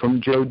 right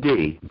from Joe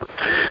D.,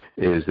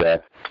 is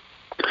that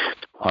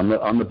on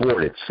the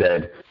board it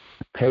said,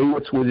 pay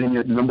what's within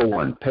your, number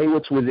 1, pay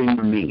what's within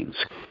your means.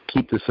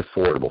 Keep this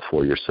affordable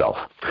for yourself.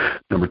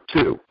 Number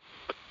 2,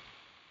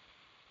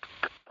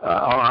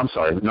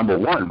 number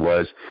 1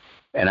 was,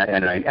 and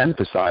I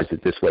emphasized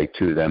it this way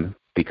to them,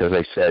 because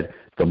I said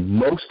the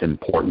most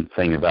important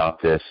thing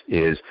about this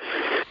is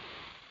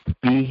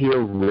be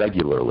here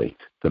regularly.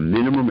 The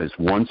minimum is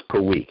once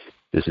per week.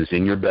 This is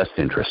in your best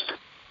interest.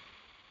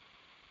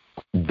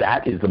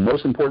 That is the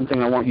most important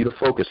thing I want you to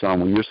focus on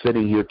when you're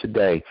sitting here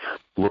today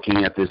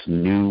looking at this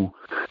new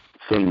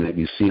thing that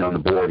you see on the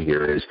board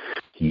here is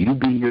you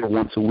be here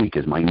once a week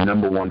is my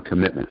number one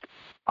commitment.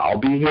 I'll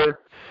be here.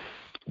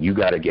 You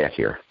got to get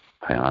here.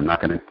 I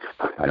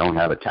don't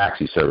have a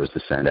taxi service to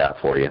send out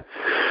for you,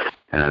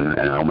 and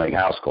I don't make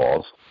house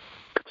calls.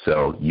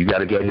 So you got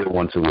to get here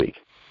once a week.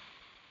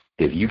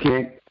 If you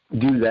can't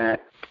do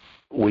that,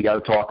 we got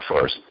to talk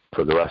first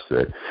for the rest of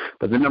it.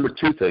 But the number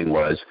 2 thing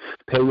was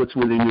pay what's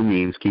within your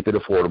means, keep it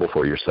affordable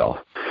for yourself.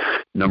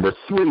 Number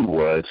 3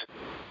 was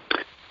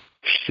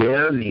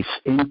share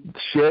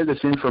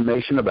this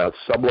information about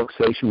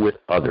subluxation with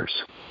others.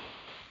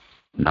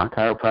 Not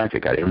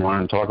chiropractic. I didn't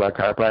want to talk about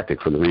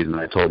chiropractic for the reason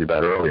I told you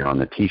about earlier on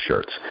the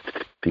T-shirts.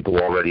 People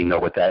already know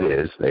what that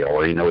is. They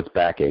already know it's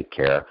backache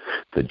care.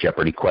 The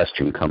Jeopardy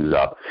question comes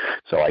up.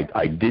 So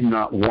I did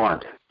not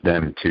want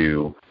them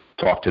to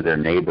talk to their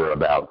neighbor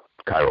about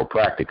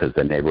chiropractic because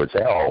the neighbor would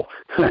say, oh,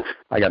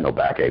 I got no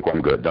backache.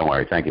 I'm good. Don't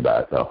worry. Thank you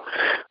about it, though.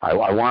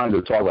 I wanted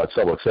to talk about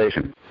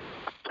subluxation.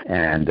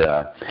 And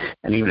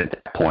even at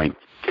that point,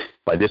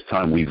 by this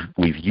time, we've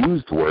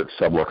used the word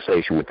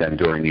subluxation with them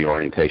during the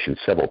orientation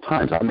several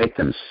times. I make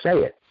them say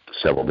it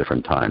several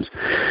different times.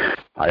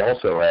 I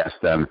also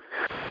asked them,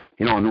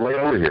 on the way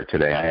over here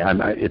today,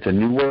 it's a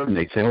new word, and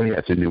they'd say, oh, yeah,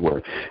 it's a new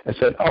word. I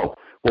said, oh,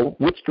 well,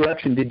 which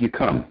direction did you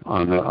come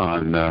on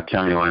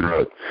County Line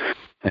Road?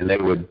 And they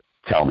would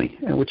tell me.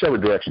 And whichever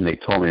direction they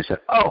told me, I said,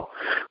 oh,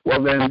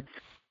 well then,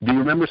 do you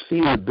remember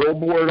seeing the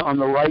billboard on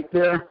the right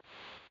there?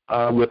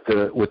 With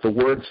the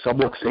word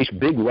subluxation,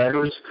 big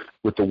letters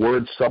with the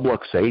word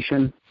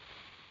subluxation,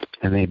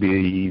 and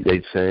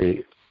they'd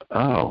say,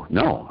 oh,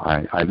 no,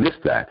 I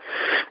missed that.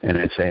 And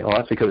I'd say, oh,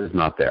 that's because it's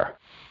not there.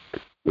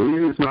 The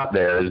reason it's not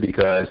there is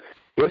because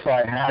if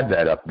I had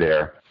that up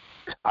there,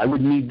 I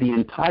would need the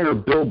entire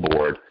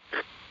billboard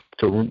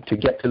to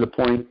get to the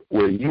point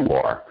where you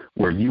are,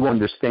 where you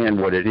understand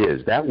what it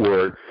is. That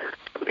word,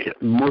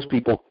 most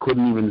people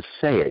couldn't even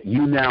say it.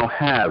 You now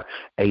have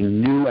a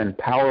new and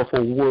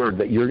powerful word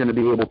that you're going to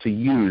be able to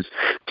use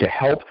to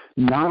help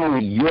not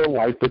only your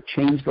life, but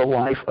change the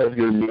life of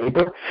your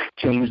neighbor,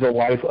 change the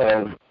life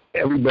of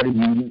everybody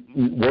you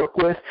work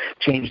with,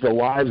 change the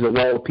lives of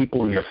all the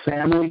people in your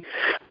family.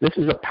 This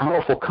is a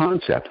powerful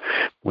concept.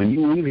 When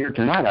you leave here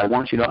tonight, I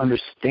want you to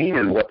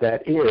understand what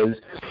that is,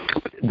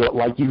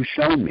 like you've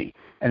shown me.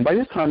 And by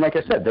this time, like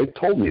I said, they've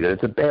told me that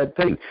it's a bad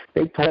thing.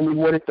 They've told me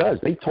what it does.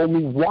 They told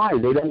me why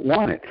they don't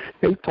want it.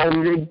 They told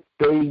me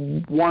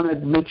they want to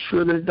make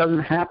sure that it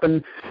doesn't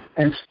happen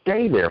and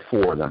stay there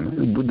for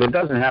them. The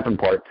doesn't happen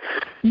part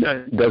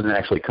doesn't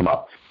actually come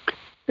up,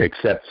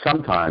 except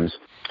sometimes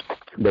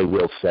they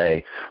will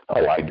say,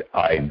 oh,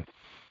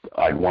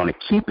 I'd want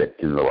to keep it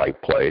in the right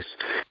place.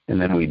 And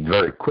then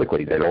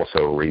they'd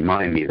also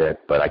remind me that,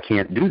 but I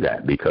can't do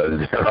that because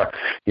there are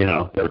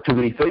too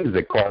many things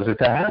that cause it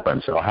to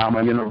happen. So how am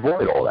I going to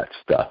avoid all that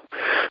stuff?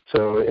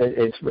 So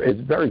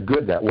it's very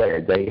good that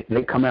way.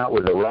 They come out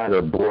with a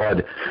rather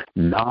broad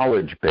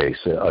knowledge base,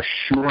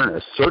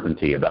 assurance,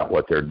 certainty about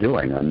what they're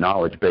doing, a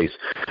knowledge base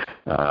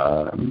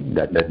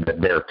that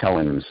they're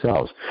telling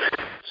themselves.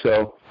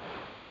 So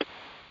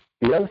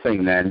the other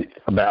thing then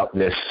about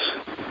this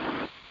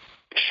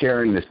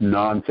sharing this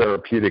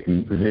non-therapeutic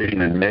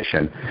vision and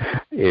mission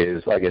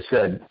is, like I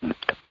said,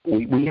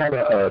 we have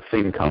a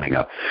thing coming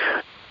up.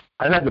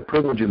 I've had the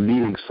privilege of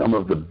meeting some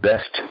of the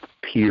best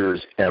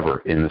peers ever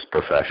in this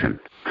profession.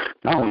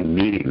 Not only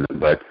meeting them,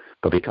 but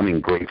becoming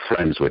great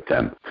friends with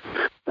them.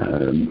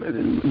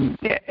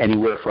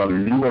 Anywhere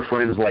from newer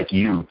friends like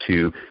you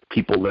to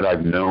people that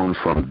I've known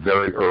from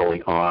very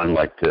early on,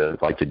 like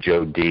the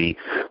Joe D,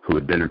 who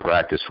had been in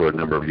practice for a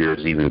number of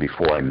years even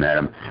before I met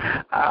him.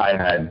 I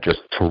had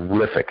just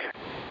terrific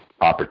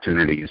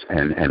opportunities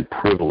and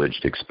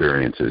privileged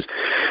experiences.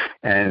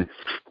 And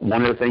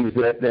one of the things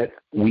that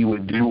we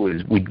would do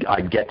is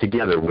I'd get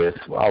together with,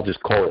 I'll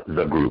just call it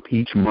the group.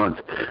 Each month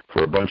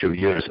for a bunch of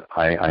years,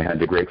 I had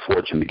the great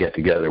fortune to get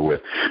together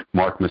with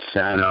Mark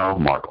Massano,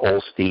 Mark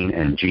Olstein,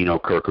 and Gino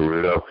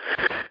Curcaruto,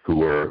 who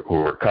were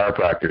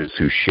chiropractors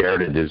who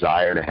shared a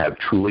desire to have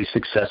truly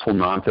successful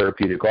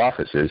non-therapeutic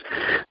offices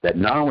that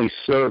not only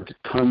served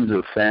tons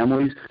of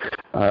families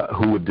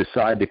who would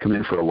decide to come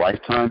in for a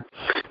lifetime,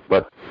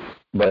 but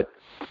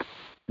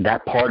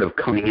that part of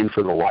coming in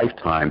for the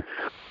lifetime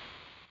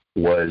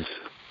was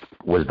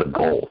the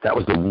goal. That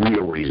was the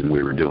real reason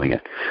we were doing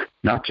it.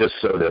 Not just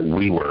so that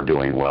we were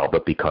doing well,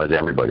 but because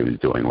everybody was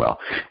doing well.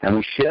 And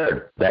we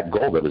shared that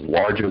goal that was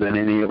larger than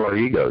any of our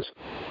egos.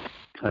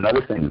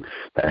 Another thing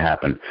that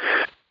happened,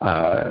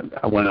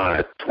 I went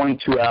on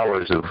 22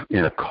 hours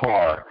in a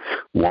car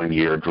one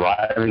year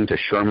driving to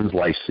Sherman's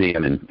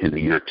Lyceum in the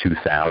year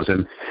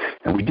 2000.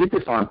 And we did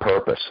this on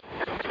purpose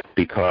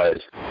because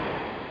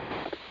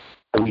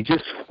we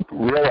just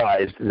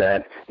realized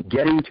that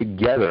getting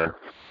together,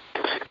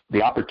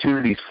 the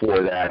opportunities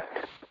for that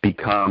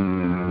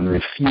become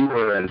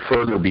fewer and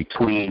further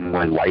between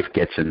when life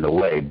gets in the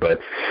way. But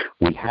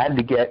we had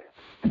to get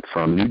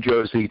from New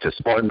Jersey to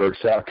Spartanburg,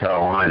 South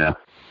Carolina.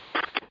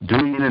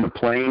 Doing it in a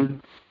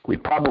plane,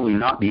 we'd probably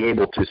not be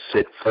able to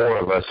sit four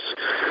of us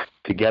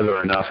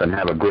together enough and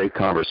have a great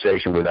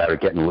conversation without it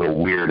getting a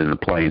little weird in the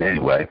plane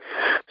anyway.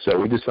 So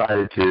we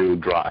decided to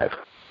drive.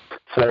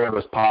 Four of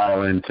us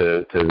pile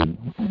into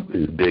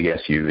this big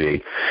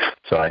SUV.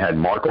 So I had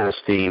Mark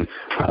Olstein,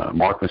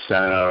 Mark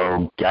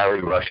Massano,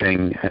 Gary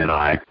Rushing, and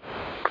I.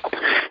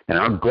 And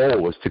our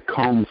goal was to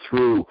comb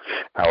through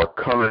our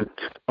current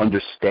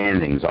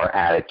understandings, our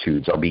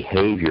attitudes, our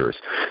behaviors,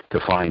 to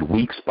find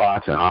weak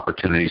spots and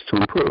opportunities to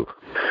improve.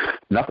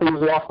 Nothing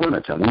was off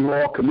limits, and we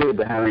were all committed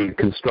to having a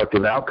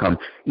constructive outcome,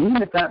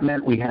 even if that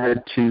meant we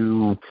had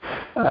to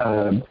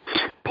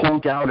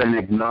point out and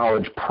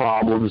acknowledge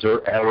problems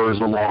or errors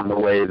along the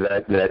way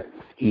that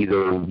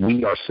either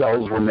we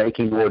ourselves were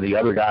making or the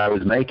other guy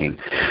was making.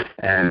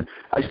 And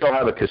I still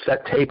have a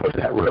cassette tape of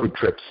that road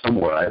trip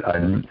somewhere. I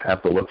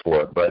have to look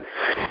for it. But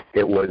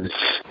it was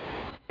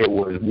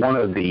one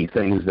of the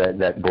things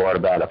that brought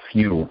about a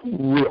few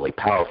really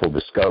powerful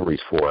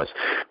discoveries for us.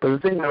 But the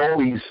thing that all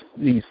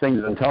these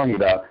things I'm telling you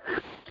about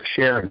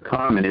share in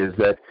common is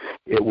that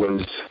it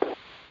was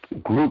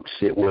groups,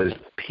 it was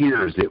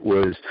peers, it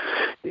was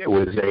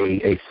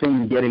a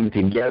thing getting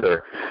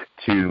together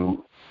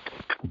to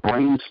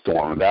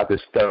brainstorm about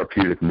this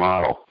therapeutic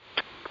model.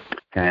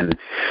 And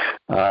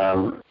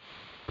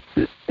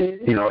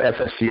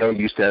FSCO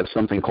used to have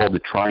something called the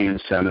Try-In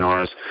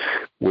seminars,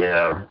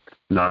 where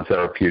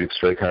non-therapeutic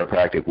straight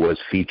chiropractic was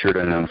featured,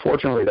 and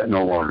unfortunately that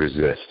no longer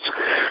exists.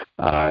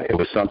 It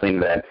was something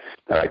that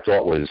I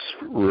thought was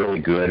really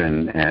good,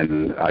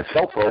 and I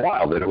felt for a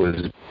while that it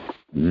was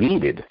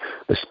needed,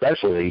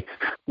 especially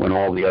when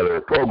all the other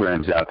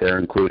programs out there,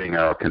 including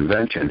our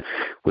convention,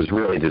 was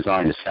really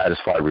designed to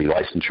satisfy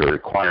relicensure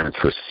requirements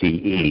for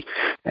CE,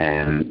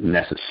 and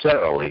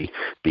necessarily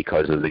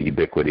because of the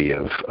ubiquity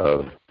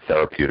of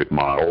therapeutic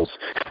models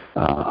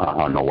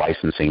on the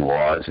licensing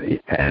laws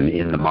and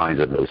in the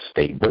minds of those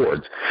state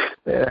boards.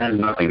 It has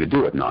nothing to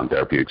do with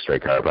non-therapeutic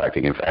straight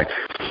chiropractic. In fact,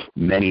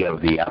 many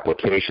of the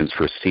applications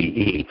for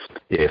CE,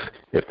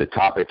 if the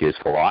topic is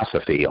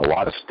philosophy, a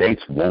lot of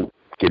states won't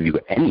give you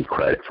any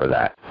credit for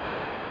that.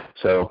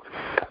 So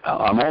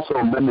I'm also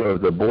a member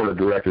of the board of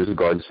directors of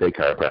Garden State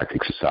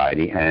Chiropractic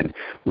Society, and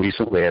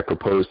recently I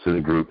proposed to the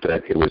group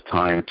that it was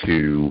time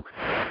to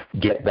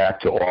get back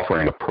to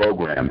offering a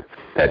program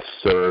that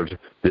served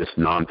this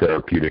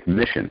non-therapeutic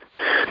mission.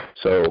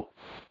 So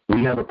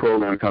we have a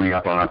program coming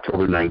up on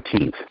October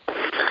 19th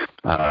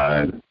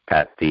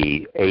at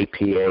the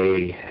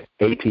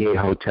APA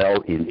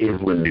Hotel in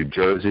Island, New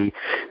Jersey.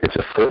 It's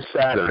a full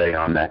Saturday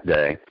on that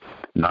day,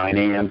 9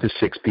 a.m. to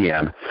 6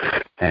 p.m.,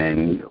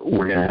 and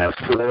we're going to have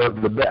four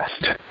of the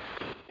best.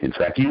 In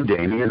fact, you,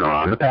 Damien, are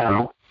on the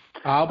panel.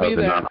 I'll be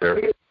there.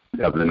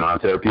 Of the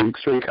non-therapeutic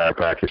straight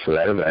chiropractors for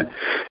that event.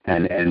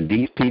 And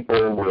these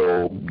people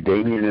will,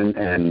 Damien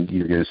and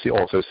you're going to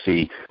also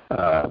see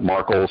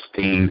Mark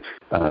Olstein,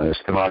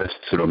 Stamatis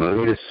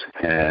Tsudomilidis,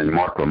 and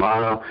Mark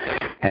Romano,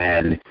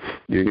 and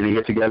you're going to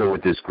get together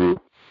with this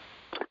group.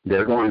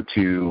 They're going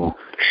to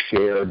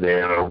share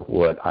their,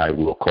 what I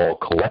will call,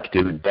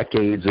 collective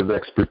decades of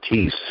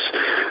expertise,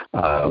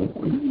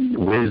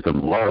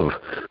 wisdom, love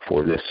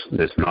for this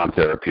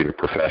non-therapeutic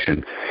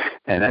profession.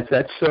 And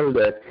that's so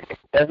that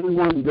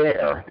everyone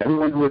there,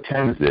 everyone who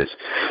attends this,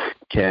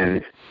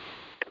 can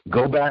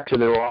go back to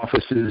their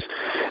offices.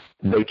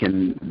 They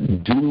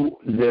can do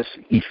this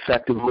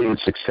effectively and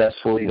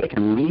successfully. They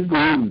can leave the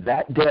room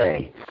that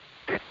day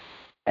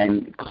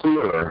and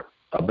clearer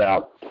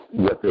about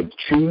what they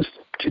choose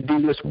to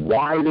do this,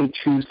 why they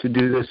choose to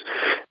do this,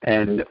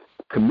 and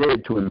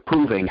committed to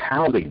improving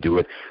how they do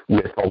it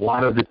with a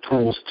lot of the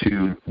tools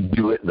to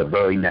do it the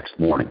very next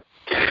morning.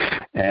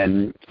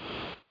 And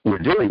we're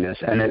doing this,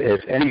 and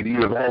if any of you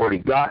have already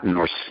gotten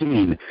or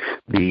seen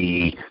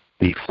the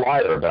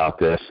flyer about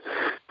this,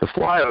 the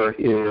flyer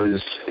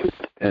is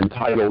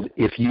entitled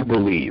If You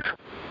Believe.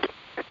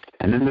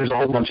 And then there's a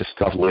whole bunch of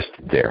stuff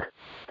listed there.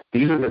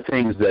 These are the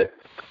things that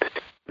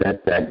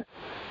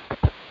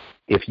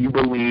if you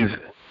believe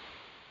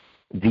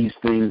these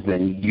things,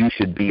 then you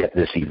should be at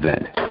this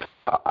event.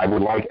 I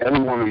would like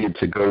every one of you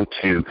to go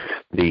to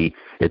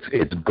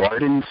it's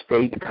Garden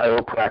State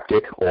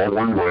Chiropractic, all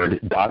one word,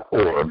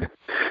 .org.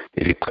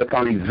 If you click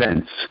on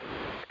events,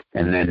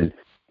 and then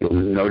you'll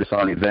notice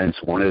on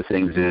events, one of the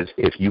things is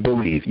If You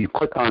Believe. You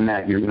click on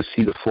that, you're going to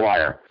see the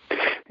flyer.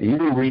 And you're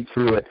going to read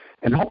through it,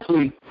 and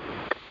hopefully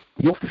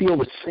you'll feel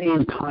the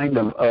same kind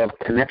of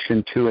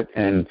connection to it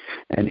and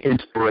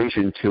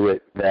inspiration to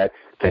it that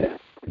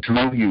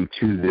drew you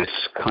to this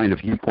kind of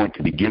viewpoint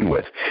to begin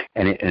with.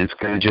 And it's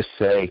going to just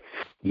say,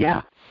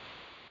 yeah,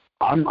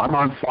 I'm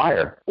on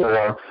fire,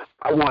 or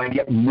I want to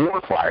get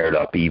more fired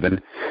up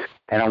even,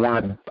 and I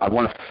want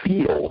to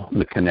feel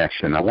the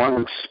connection. I want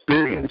to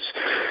experience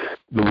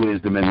the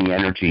wisdom and the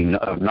energy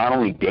of not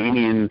only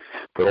Damien,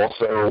 but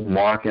also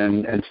Mark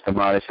and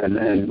Stamatis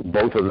and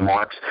both of the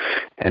Marks,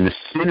 and the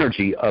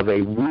synergy of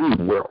a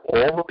room where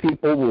all the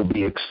people will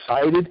be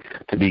excited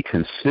to be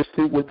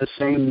consistent with the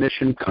same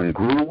mission,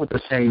 congruent with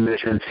the same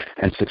mission,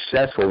 and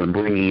successful in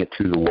bringing it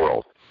to the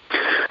world.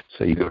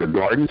 So you go to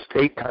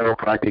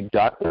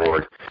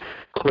GardenStateChiropractic.org,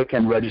 click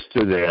and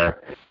register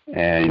there,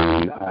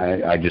 and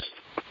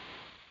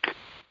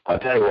I'll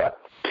tell you what,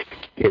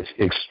 it's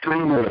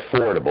extremely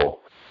affordable.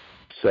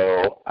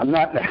 So I'm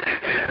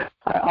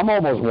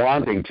almost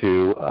wanting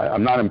to,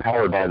 I'm not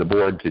empowered by the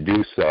board to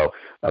do so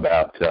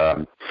about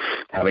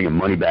having a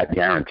money-back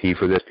guarantee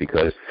for this,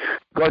 because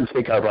Garden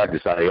State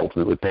Chiropractic Society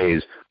ultimately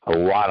pays a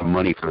lot of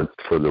money for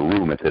the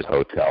room at this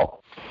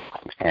hotel.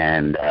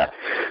 And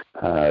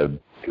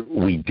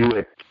we do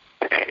it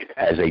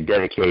as a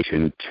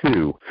dedication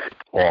to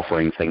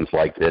offering things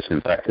like this.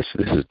 In fact, this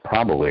is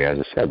probably, as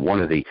I said,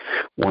 one of the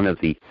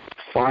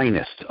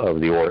finest of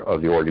the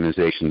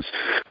organization's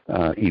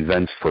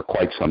events for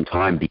quite some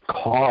time,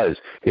 because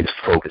it's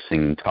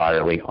focusing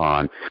entirely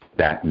on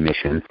that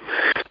mission.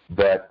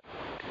 But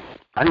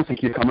I don't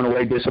think you're coming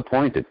away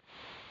disappointed.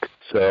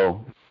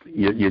 So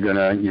you're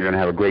gonna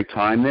have a great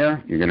time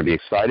there. You're gonna be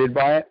excited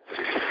by it,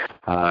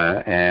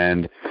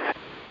 and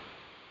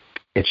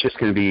it's just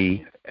going to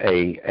be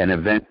an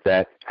event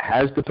that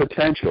has the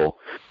potential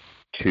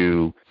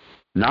to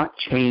not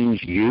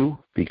change you,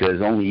 because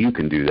only you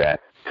can do that,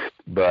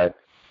 but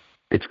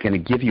it's going to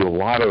give you a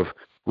lot of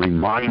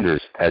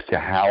reminders as to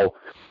how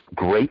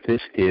great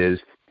this is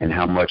and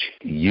how much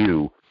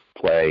you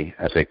play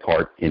as a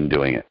part in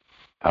doing it.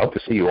 I hope to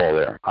see you all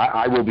there.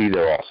 I will be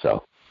there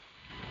also.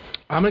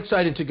 I'm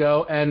excited to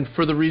go, and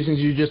for the reasons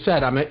you just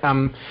said.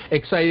 I'm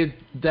excited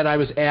that I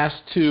was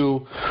asked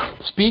to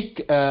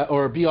speak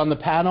or be on the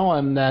panel,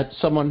 and that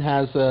someone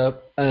has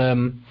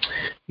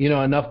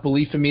enough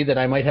belief in me that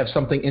I might have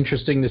something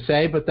interesting to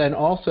say. But then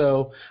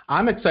also,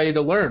 I'm excited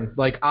to learn.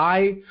 Like,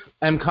 I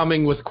am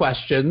coming with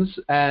questions,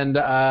 and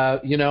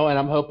and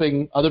I'm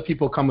hoping other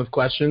people come with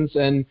questions,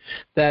 and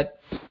that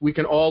we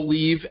can all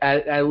leave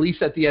at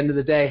least at the end of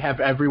the day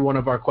have every one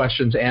of our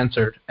questions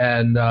answered,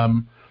 and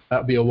that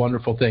would be a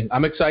wonderful thing.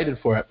 I'm excited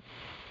for it.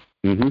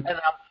 Mm-hmm. And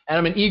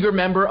I'm an eager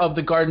member of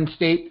the Garden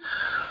State.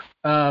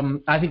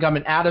 I think I'm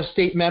an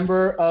out-of-state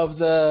member of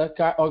the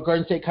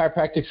Garden State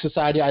Chiropractic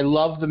Society. I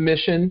love the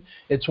mission.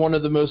 It's one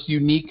of the most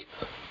unique,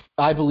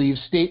 I believe,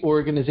 state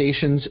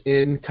organizations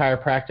in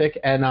chiropractic,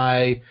 and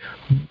I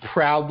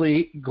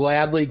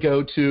gladly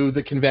go to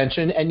the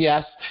convention. And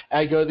yes,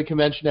 I go to the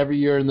convention every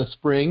year in the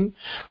spring.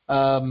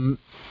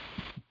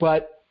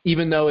 But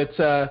even though it's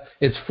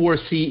 4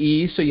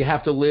 CE, so you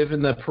have to live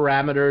in the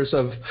parameters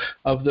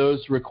of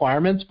those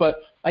requirements. But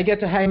I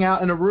get to hang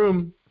out in a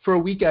room for a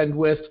weekend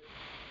with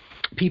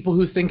people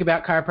who think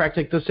about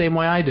chiropractic the same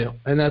way I do,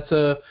 and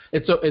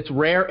it's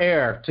rare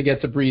air to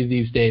get to breathe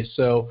these days.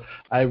 So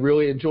I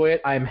really enjoy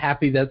it. I'm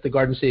happy that the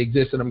Garden State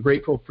exists, and I'm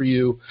grateful for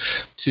you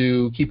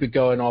to keep it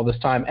going all this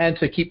time and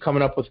to keep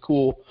coming up with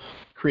cool,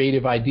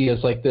 creative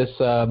ideas like this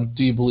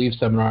Do You Believe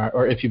seminar,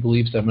 or If You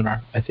Believe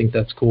seminar. I think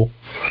that's cool.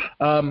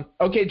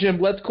 Okay,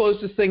 Jim, let's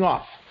close this thing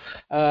off.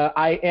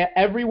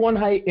 Everyone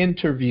I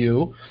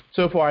interview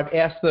so far, I've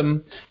asked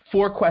them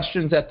 4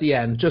 questions at the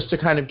end, just to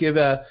kind of give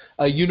a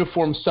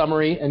uniform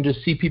summary and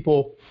just see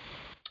people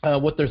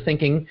what they're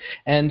thinking.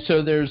 And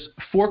so there's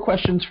 4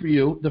 questions for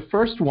you. The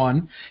first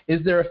one,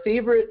 is there a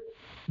favorite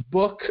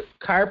book,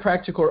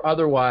 chiropractic or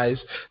otherwise,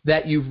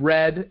 that you've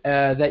read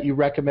that you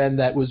recommend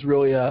that was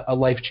really a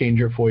life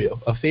changer for you?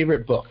 A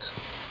favorite book?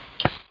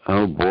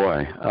 Oh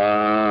boy,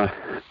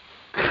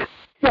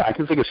 yeah, I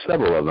can think of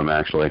several of them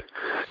actually.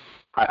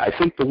 I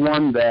think the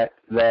one that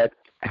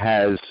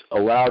has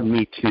allowed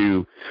me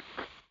to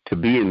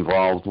be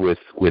involved with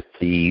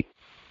the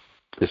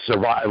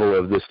survival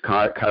of this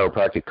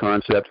chiropractic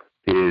concept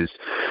is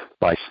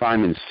by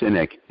Simon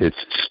Sinek. It's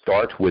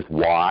Start With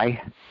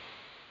Why.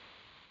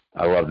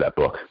 I love that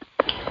book.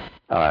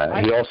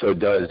 He also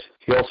does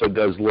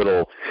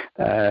little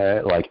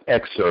like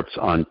excerpts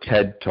on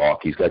TED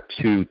Talk. He's got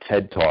 2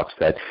 TED Talks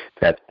that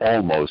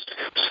almost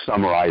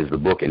summarize the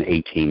book in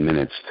 18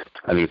 minutes.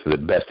 I think it's the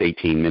best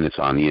 18 minutes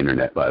on the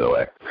internet, by the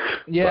way.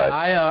 Yeah,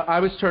 I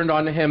was turned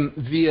on to him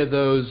via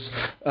those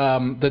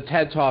the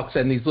TED Talks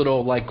and these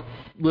little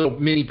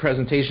mini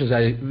presentations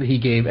that he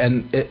gave,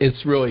 and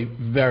it's really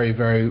very,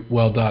 very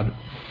well done.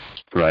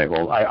 Right.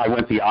 Well, I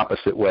went the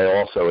opposite way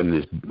also.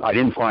 I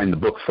didn't find the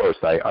book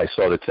first. I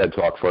saw the TED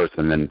Talk first,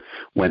 and then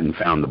went and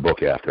found the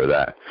book after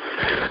that.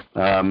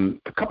 A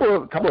couple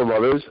of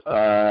others.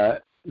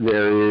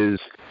 There is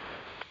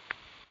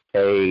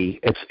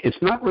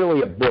it's not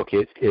really a book.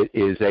 It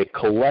is a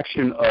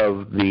collection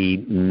of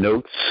the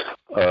notes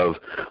of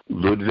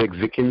Ludwig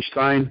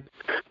Wittgenstein,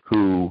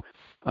 who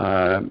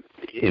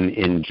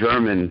in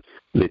German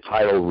the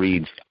title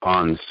reads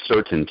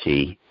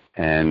Uncertainty.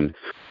 And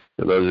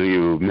for those of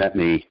you who've met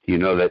me, you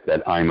know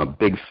that I'm a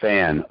big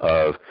fan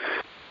of,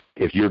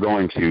 if you're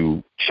going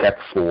to check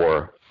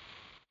for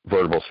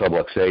vertebral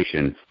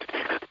subluxation,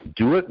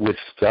 do it with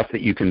stuff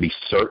that you can be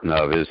certain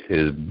of is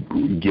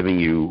giving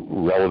you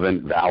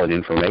relevant, valid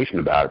information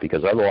about it,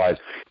 because otherwise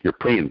your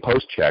pre and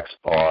post checks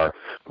are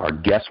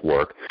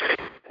guesswork,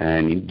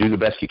 and you do the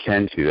best you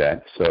can to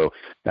that. So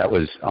that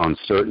was on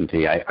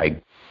certainty.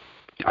 I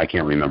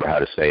can't remember how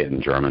to say it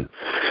in German.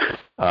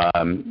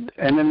 And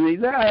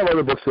then I have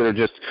other books that are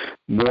just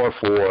more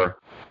for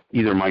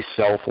either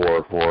myself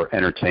or for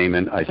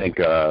entertainment. I think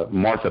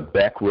Martha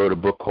Beck wrote a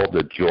book called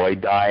The Joy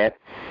Diet.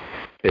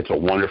 It's a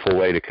wonderful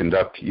way to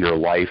conduct your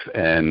life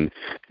and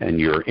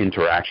your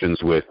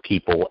interactions with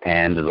people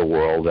and the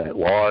world at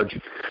large.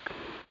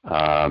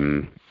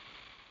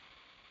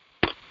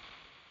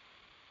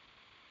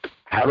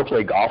 How to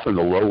Play Golf in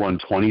the Low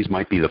 120s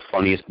might be the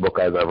funniest book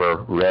I've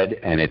ever read,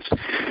 and it's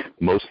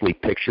mostly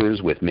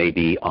pictures with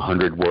maybe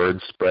 100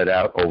 words spread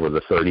out over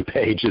the 30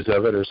 pages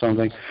of it or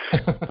something.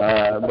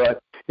 But,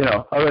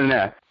 other than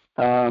that,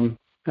 I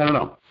don't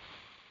know.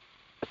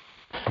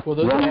 Well,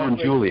 Romeo and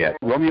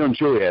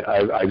Juliet.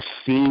 I've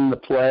seen the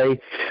play,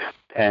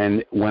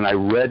 and when I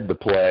read the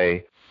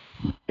play,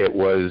 it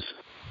was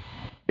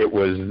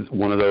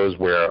one of those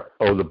where,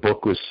 the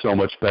book was so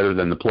much better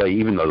than the play,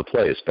 even though the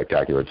play is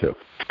spectacular too.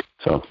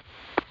 So,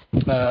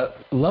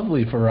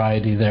 lovely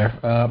variety there.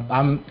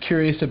 I'm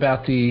curious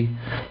about the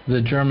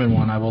German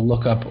one. I will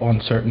look up on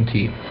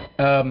certainty.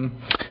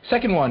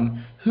 Second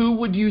one, who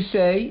would you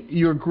say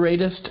your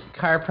greatest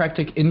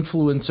chiropractic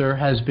influencer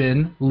has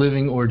been,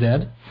 living or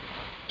dead?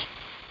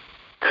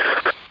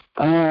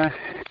 All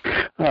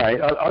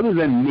right. Other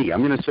than me,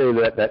 I'm going to say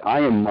that I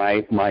am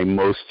my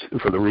most,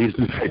 for the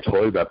reasons I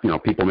told you about,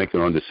 people make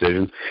their own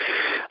decisions.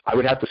 I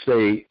would have to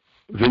say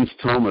Vince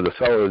Toma, the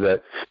fellow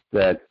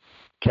that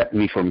kept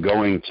me from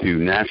going to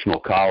National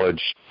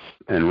College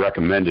and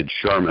recommended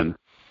Sherman.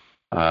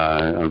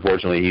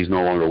 Unfortunately, he's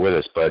no longer with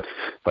us, but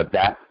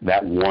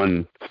that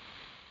one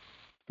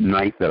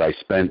night that I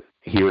spent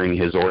hearing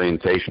his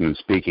orientation and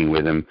speaking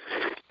with him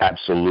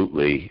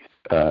absolutely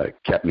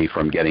kept me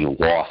from getting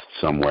lost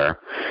somewhere.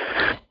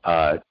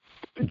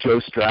 Joe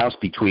Strauss,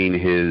 between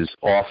his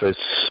office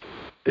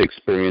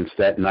experience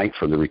that night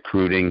for the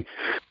recruiting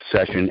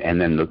session and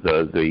then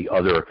the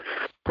other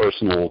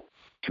personal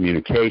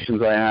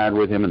communications I had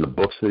with him and the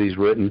books that he's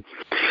written.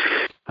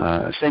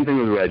 Same thing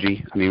with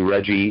Reggie. I mean,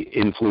 Reggie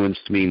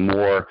influenced me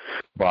more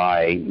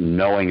by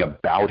knowing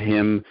about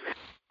him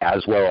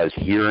as well as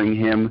hearing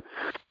him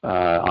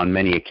on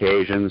many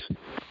occasions.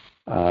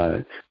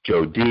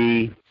 Joe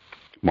D.,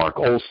 Mark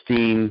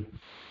Olstein,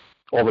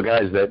 all the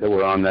guys that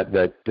were on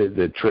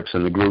the trips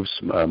and the groups,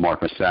 Mark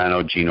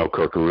Massano, Gino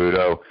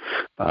Curcarudo,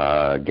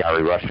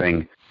 Gary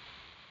Rushing.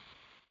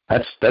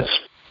 That's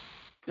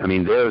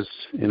there's,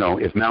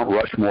 if Mount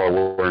Rushmore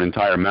were an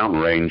entire mountain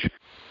range,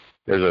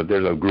 there's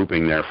a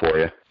grouping there for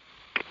you.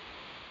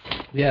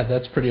 Yeah,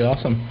 that's pretty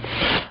awesome.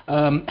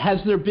 Has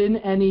there been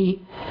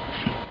any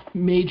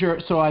major,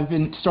 so I've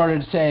been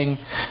started saying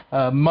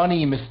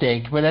money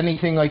mistake, but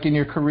anything like in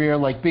your career,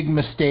 like big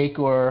mistake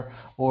or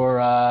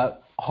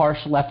harsh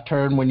left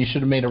turn when you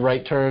should have made a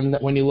right turn,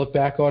 that when you look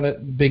back on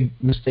it, big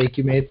mistake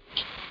you made?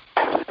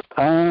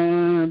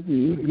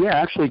 Yeah,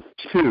 actually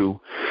two.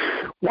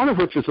 One of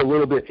which is a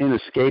little bit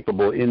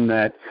inescapable in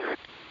that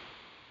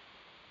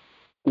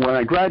when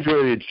I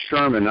graduated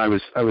Sherman, I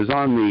was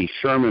on the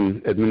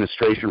Sherman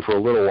administration for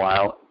a little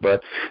while,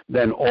 but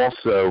then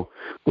also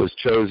was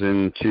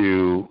chosen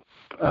to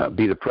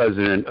be the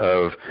president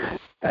of,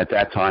 at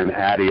that time,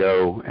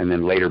 ADIO, and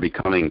then later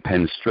becoming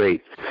Penn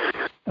State.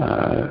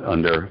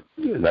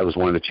 That was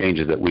one of the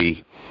changes that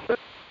we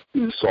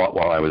sought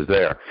while I was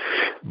there.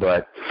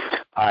 But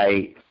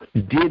I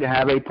did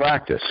have a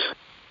practice.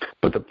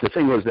 But the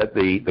thing was that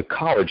the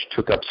college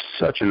took up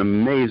such an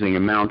amazing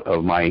amount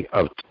of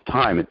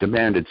time. It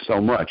demanded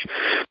so much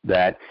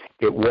that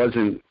it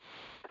wasn't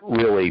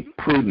really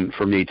prudent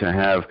for me to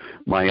have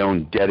my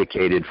own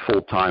dedicated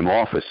full-time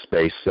office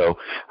space. So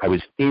I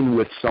was in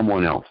with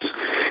someone else.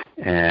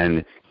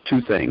 And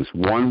two things.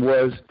 One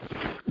was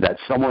that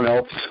someone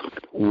else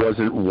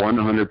wasn't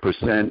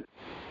 100%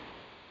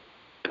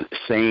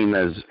 same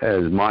as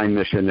my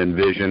mission and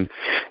vision,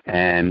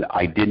 and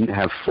I didn't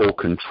have full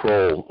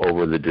control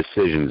over the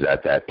decisions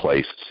at that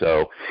place.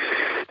 So,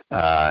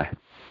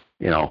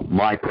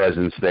 my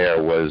presence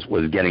there was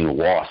getting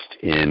lost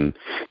in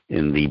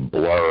the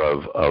blur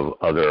of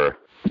other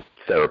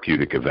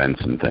therapeutic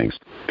events and things.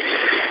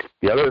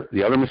 The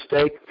other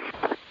mistake,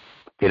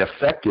 it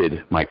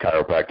affected my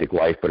chiropractic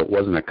life, but it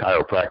wasn't a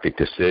chiropractic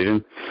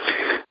decision.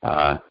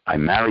 I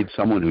married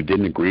someone who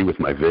didn't agree with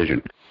my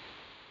vision.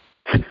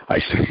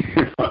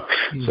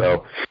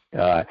 So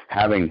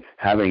having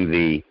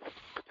a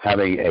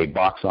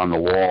box on the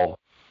wall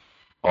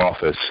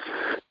office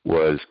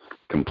was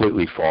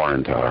completely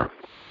foreign to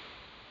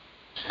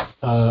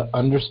her.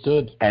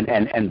 Understood. And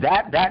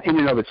that in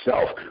and of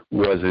itself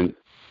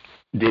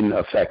didn't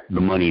affect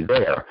the money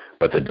there,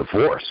 but the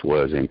divorce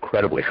was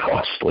incredibly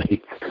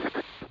costly.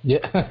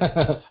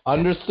 Yeah,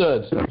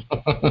 understood.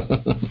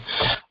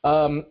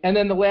 And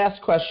then the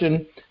last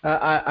question,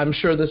 I'm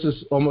sure this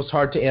is almost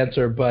hard to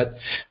answer, but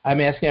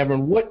I'm asking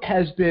everyone, what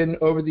has been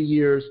over the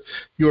years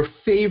your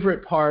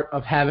favorite part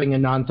of having a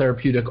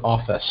non-therapeutic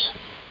office?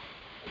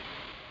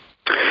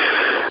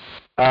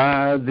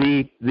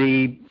 The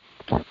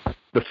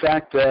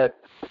fact that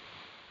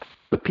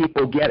the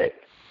people get it.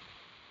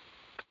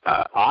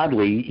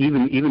 Oddly,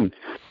 even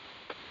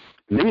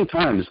many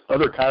times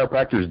other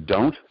chiropractors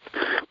don't,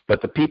 but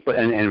the people,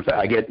 and in fact,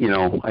 I get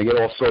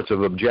all sorts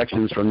of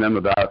objections from them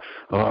about,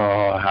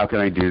 oh, how can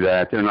I do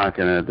that? They're not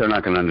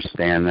gonna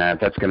understand that.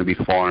 That's going to be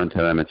foreign to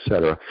them,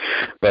 etc.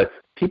 But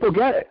people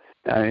get it,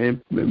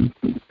 and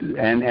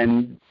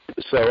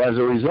so as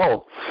a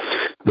result,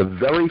 the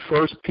very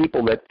first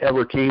people that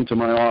ever came to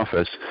my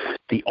office,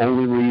 the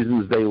only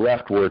reasons they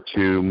left were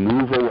to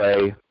move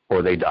away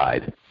or they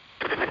died.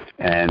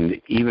 And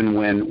even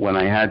when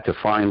I had to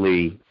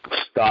finally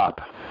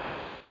stop,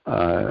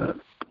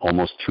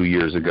 almost 2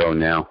 years ago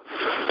now,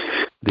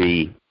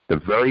 the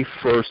very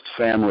first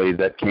family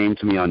that came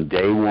to me on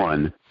day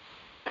one,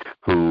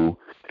 who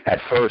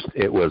at first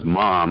it was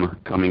mom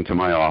coming to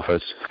my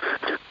office,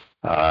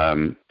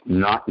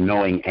 not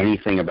knowing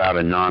anything about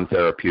a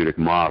non-therapeutic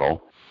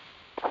model,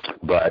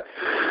 but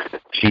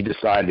she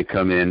decided to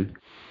come in,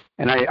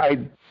 and I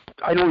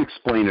don't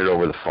explain it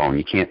over the phone.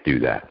 You can't do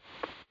that.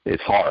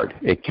 It's hard.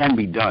 It can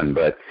be done,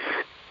 but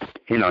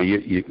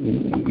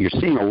you're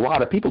seeing a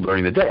lot of people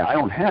during the day. I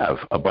don't have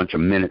a bunch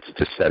of minutes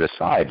to set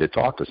aside to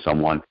talk to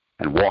someone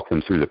and walk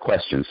them through the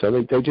questions, so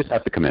they just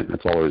have to come in.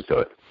 That's all there is to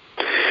it.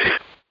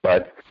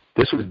 But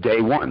this was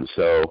day one,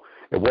 so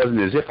it wasn't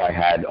as if I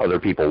had other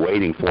people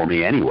waiting for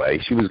me anyway.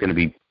 She was going to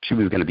be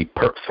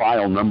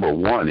file number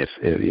one if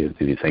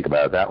you think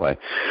about it that way.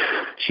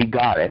 She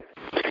got it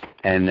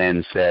and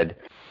then said,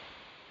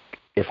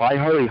 if I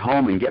hurry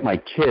home and get my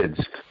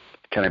kids,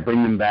 can I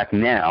bring them back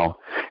now?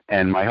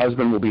 And my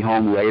husband will be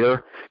home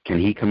later. Can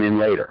he come in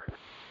later?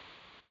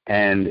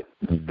 And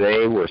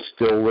they were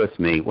still with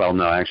me. Well,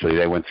 no, actually,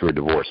 they went through a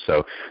divorce.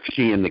 So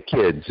she and the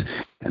kids,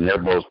 and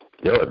they're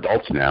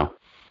adults now.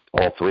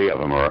 All three of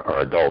them are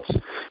adults.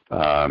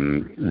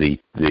 The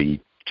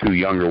two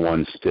younger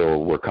ones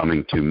still were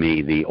coming to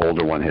me. The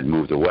older one had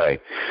moved away.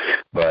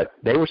 But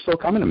they were still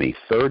coming to me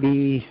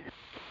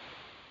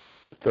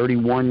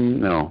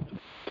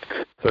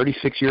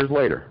 36 years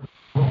later.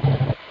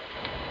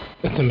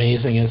 That's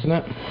amazing, isn't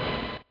it?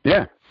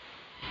 Yeah.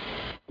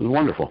 It was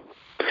wonderful.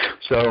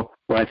 So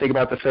when I think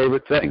about the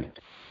favorite thing,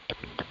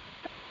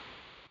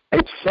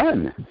 it's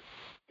fun.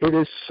 It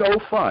is so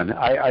fun.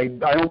 I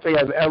don't think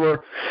have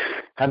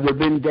there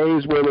been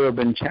days where there have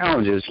been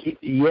challenges?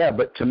 Yeah,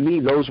 but to me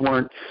those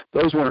weren't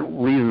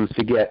reasons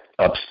to get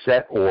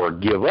upset or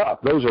give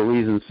up. Those are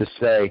reasons to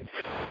say,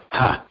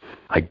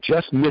 I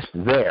just missed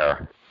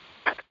there.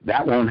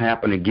 That won't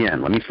happen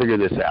again. Let me figure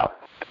this out.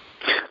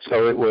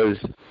 So it was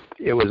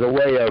a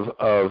way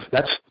of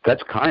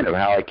that's kind of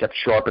how I kept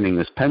sharpening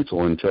this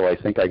pencil until I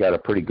think I got a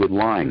pretty good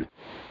line.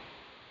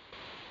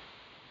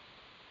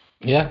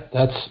 Yeah,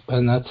 that's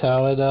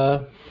how it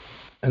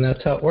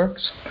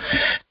works.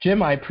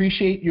 Jim, I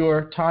appreciate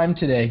your time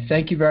today.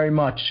 Thank you very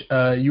much.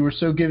 You were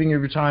so giving of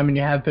your time, and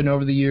you have been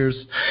over the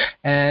years.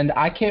 And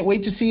I can't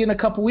wait to see you in a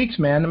couple weeks,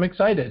 man. I'm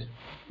excited.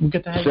 We'll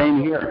get to hang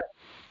Same here.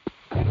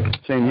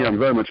 Same here. I'm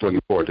very much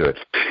looking forward to it.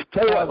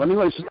 Tell you what, let me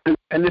listen.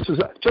 And this is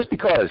just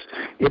because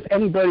if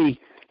anybody,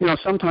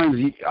 sometimes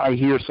I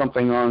hear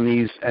something on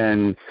these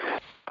and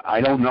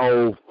I don't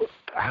know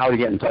how to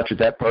get in touch with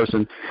that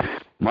person.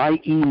 My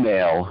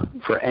email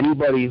for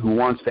anybody who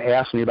wants to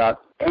ask me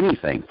about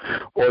anything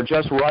or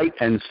just write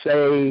and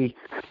say,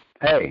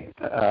 hey,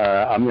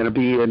 I'm going to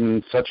be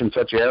in such and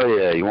such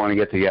area. You want to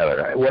get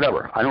together?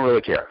 Whatever. I don't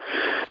really care.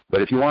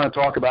 But if you want to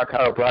talk about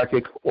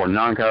chiropractic or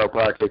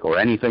non-chiropractic or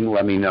anything,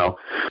 let me know.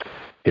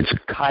 It's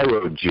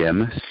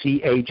ChiroJim,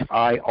 ChiroJim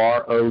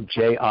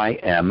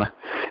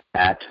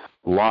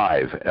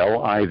 @live,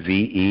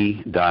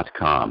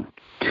 LIVE.com.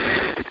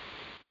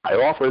 I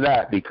offer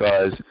that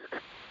because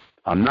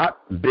I'm not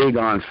big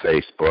on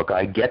Facebook.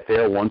 I get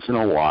there once in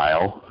a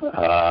while.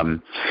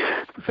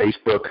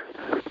 Facebook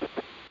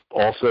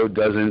also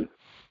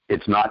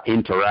it's not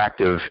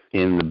interactive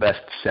in the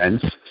best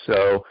sense.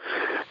 So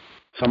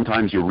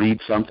sometimes you read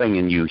something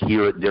and you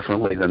hear it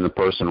differently than the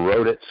person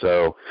wrote it.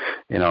 So,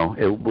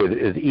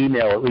 with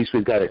email, at least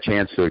we've got a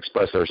chance to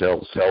express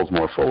ourselves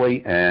more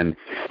fully. And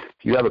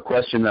if you have a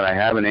question that I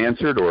haven't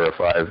answered, or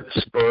if I've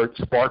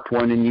sparked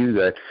one in you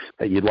that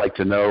you'd like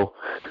to know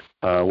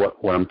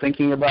what I'm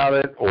thinking about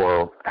it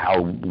or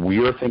how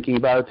we're thinking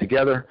about it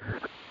together,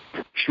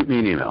 shoot me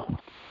an email.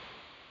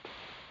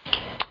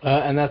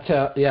 And that's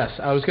yes,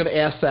 I was going to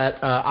ask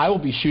that. I will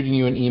be shooting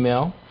you an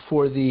email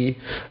for the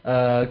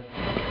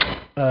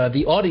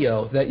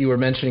audio that you were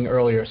mentioning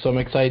earlier, so I'm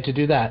excited to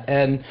do that.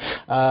 And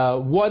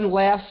one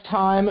last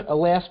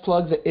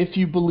plug, the If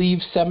You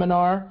Believe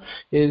seminar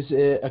is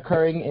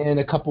occurring in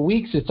a couple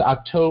weeks. It's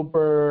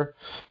October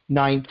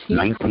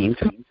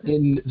 19th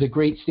in the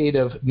great state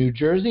of New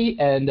Jersey,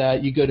 and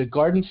you go to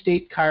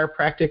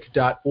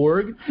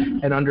gardenstatechiropractic.org,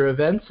 and under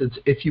events, it's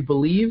If You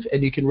Believe,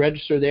 and you can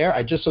register there.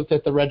 I just looked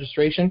at the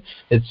registration.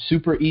 It's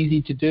super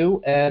easy to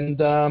do,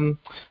 and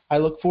I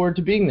look forward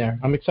to being there.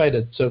 I'm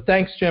excited. So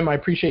thanks, Jim. I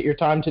appreciate your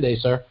time today,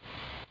 sir.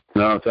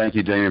 No, thank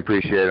you, Damien.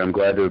 Appreciate it. I'm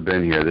glad to have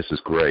been here. This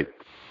is great.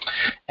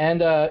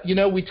 And,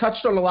 we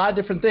touched on a lot of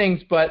different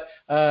things, but,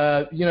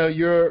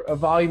 you're a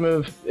volume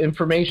of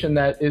information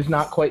that is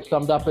not quite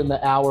summed up in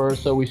the hour or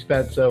so we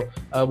spent. So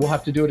we'll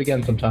have to do it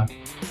again sometime.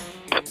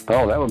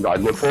 Oh, I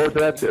look forward to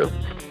that, too.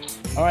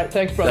 All right.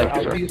 Thanks, brother.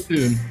 Thank you, I'll see you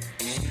soon.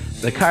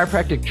 The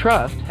Chiropractic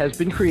Trust has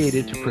been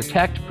created to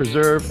protect,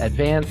 preserve,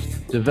 advance,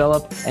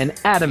 develop, and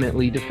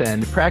adamantly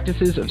defend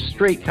practices of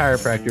straight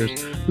chiropractors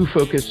who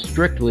focus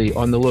strictly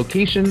on the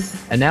location,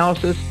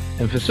 analysis,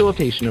 and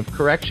facilitation of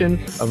correction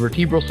of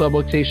vertebral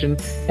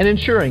subluxation, and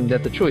ensuring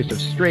that the choice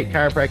of straight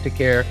chiropractic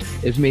care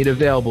is made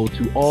available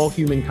to all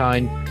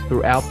humankind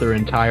throughout their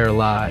entire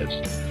lives.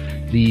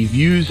 The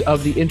views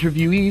of the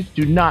interviewees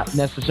do not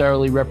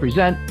necessarily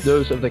represent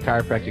those of the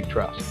Chiropractic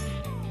Trust.